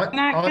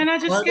 Can I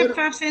just skip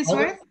 5 cents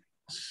worth?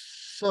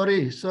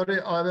 Sorry,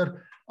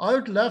 Ivor. I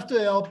would love to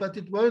help, but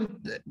it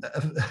won't.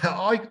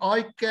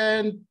 I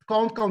can't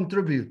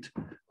contribute.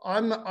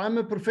 I'm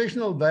a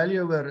professional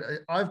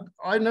valuer.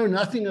 I know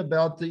nothing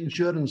about the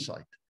insurance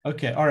side.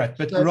 Okay, all right.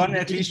 But so Ron,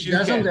 at least you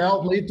doesn't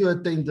help me to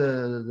attend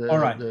the all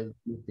right.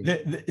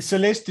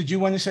 Celeste, did you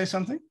want to say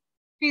something?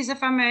 Please,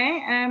 if I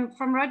may.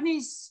 From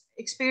Rodney's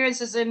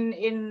experiences in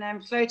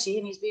Umhloti,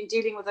 and he's been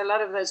dealing with a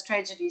lot of those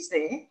tragedies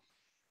there,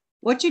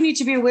 what you need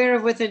to be aware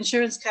of with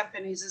insurance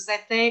companies is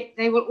that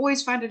they will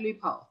always find a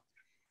loophole.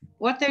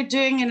 What they're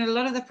doing in a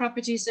lot of the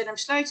properties in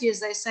Umhloti is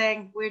they're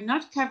saying, we're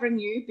not covering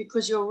you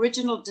because your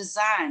original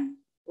design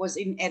was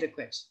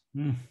inadequate.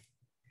 Mm.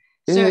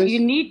 So you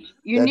need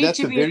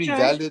to be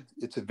valid.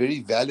 It's a very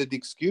valid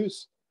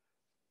excuse.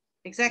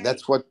 Exactly.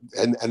 That's what,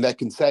 and they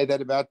can say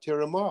that about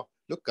Terramar.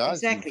 Look,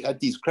 guys, we've had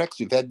these cracks,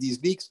 we've had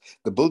these leaks.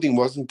 The building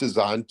wasn't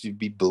designed to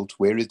be built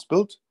where it's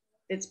built.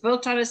 It's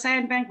built on a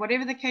sandbank,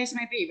 whatever the case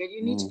may be, but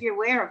you need to be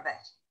aware of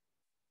that.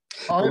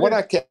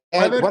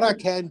 What I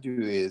can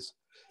do is,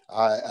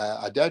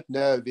 I don't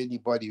know of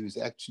anybody who's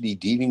actually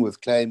dealing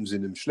with claims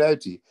in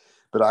Umhloti,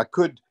 but I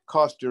could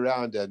cast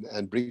around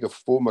and bring a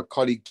former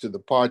colleague to the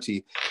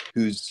party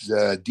who's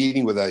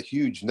dealing with a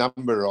huge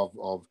number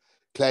of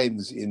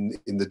claims in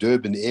the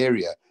Durban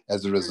area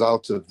as a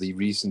result of the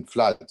recent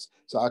floods.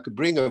 So I could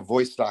bring a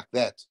voice like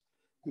that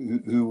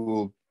who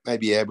will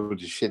maybe be able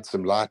to shed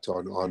some light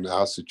on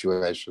our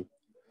situation.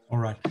 All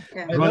right.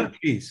 Yeah. Ron,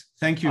 please.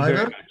 Thank you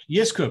very much.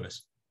 Yes,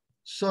 Kobus.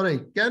 Sorry,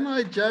 can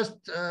I just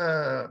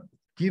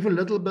give a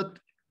little bit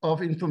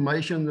of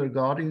information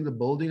regarding the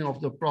building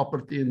of the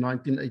property in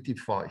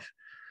 1985?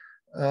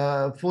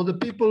 For the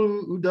people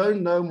who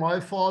don't know, my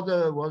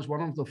father was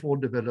one of the 4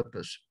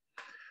 developers.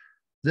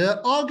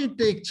 The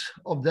architects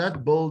of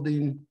that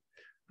building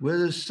were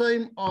the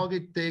same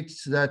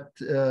architects that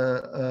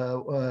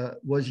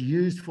was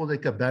used for the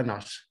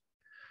cabanas.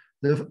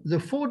 The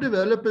 4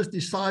 developers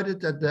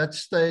decided at that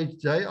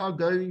stage they are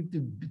going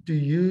to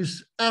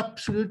use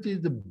absolutely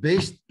the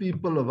best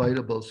people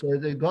available. So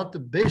they got the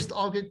best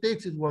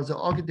architects. It was the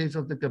architects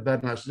of the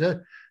cabanas.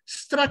 The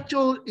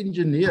structural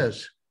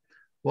engineers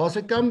was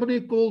a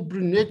company called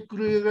Brunet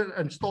Kruger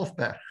and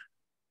Stoffberg.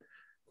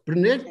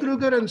 Brunet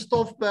Kruger and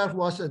Stoffberg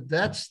was at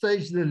that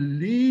stage the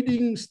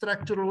leading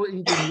structural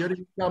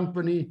engineering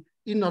company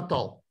in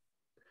Natal.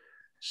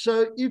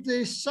 So if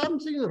there's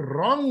something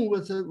wrong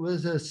with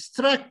a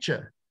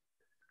structure,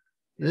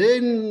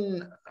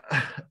 then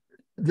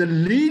the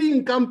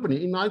leading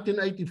company in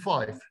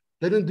 1985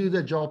 didn't do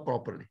their job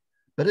properly.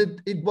 But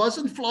it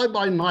wasn't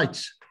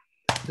fly-by-nights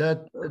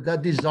that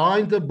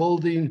designed the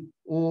building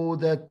or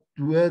that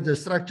were the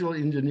structural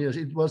engineers.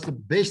 It was the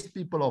best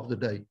people of the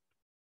day.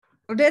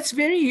 Well, that's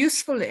very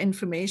useful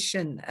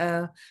information.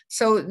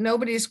 So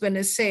nobody's going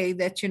to say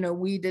that,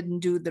 we didn't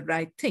do the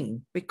right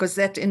thing, because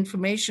that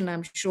information,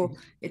 I'm sure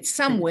it's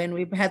somewhere and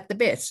we've had the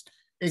best.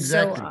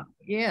 Exactly. So,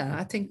 yeah,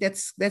 I think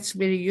that's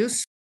very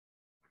useful.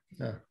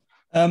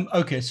 Yeah.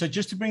 Okay, so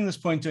just to bring this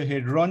point to a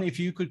head, Ron, if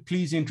you could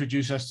please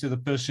introduce us to the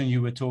person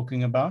you were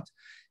talking about,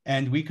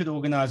 and we could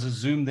organize a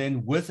Zoom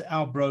then with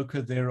our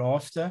broker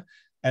thereafter,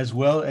 as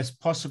well as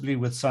possibly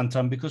with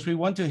Santam, because we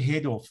want to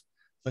head off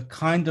the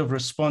kind of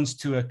response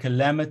to a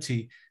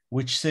calamity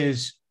which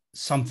says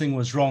something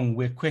was wrong.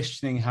 We're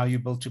questioning how you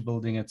built your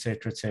building,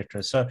 etc.,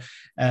 etc. So,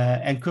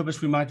 and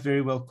Kobus, we might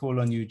very well call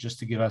on you just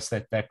to give us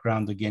that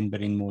background again,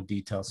 but in more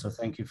detail. So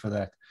thank you for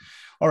that.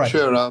 All right.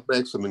 Sure, I'll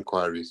make some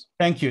inquiries.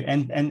 Thank you.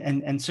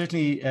 And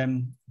certainly,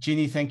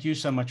 Jeannie, thank you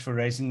so much for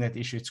raising that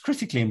issue. It's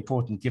critically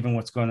important given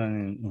what's going on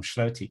in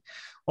Umdloti.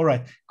 All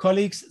right,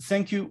 colleagues,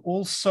 thank you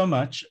all so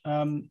much.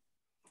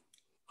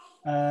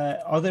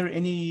 Are there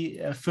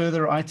any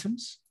further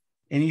items?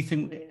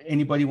 Anything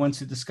anybody wants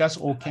to discuss,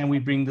 or can we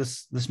bring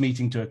this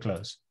meeting to a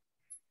close?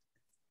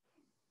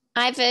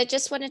 I've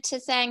just wanted to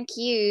thank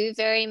you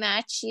very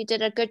much. You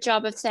did a good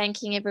job of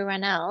thanking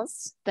everyone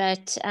else,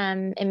 but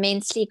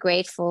immensely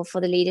grateful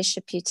for the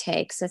leadership you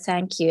take. So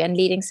thank you, and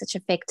leading such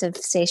effective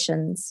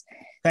sessions.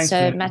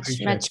 So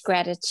much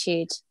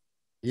gratitude.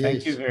 Yes.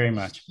 Thank you very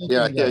much.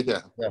 Yeah.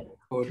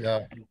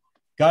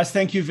 Guys,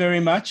 thank you very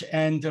much.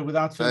 And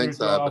without further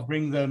ado, I'll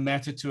bring the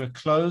matter to a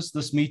close.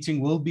 This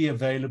meeting will be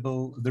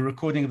available. The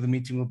recording of the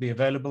meeting will be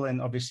available, and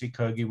obviously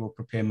Kogi will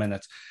prepare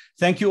minutes.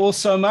 Thank you all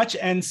so much.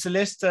 And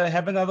Celeste,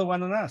 have another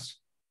one on us.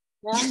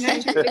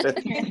 Thank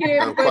you,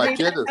 I'm quite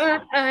jealous.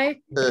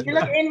 You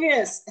look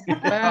envious.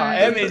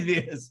 I am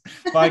envious.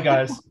 Bye,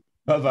 guys.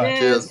 Bye-bye.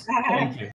 Cheers. Thank you.